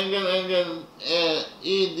this angle,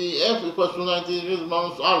 EDF equals to 90 degrees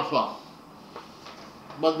minus alpha.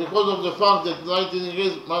 But because of the fact that 90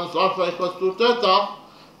 degrees minus alpha equals to theta,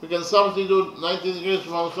 we can substitute 90 degrees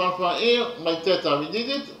minus alpha here by theta. We did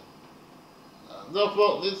it.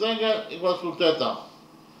 Therefore, this angle equals to theta.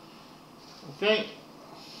 Okay.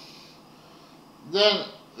 Then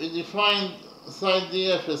we define side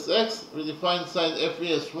DF as x, we define side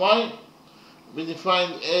FE as y, we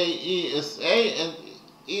define AE as A, and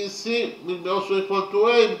EC will be also equal to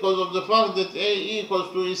A because of the fact that AE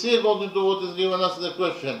equals to EC according to what is given us in the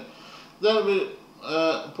question. Then we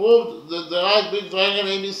proved that the right big triangle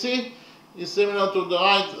ABC is similar to the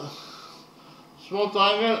right small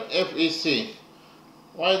triangle FEC.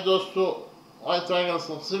 Why those two right triangles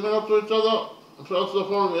are similar to each other? First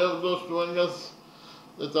of all, we have those two angles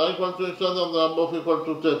that are equal to each other, they are both equal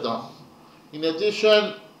to theta. In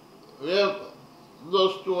addition, we have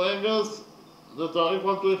those two angles that are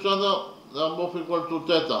equal to each other, they are both equal to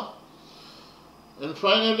theta. And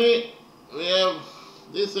finally, we have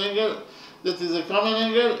this angle that is a common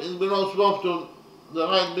angle, it belongs both to the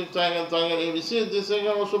right big triangle, triangle ABC, this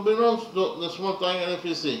angle also belongs to the small triangle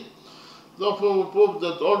FEC. Therefore, we prove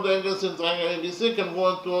that all the angles in triangle ABC can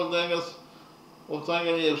go into all the angles of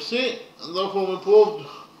triangle EFC, and therefore we proved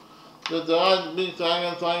that the right big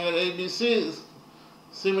triangle, triangle ABC is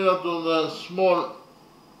similar to the small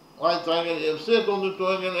right triangle EFC according to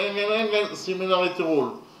angle similarity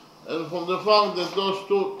rule. And from the fact that those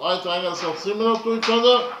two right triangles are similar to each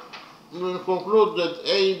other, we will conclude that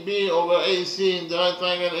AB over AC in the right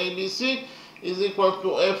triangle ABC is equal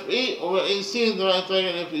to FE over AC in the right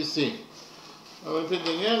triangle FEC. I repeat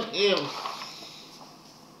again, here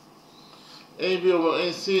AB over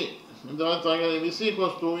AC in the right triangle ABC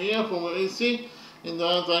equals to EF over AC in the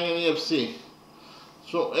right triangle EFC.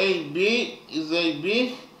 So AB is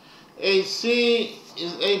AB, AC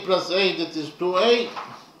is A plus A, that is 2A,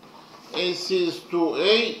 AC is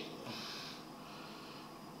 2A,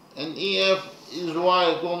 and EF is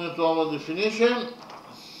Y according to our definition,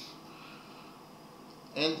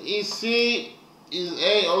 and EC is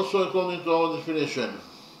A also according to our definition.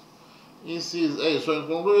 EC is A. So in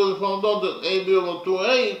conclusion, we found out that AB over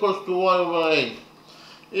 2A equals to Y over A.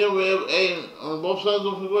 Here we have A on both sides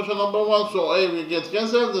of equation number 1, so A will get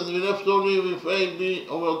cancelled, and we left only with AB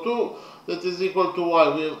over 2, that is equal to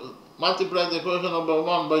Y. We multiplied the equation number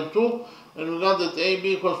 1 by 2, and we got that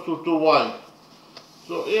AB equals to 2Y.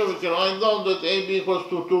 So here we can write down that AB equals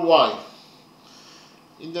to 2Y.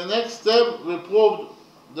 In the next step, we proved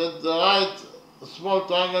that the right small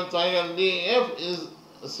triangle, triangle DEF is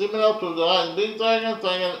similar to the right big triangle,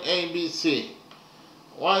 triangle ABC.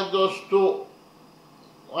 Why those two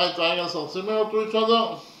right triangles are similar to each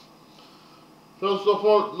other? First of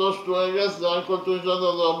all, those two angles, they are equal to each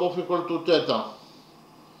other, they are both equal to theta.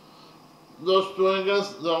 Those two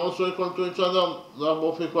angles, they are also equal to each other, they are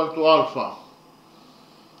both equal to alpha.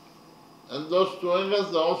 And those two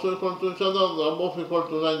angles, they are also equal to each other, they are both equal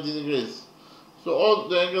to 90 degrees. So all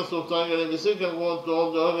the angles of triangle ABC can go to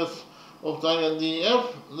all the angles of triangle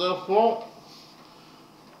DEF. Therefore,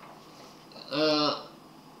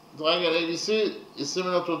 triangle ABC is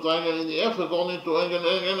similar to triangle EDF according to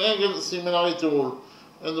angle similarity rule.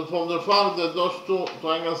 And from the fact that those two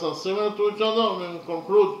triangles are similar to each other, we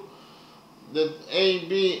conclude that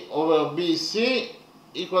AB over BC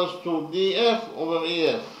equals to DF over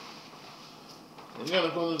EF. Again,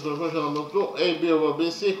 according to equation number 2, AB over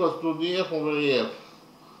BC equals to DF over EF.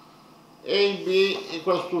 AB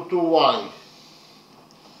equals to 2y.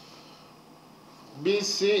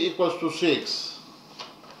 BC equals to 6.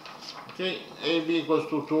 Okay, AB equals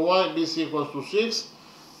to 2y, BC equals to 6.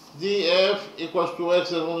 DF equals to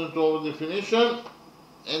x according to our definition,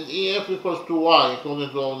 and EF equals to y according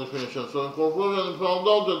to our definition. So in conclusion, we found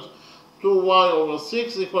out that 2y over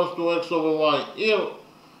 6 equals to x over y. Here,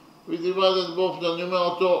 we divided both the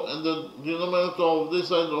numerator and the denominator of this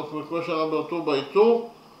side of equation number 2 by 2.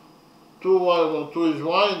 2y over 2 is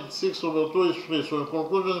y, and 6 over 2 is 3. So in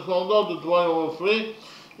conclusion, we found out that y over 3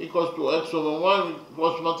 equals to x over y. We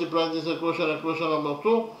cross multiply this equation number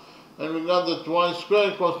 2, and we got that y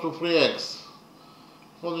squared equals to 3x.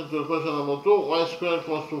 According to equation number 2, y squared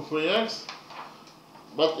equals to 3x.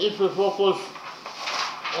 But if we focus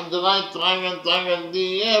on the right triangle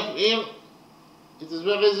DEF here, it is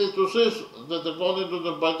very easy to see that according to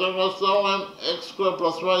the Pythagoras theorem, x squared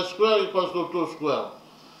plus y squared equals to 2 squared.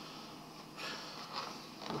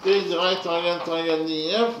 Okay, the right triangle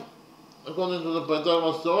DEF, according to the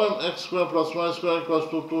Pythagoras theorem, x squared plus y squared equals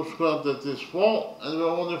to 2 squared, that is 4. And we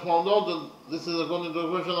already found out that this is according to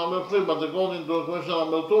equation number 3, but according to equation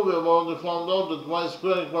number 2, we have already found out that y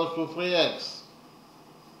squared equals to 3x.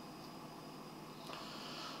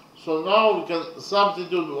 So now we can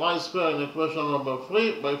substitute y squared in equation number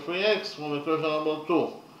 3 by 3x from equation number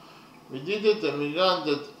 2. We did it and we got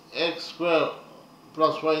that x squared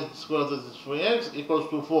plus y squared, that is 3x, equals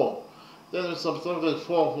to 4. Then we subtracted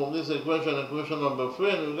 4 from this equation number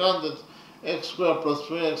 3, and we got that x squared plus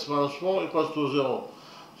 3x minus 4 equals to 0.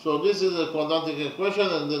 So this is a quadratic equation,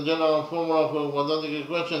 and the general formula for a quadratic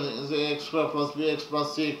equation is ax squared plus bx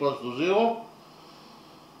plus c equals to 0.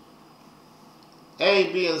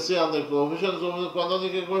 A, B, and C are the coefficients of the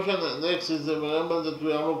quadratic equation, and x is the variable that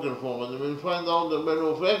we are looking for. And we find out the value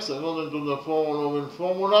of x according to the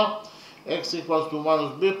formula. X equals to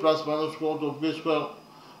minus b plus minus square root of b squared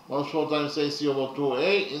minus 4 times AC over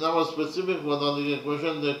 2a. In our specific quadratic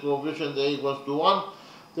equation, the coefficient a equals to 1,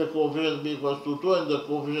 the coefficient b equals to 2, and the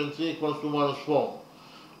coefficient c equals to minus 4.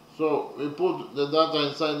 So we put the data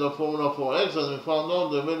inside the formula for x, and we found out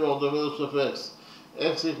the value of the values of x.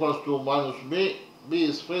 X equals to minus b. B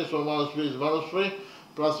is 3, so minus b is minus 3,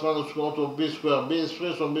 plus minus square root of b squared. B is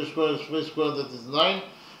 3, so b squared is 3 squared, that is 9.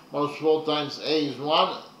 Minus 4 times a is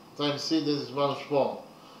 1, times c, that is minus 4.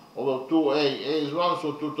 Over 2a, a is 1,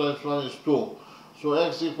 so 2 times 1 is 2. So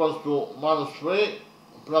x equals to minus 3,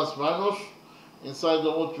 plus minus. Inside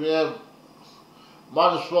the root we have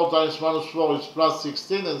minus 4 times minus 4 is plus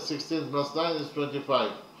 16, and 16 plus 9 is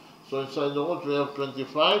 25. So inside the root we have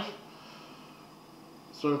 25.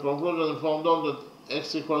 So in conclusion, we found out that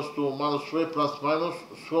x equals to minus 3 plus minus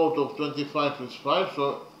square root of 25 is 5.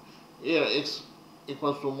 So here x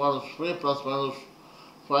equals to minus 3 plus minus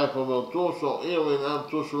 5 over 2. So here we have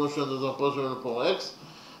two solutions that are possible for x.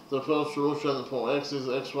 The first solution for x is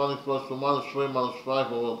x1 equals to minus 3 minus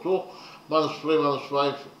 5 over 2. Minus 3 minus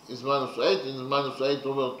 5 is minus 8, and minus 8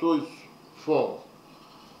 over 2 is 4.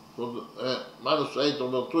 So minus 8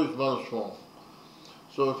 over 2 is minus 4.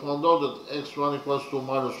 So we found out that x1 equals to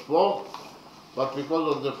minus 4, but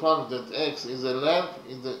because of the fact that x is a length,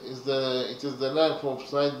 it is the length of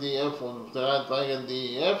side DF of the right triangle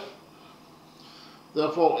DEF,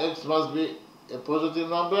 therefore x must be a positive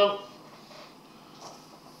number.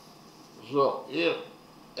 So here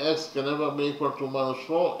x can never be equal to minus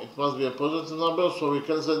 4, it must be a positive number, so we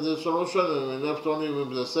cancel this solution and we left only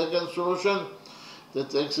with the second solution,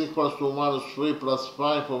 that x equals to minus 3 plus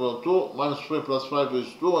 5 over 2. Minus 3 plus 5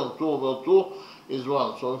 is 2, and 2 over 2 is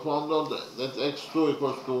 1. So we found out that x2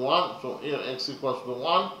 equals to 1. So here x equals to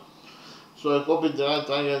 1. So I copied the right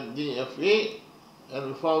triangle DFE, and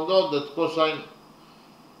we found out that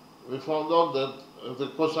the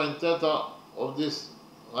cosine theta of this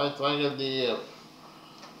right triangle DEF.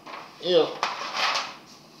 Here,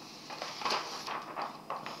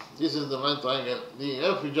 this is the right triangle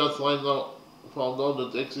DEF. We just right now found out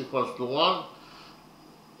that x equals to 1.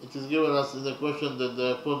 It is given us in the question that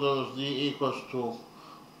the hypotenuse D equals to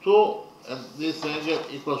 2, and this angle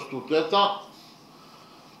equals to theta.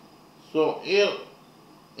 So here,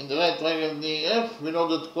 in the right triangle DEF, we know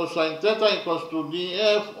that cosine theta equals to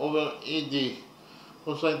DF over ED.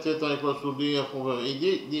 cosine theta equals to df over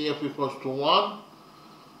AD, df equals to 1,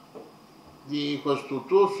 d equals to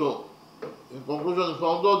 2, so in conclusion we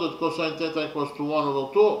found out that cosine theta equals to 1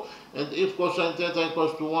 over 2, and if cosine theta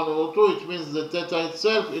equals to 1 over 2, it means that theta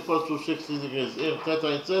itself equals to 60 degrees. Here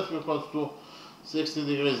theta itself equals to 60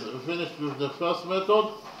 degrees. We finished with the first method.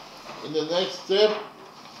 In the next step,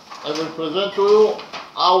 I will present to you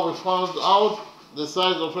how we found out the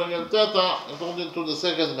size of angle theta according to the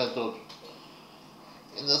second method.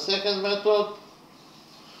 In the second method,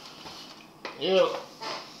 here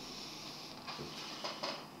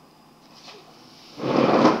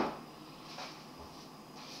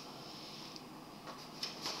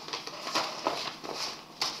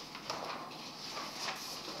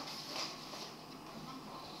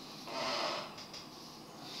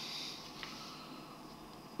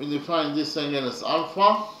we define this angle as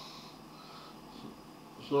alpha.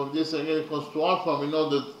 So if this angle equals to alpha, we know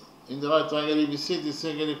that in the right triangle ABC, this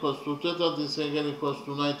angle equals to theta, this angle equals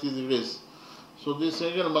to 90 degrees. So this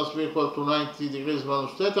angle must be equal to 90 degrees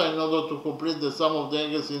minus theta in order to complete the sum of the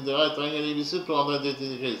angles in the right triangle ABC to 180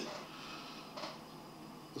 degrees.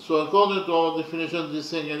 So according to our definition,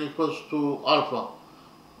 this angle equals to alpha.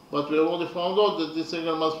 But we have already found out that this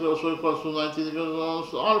angle must be also equal to 90 degrees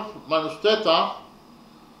minus theta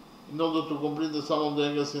in order to complete the sum of the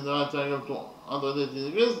angles in the right triangle to 180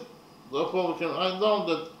 degrees. Therefore, we can write down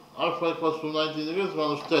that alpha equals to 90 degrees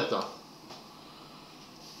minus theta.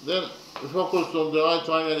 Then we focus on the right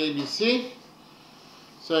triangle ABC.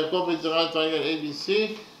 So I copied the right triangle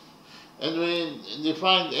ABC, and we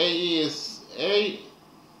defined AE as A,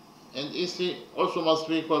 and EC also must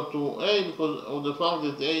be equal to A because of the fact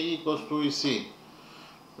that AE equals to EC.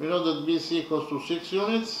 We know that BC equals to 6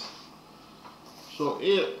 units. So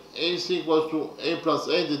here AC equals to A plus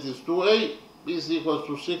A, that is 2A. BC equals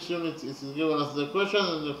to 6 units, it is given as the equation,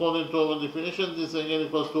 and according to our definition, this again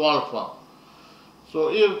equals to alpha. So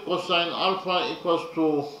here cosine alpha equals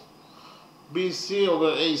to BC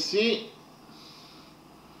over AC.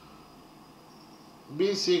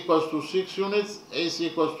 BC equals to 6 units, AC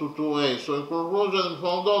equals to 2A. So in conclusion, we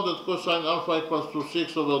found out that cosine alpha equals to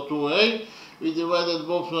 6 over 2A. We divided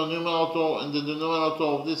both the numerator and the denominator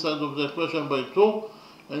of this side of the equation by 2.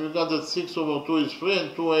 And we got that 6 over 2 is 3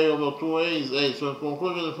 and 2A over 2A is A. So in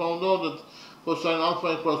conclusion, we found out that cosine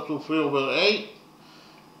alpha equals to 3 over A.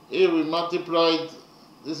 Here we multiplied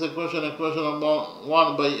this equation number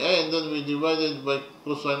 1 by A, and then we divided by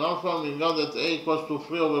cosine alpha. We got that A equals to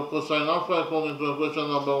 3 over cosine alpha according to equation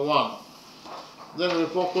number 1. Then we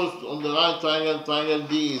focused on the right triangle, triangle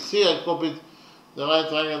DEC. I copied the right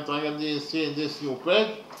triangle, triangle DEC in this new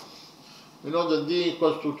page. We know that D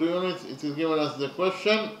equals to 2 units, it is given as the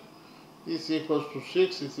question. DC equals to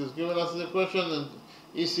 6, it is given as the question, and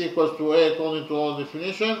EC equals to A according to our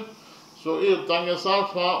definition. So here tangent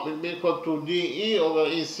alpha will be equal to DE over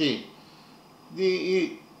EC.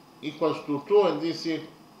 DE equals to 2 and DC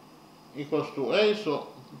equals to A. So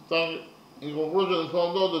in conclusion, we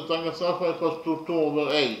found out that tangent alpha equals to 2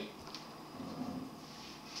 over A.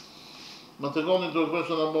 But according to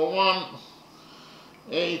equation number 1,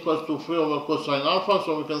 A equals to 3 over cosine alpha,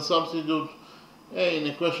 so we can substitute A in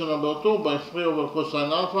equation number 2 by 3 over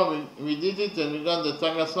cosine alpha. We did it, and we got the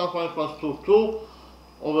tangent alpha equals to 2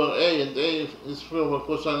 over A, and A is 3 over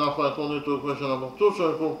cosine alpha according to equation number 2.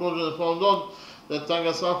 So in conclusion, we found out that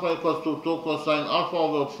tangent alpha equals to 2 cosine alpha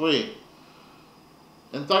over 3.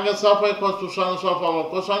 And tangent alpha equals to sinus alpha over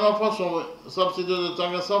cosine alpha, so we substitute the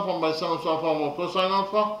tangent alpha by sinus alpha over cosine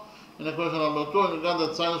alpha in equation number 2, and we got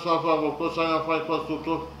that sinus alpha over cosine alpha equals to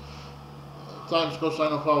 2 times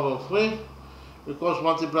cosine alpha over 3. We cross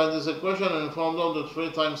multiplied this equation, and we found out that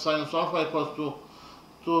 3 times sinus alpha equals to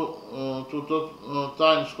 2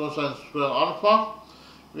 times cosine square alpha.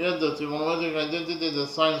 We had the trigonometric identity that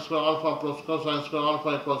sine square alpha plus cosine square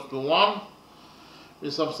alpha equals to 1. We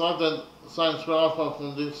subtracted sine square alpha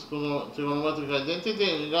from this trigonometric identity,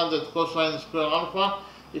 and we got that cosine square alpha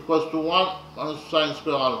equals to 1 minus sine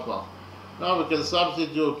square alpha. Now we can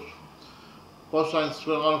substitute cosine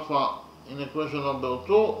square alpha in equation number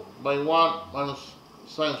 2 by 1 minus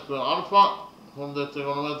sine square alpha from the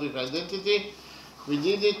trigonometric identity. We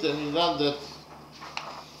did it, and we got that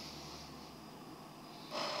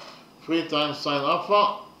 3 times sine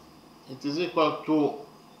alpha, it is equal to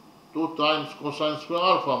 2 times cosine square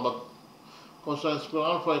alpha, but cosine square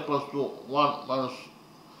alpha equals to 1 minus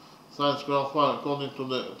sine square alpha according to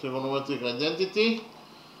the trigonometric identity.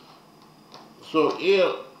 So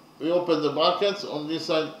here we open the brackets on this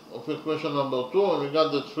side of equation number 2, and we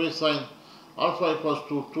got that 3 sine alpha equals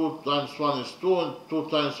to 2 times 1 is 2, and 2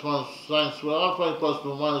 times 1 sine square alpha equals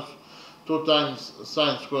to minus 2 times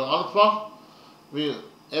sine square alpha. we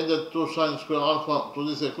added 2 sine square alpha to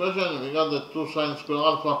this equation. We got that 2 sine square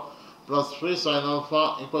alpha plus 3 sine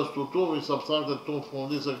alpha equals to 2. We subtracted 2 from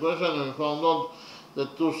this equation and we found out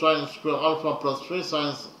that 2 sine square alpha plus 3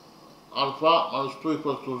 sine alpha minus 2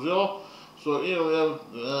 equals to 0. So here we have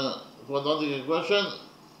quadratic equation.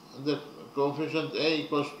 The coefficient A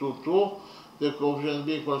equals to 2, the coefficient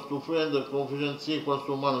B equals to 3, and the coefficient C equals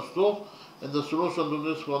to minus 2. And the solution to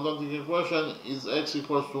this quadratic equation is x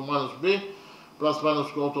equals to minus b plus minus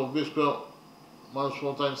square root of b squared minus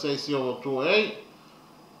 4 times ac over 2a.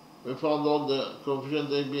 We found out the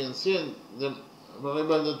coefficient a, b, and c, and the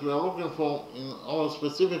variable that we are looking for in our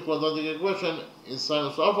specific quadratic equation is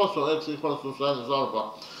sinus alpha, so x equals to sinus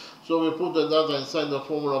alpha. So we put the data inside the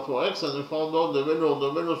formula for x, and we found out the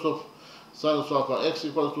values of sinus alpha. X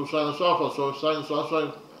equals to sinus alpha, so if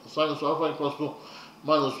sinus alpha equals to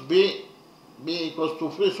minus b, b equals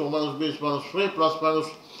to 3, so minus b is minus 3, plus minus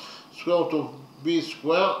square root of b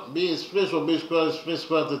squared. B is 3, so b squared is 3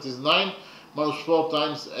 squared, that is 9. Minus 4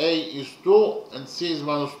 times a is 2, and c is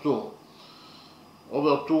minus 2.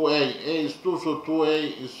 Over 2a. A is 2, so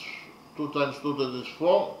 2a is 2 times 2, that is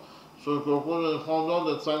 4. So in conclusion, we found out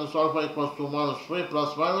that sinus alpha equals to minus 3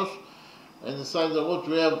 plus minus. And inside the root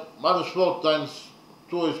we have minus 4 times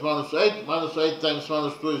 2 is minus 8. Minus 8 times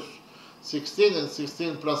minus 2 is 16, and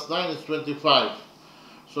 16 plus 9 is 25.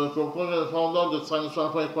 So in conclusion, we found out that sinus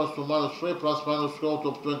alpha equals to minus 3 plus minus square root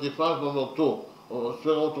of 25 over 2. Or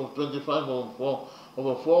square root of 25 over 4,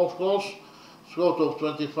 of course. Square root of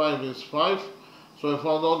 25 is 5. So we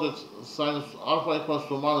found out that sinus alpha equals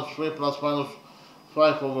to minus 3 plus minus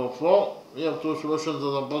 5 over 4. We have two solutions that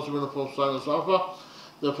are possible for sinus alpha.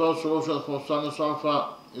 The first solution for sinus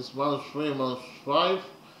alpha is minus 3 minus 5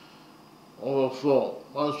 over 4.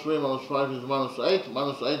 Minus 3 minus 5 is minus 8.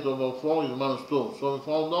 Minus 8 over 4 is minus 2. So we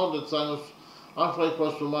found out that sinus alpha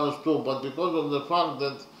equals to minus 2. But because of the fact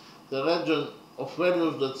that the region of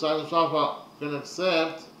values that sinus alpha can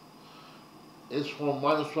accept is from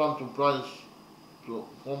minus 1 to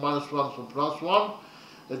minus 1 to plus 1,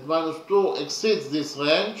 at minus 2 exceeds this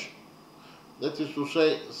range. That is to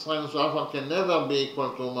say, sinus alpha can never be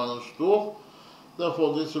equal to minus 2.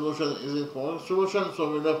 Therefore, this solution is incorrect solution,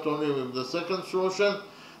 so we left only with the second solution,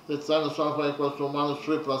 that sinus alpha equals to minus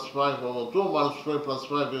 3 plus 5 over 2. Minus 3 plus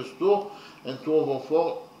 5 is 2, and 2 over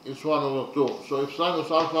 4 is 1 over 2. So if sinus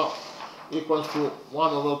alpha equals to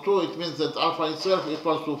 1 over 2, it means that alpha itself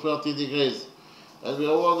equals to 30 degrees. And we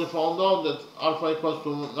already found out that alpha equals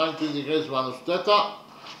to 90 degrees minus theta.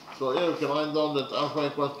 So here we can write down that alpha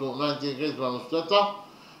equals to 90 degrees minus theta.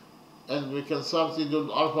 And we can substitute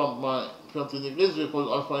alpha by 30 degrees because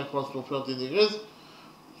alpha equals to 30 degrees.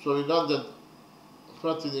 So we got that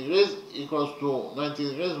 30 degrees equals to 90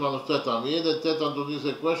 degrees minus theta. We added theta to this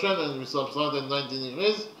equation and we subtracted 90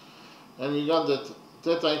 degrees. And we got that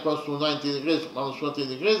theta equals to 90 degrees minus 30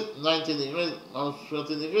 degrees. 90 degrees minus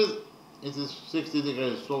 30 degrees, it is 60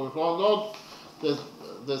 degrees. So we found out that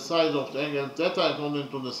the side of the angle theta, according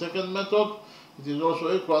to the second method, it is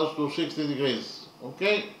also equal to 60 degrees.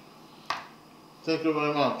 Okay? Thank you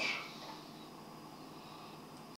very much.